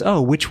 And she goes,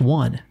 oh, which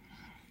one?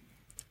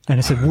 And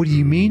I said, what do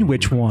you mean,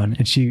 which one?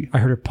 And I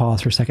heard her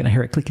pause for a second. I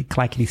hear a clicky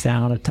clackety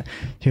sound.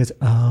 She goes,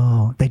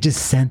 oh, they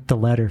just sent the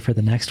letter for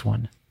the next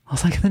one. I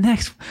was like, the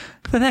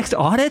next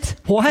audit?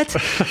 What?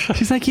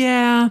 She's like,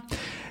 yeah.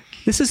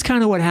 This is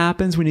kind of what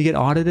happens when you get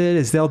audited,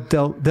 is they'll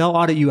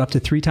audit you up to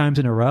 3 times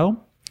in a row.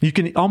 You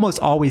can almost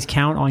always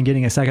count on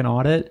getting a second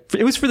audit.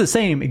 It was for the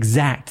same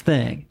exact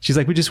thing. She's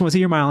like, we just want to see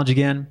your mileage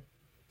again.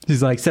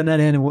 She's like, send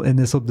that in, and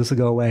this will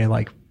go away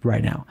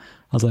right now.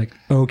 I was like,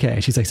 okay.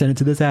 She's like, send it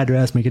to this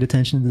address, make it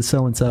attention to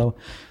so-and-so.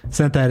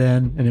 Sent that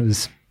in, and it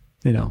was,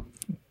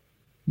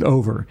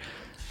 over.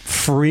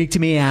 Freaked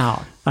me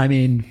out. I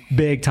mean,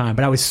 big time.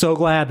 But I was so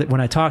glad that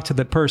when I talked to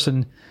the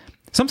person,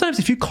 sometimes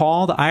if you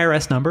call the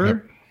IRS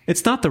number,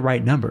 it's not the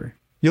right number.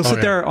 You'll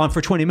sit there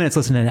for 20 minutes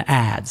listening to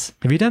ads.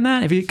 Have you done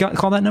that? Have you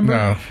called that number?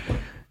 No.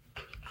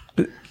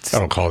 I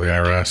don't call the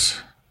IRS.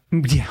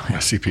 Yeah. My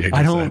CPA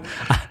does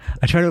that.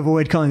 I try to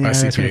avoid calling the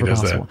IRS whenever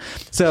possible.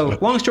 So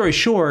long story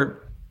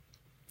short,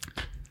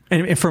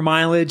 and for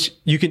mileage,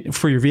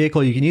 for your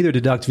vehicle, you can either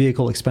deduct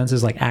vehicle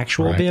expenses, like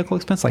actual vehicle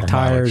expense, like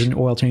tires and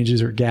oil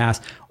changes or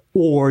gas,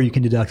 or you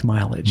can deduct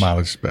mileage.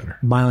 Mileage is better.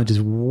 Mileage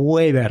is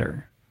way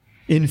better.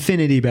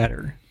 Infinity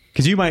better.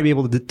 Because you might be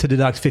able to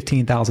deduct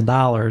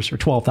 $15,000 or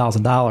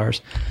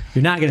 $12,000.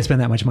 You're not going to spend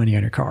that much money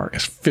on your car.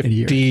 It's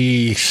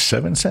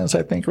 57 cents,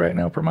 I think, right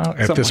now per mile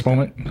at this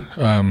moment.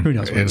 Who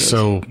knows? And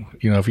so,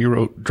 if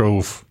you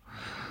drove,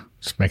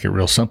 let's make it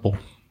real simple.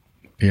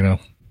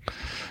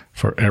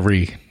 For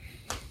every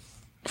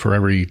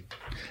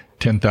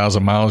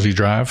 10,000 miles you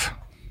drive,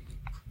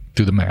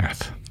 do the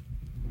math.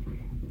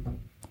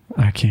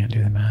 I can't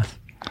do the math.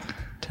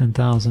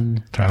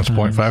 10,000 times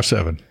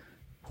 0.57.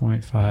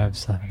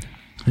 0.57.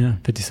 Yeah,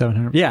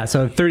 5,700. Yeah,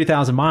 so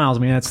 30,000 miles.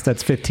 I mean, that's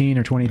 $15,000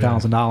 or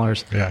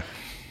 $20,000.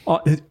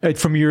 Yeah.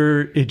 From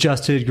your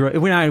adjusted,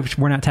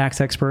 we're not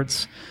tax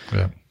experts.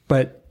 Yeah.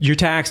 But you're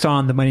taxed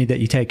on the money that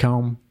you take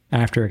home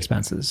after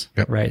expenses,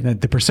 right?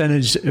 The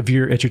percentage at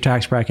your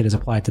tax bracket is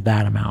applied to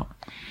that amount.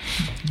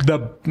 The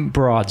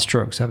broad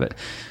strokes of it.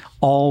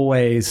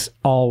 Always,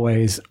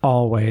 always,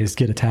 always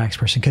get a tax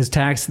person, because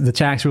the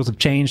tax rules have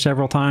changed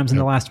several times in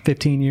the last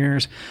 15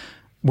 years.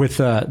 With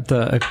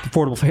the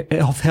affordable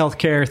health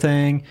care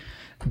thing,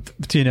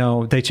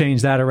 they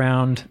changed that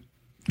around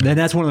Then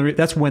that's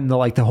when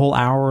the whole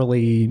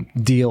hourly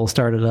deal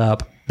started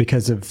up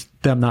because of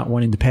them not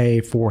wanting to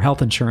pay for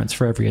health insurance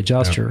for every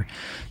adjuster. Yeah.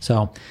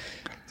 So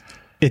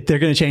they're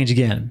going to change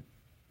again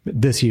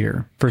this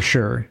year for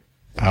sure.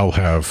 I'll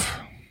have,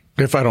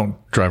 if I don't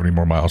drive any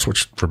more miles,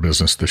 which for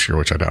business this year,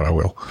 which I doubt I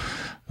will,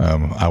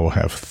 I will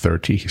have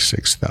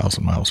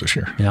 36,000 miles this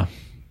year. Yeah.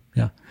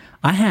 Yeah.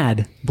 I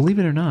had, believe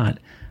it or not,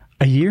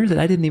 a year that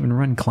I didn't even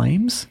run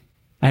claims.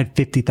 I had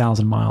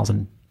 50,000 miles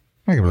in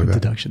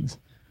deductions.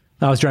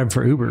 I was driving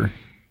for Uber.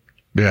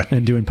 Yeah.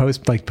 And doing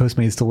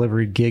Postmates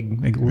delivery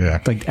gig,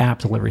 like app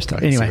delivery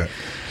stuff. Anyway.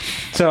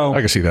 So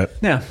I can see that.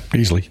 Yeah.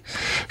 Easily.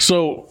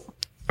 So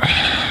what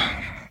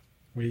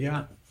do you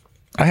got?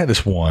 I had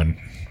this one.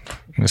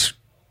 It's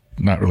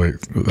not really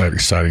that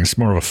exciting. It's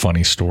more of a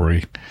funny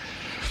story.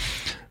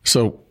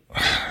 So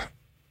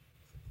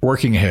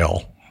working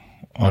hell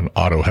on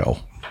auto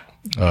hell.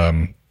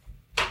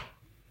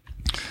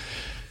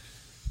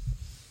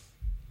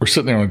 We're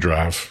sitting there on the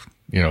drive,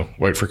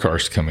 wait for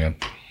cars to come in.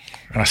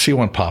 And I see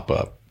one pop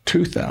up,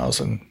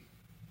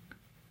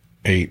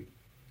 2008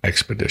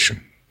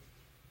 Expedition.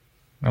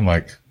 I'm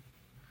like,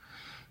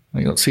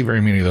 you don't see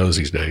very many of those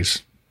these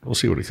days. We'll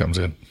see what it comes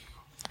in.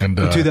 And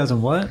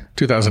 2000 what?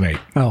 2008.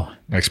 Oh.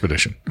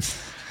 Expedition.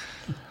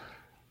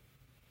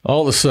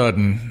 All of a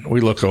sudden,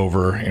 we look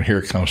over, and here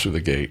it comes through the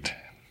gate.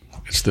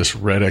 It's this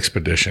red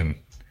Expedition,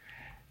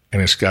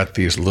 and it's got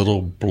these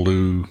little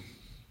blue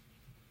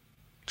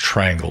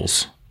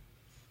triangles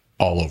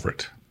all over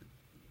it.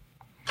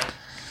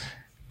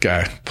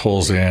 Guy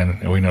pulls in,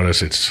 and we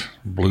notice it's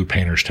blue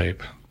painter's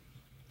tape.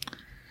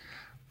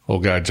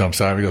 Old guy jumps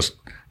out. He goes,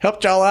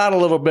 helped y'all out a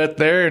little bit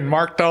there and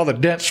marked all the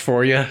dents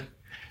for you.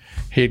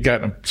 He had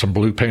gotten some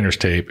blue painter's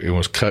tape and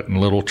was cutting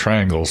little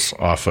triangles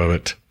off of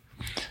it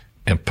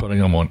and putting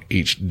them on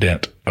each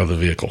dent of the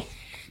vehicle.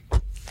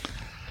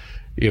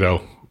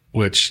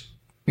 Which,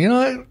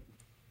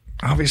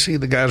 obviously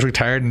the guy's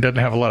retired and doesn't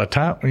have a lot of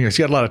time. He's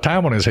got a lot of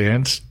time on his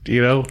hands,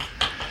 And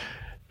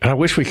I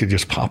wish we could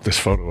just pop this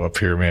photo up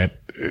here, man.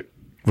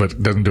 But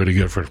it doesn't do any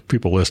good for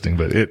people listening.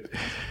 But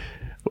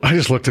I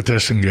just looked at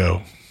this and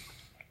go,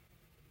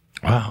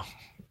 wow,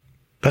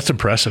 that's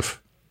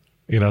impressive.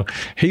 He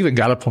even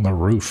got up on the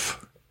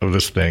roof of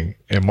this thing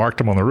and marked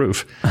them on the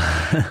roof.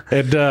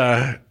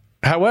 And,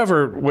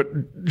 however,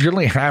 what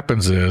generally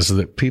happens is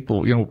that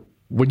people,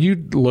 when you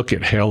look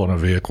at hell on a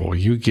vehicle,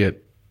 you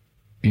get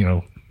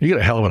a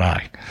hell of an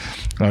eye.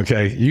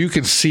 Okay. You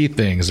can see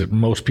things that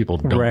most people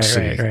don't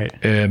see. Right.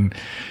 And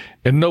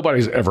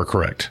nobody's ever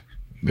correct.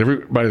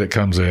 Everybody that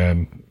comes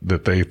in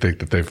that they think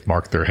that they've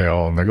marked their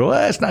hell and they go,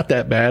 it's not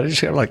that bad. I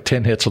just got like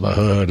 10 hits on the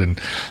hood. And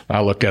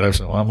I look at it and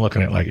say, I'm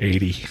looking at like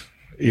 80,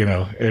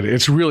 and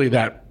it's really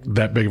that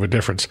big of a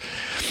difference.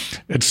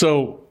 And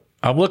so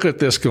I'm looking at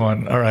this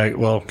going, all right,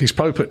 well, he's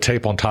probably put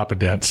tape on top of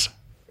dents,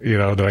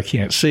 that I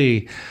can't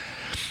see.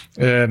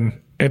 And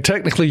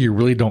technically you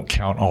really don't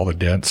count all the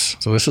dents.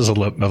 So this is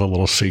another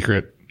little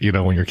secret,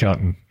 when you're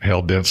counting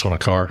hell dents on a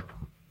car.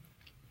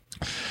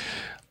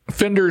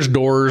 Fenders,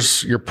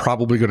 doors, you're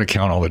probably going to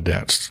count all the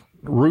dents.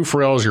 Roof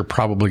rails, you're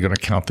probably going to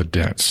count the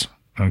dents.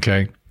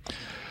 Okay.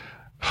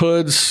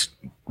 Hoods,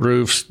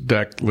 roofs,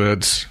 deck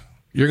lids,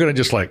 you're going to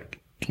just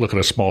like look at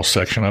a small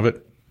section of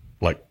it,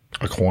 like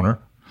a corner,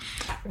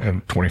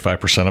 and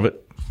 25% of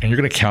it, and you're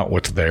going to count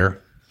what's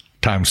there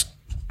times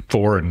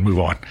 4 and move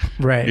on.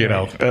 Right.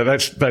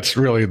 That's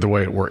really the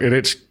way it works. And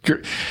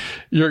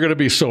you're going to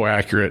be so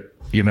accurate.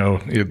 You're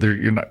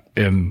not.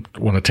 And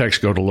when the techs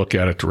go to look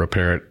at it to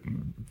repair it,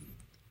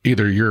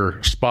 either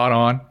you're spot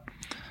on,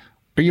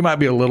 or you might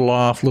be a little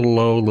off, a little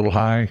low, a little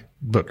high.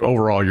 But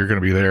overall, you're going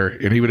to be there.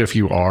 And even if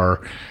you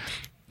are,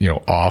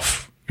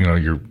 off,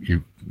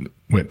 you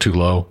went too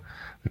low,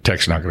 the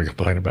tech's not going to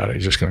complain about it.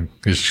 He's just going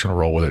to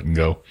roll with it and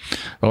go.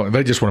 Oh,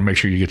 they just want to make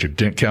sure you get your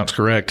dent counts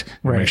correct.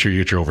 Right. Make sure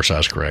you get your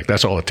oversize correct.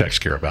 That's all the techs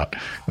care about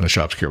and the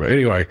shops care about.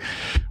 Anyway,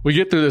 we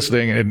get through this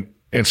thing,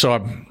 and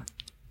so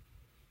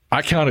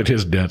I counted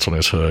his dents on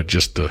his hood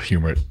just to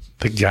humor it.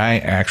 The guy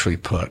actually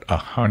put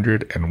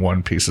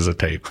 101 pieces of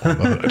tape on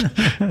the hood.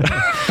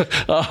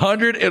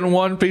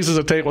 101 pieces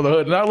of tape on the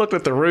hood. And I looked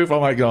at the roof.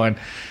 I'm like going,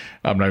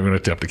 I'm not even going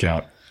to attempt to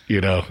count.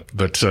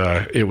 But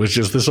it was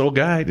just this old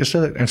guy just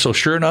said it. And so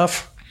sure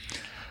enough,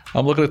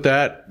 I'm looking at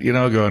that,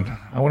 going,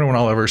 I wonder when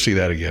I'll ever see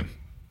that again.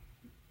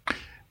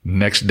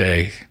 Next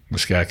day,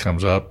 this guy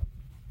comes up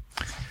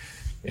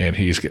and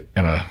he's in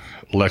a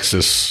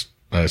Lexus.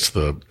 It's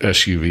the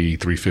SUV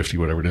 350,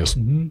 whatever it is.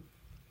 Mm-hmm.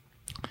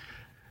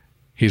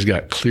 He's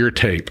got clear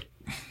tape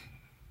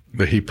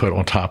that he put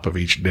on top of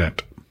each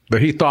dent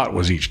that he thought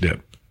was each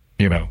dent,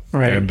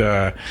 Right. And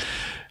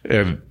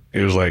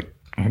it was like,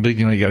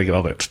 you got to get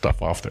all that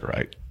stuff off there,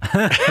 right?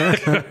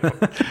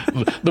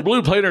 The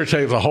blue planer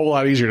tape is a whole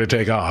lot easier to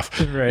take off,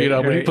 right?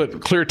 But he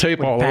put clear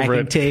tape all over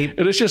it. Tape.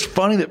 And it's just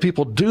funny that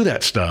people do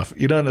that stuff,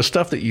 and the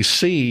stuff that you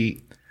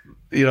see,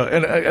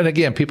 and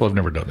again, people have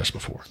never done this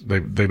before.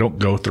 They don't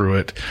go through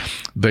it.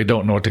 They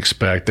don't know what to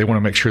expect. They want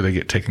to make sure they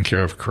get taken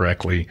care of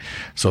correctly.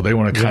 So they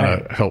want to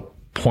kind of help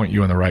point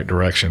you in the right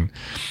direction.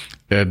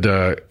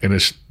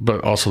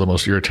 But also the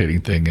most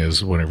irritating thing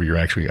is whenever you're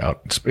actually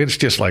out. It's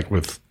just like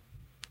with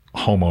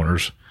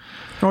homeowners.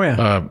 Oh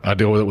yeah. I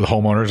deal with it with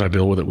homeowners. I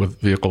deal with it with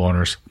vehicle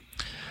owners.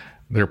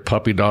 They're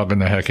puppy dogging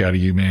the heck out of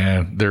you,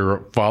 man.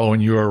 They're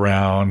following you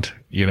around,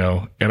 you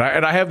know. And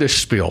I have this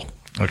spiel.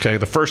 Okay,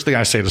 the first thing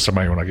I say to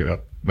somebody when I get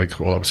up, like,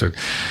 well, I said,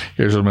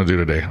 here's what I'm going to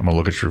do today. I'm going to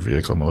look at your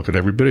vehicle. I'm going to look at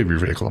every bit of your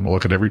vehicle. I'm going to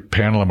look at every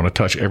panel. I'm going to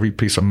touch every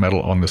piece of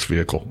metal on this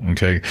vehicle.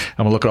 Okay, I'm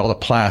going to look at all the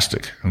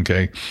plastic.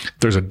 Okay, if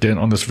there's a dent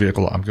on this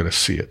vehicle, I'm going to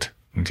see it.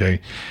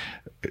 Okay,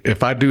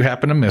 if I do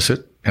happen to miss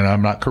it and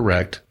I'm not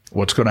correct,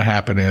 what's going to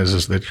happen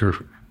is that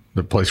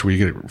the place where you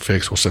get it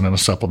fixed will send in a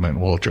supplement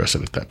and we'll address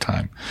it at that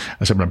time.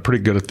 I said, but I'm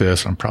pretty good at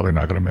this. I'm probably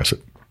not going to miss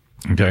it.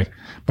 Okay,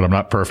 but I'm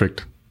not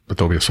perfect, but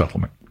there'll be a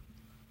supplement.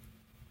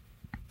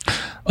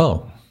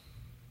 Oh,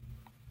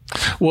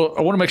 well,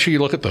 I want to make sure you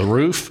look at the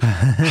roof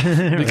because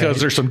right.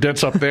 There's some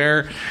dents up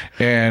there,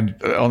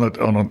 and on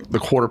the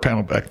quarter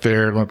panel back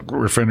there, the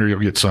rear fender, you'll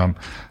get some.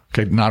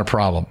 Okay, not a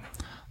problem.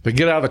 They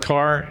get out of the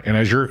car, and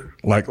as you're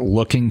like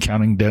looking,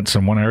 counting dents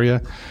in one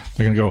area,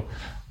 they're gonna go.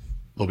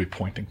 They'll be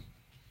pointing.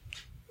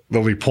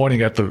 They'll be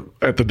pointing at the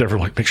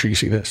different. Like, make sure you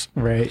see this.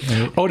 Right.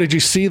 Oh, did you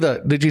see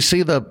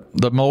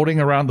the molding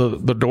around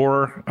the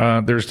door?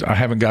 I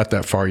haven't got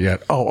that far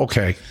yet. Oh,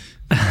 okay.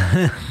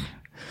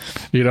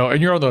 You know, and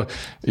you're of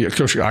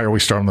course, I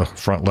always start on the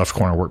front left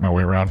corner, work my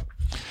way around.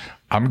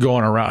 I'm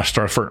going around. I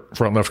start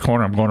front left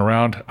corner. I'm going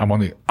around. I'm on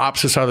the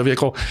opposite side of the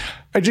vehicle.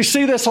 Did you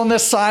see this on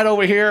this side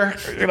over here?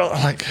 You know,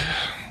 like,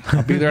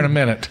 I'll be there in a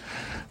minute.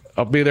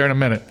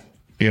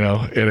 You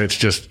know, and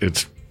it's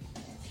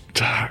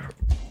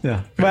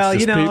yeah. Well,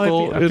 you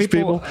know,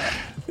 people,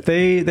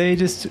 they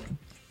just.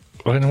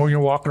 And when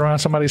you're walking around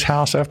somebody's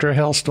house after a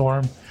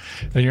hailstorm,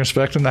 and you're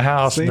inspecting the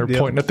house, and they're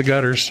pointing at the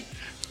gutters.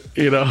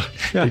 You know,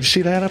 yeah. Did you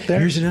see that up there?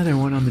 Here's another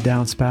one on the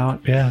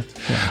downspout. Yeah.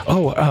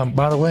 Oh,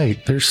 by the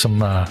way, there's some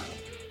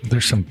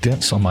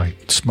dents on my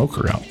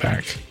smoker out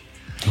back.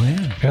 Oh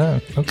yeah. Yeah.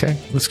 Okay.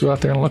 Let's go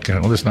out there and look at it.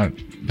 Well, there's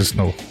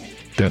no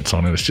dents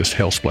on it. It's just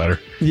hail splatter.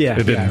 Yeah.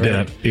 It didn't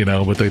dent, you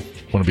know, but they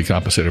want to be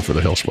compensated for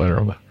the hail splatter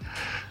on it.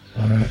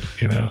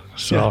 You know.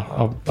 So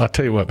yeah. I'll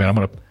tell you what, man. I'm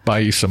going to buy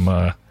you some.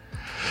 I'm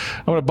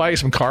going to buy you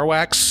some car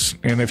wax,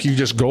 and if you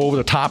just go over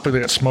the top of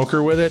that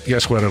smoker with it,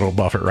 guess what? It'll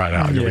buff it right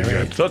out. You'll be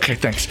good. Okay,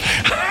 thanks.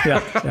 Yeah.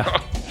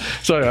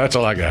 So that's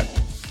all I got.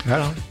 Right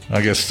on.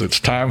 I guess it's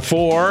time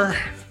for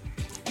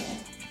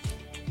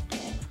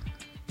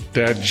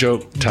dad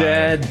joke time.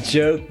 Dad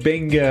joke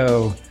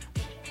bingo.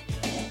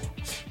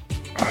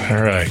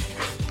 All right.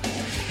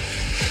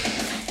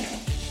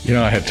 You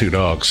know, I had 2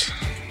 dogs.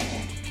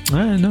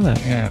 I didn't know that.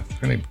 Yeah,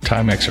 they're named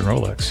Timex and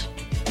Rolex.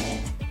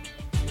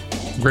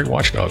 Great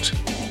watchdogs.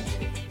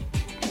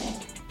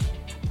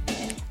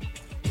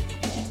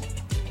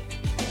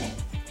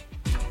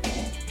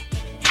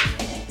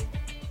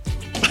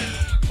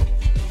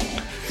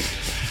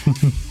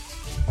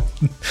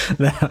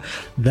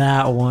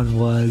 That one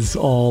was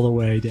all the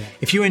way down.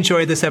 If you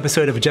enjoyed this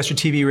episode of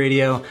AdjusterTV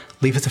Radio,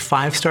 leave us a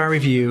 5-star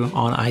review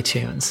on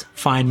iTunes.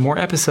 Find more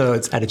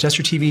episodes at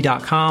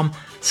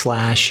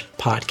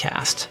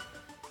AdjusterTV.com/podcast.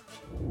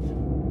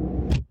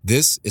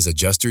 This is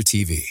Adjuster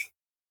TV.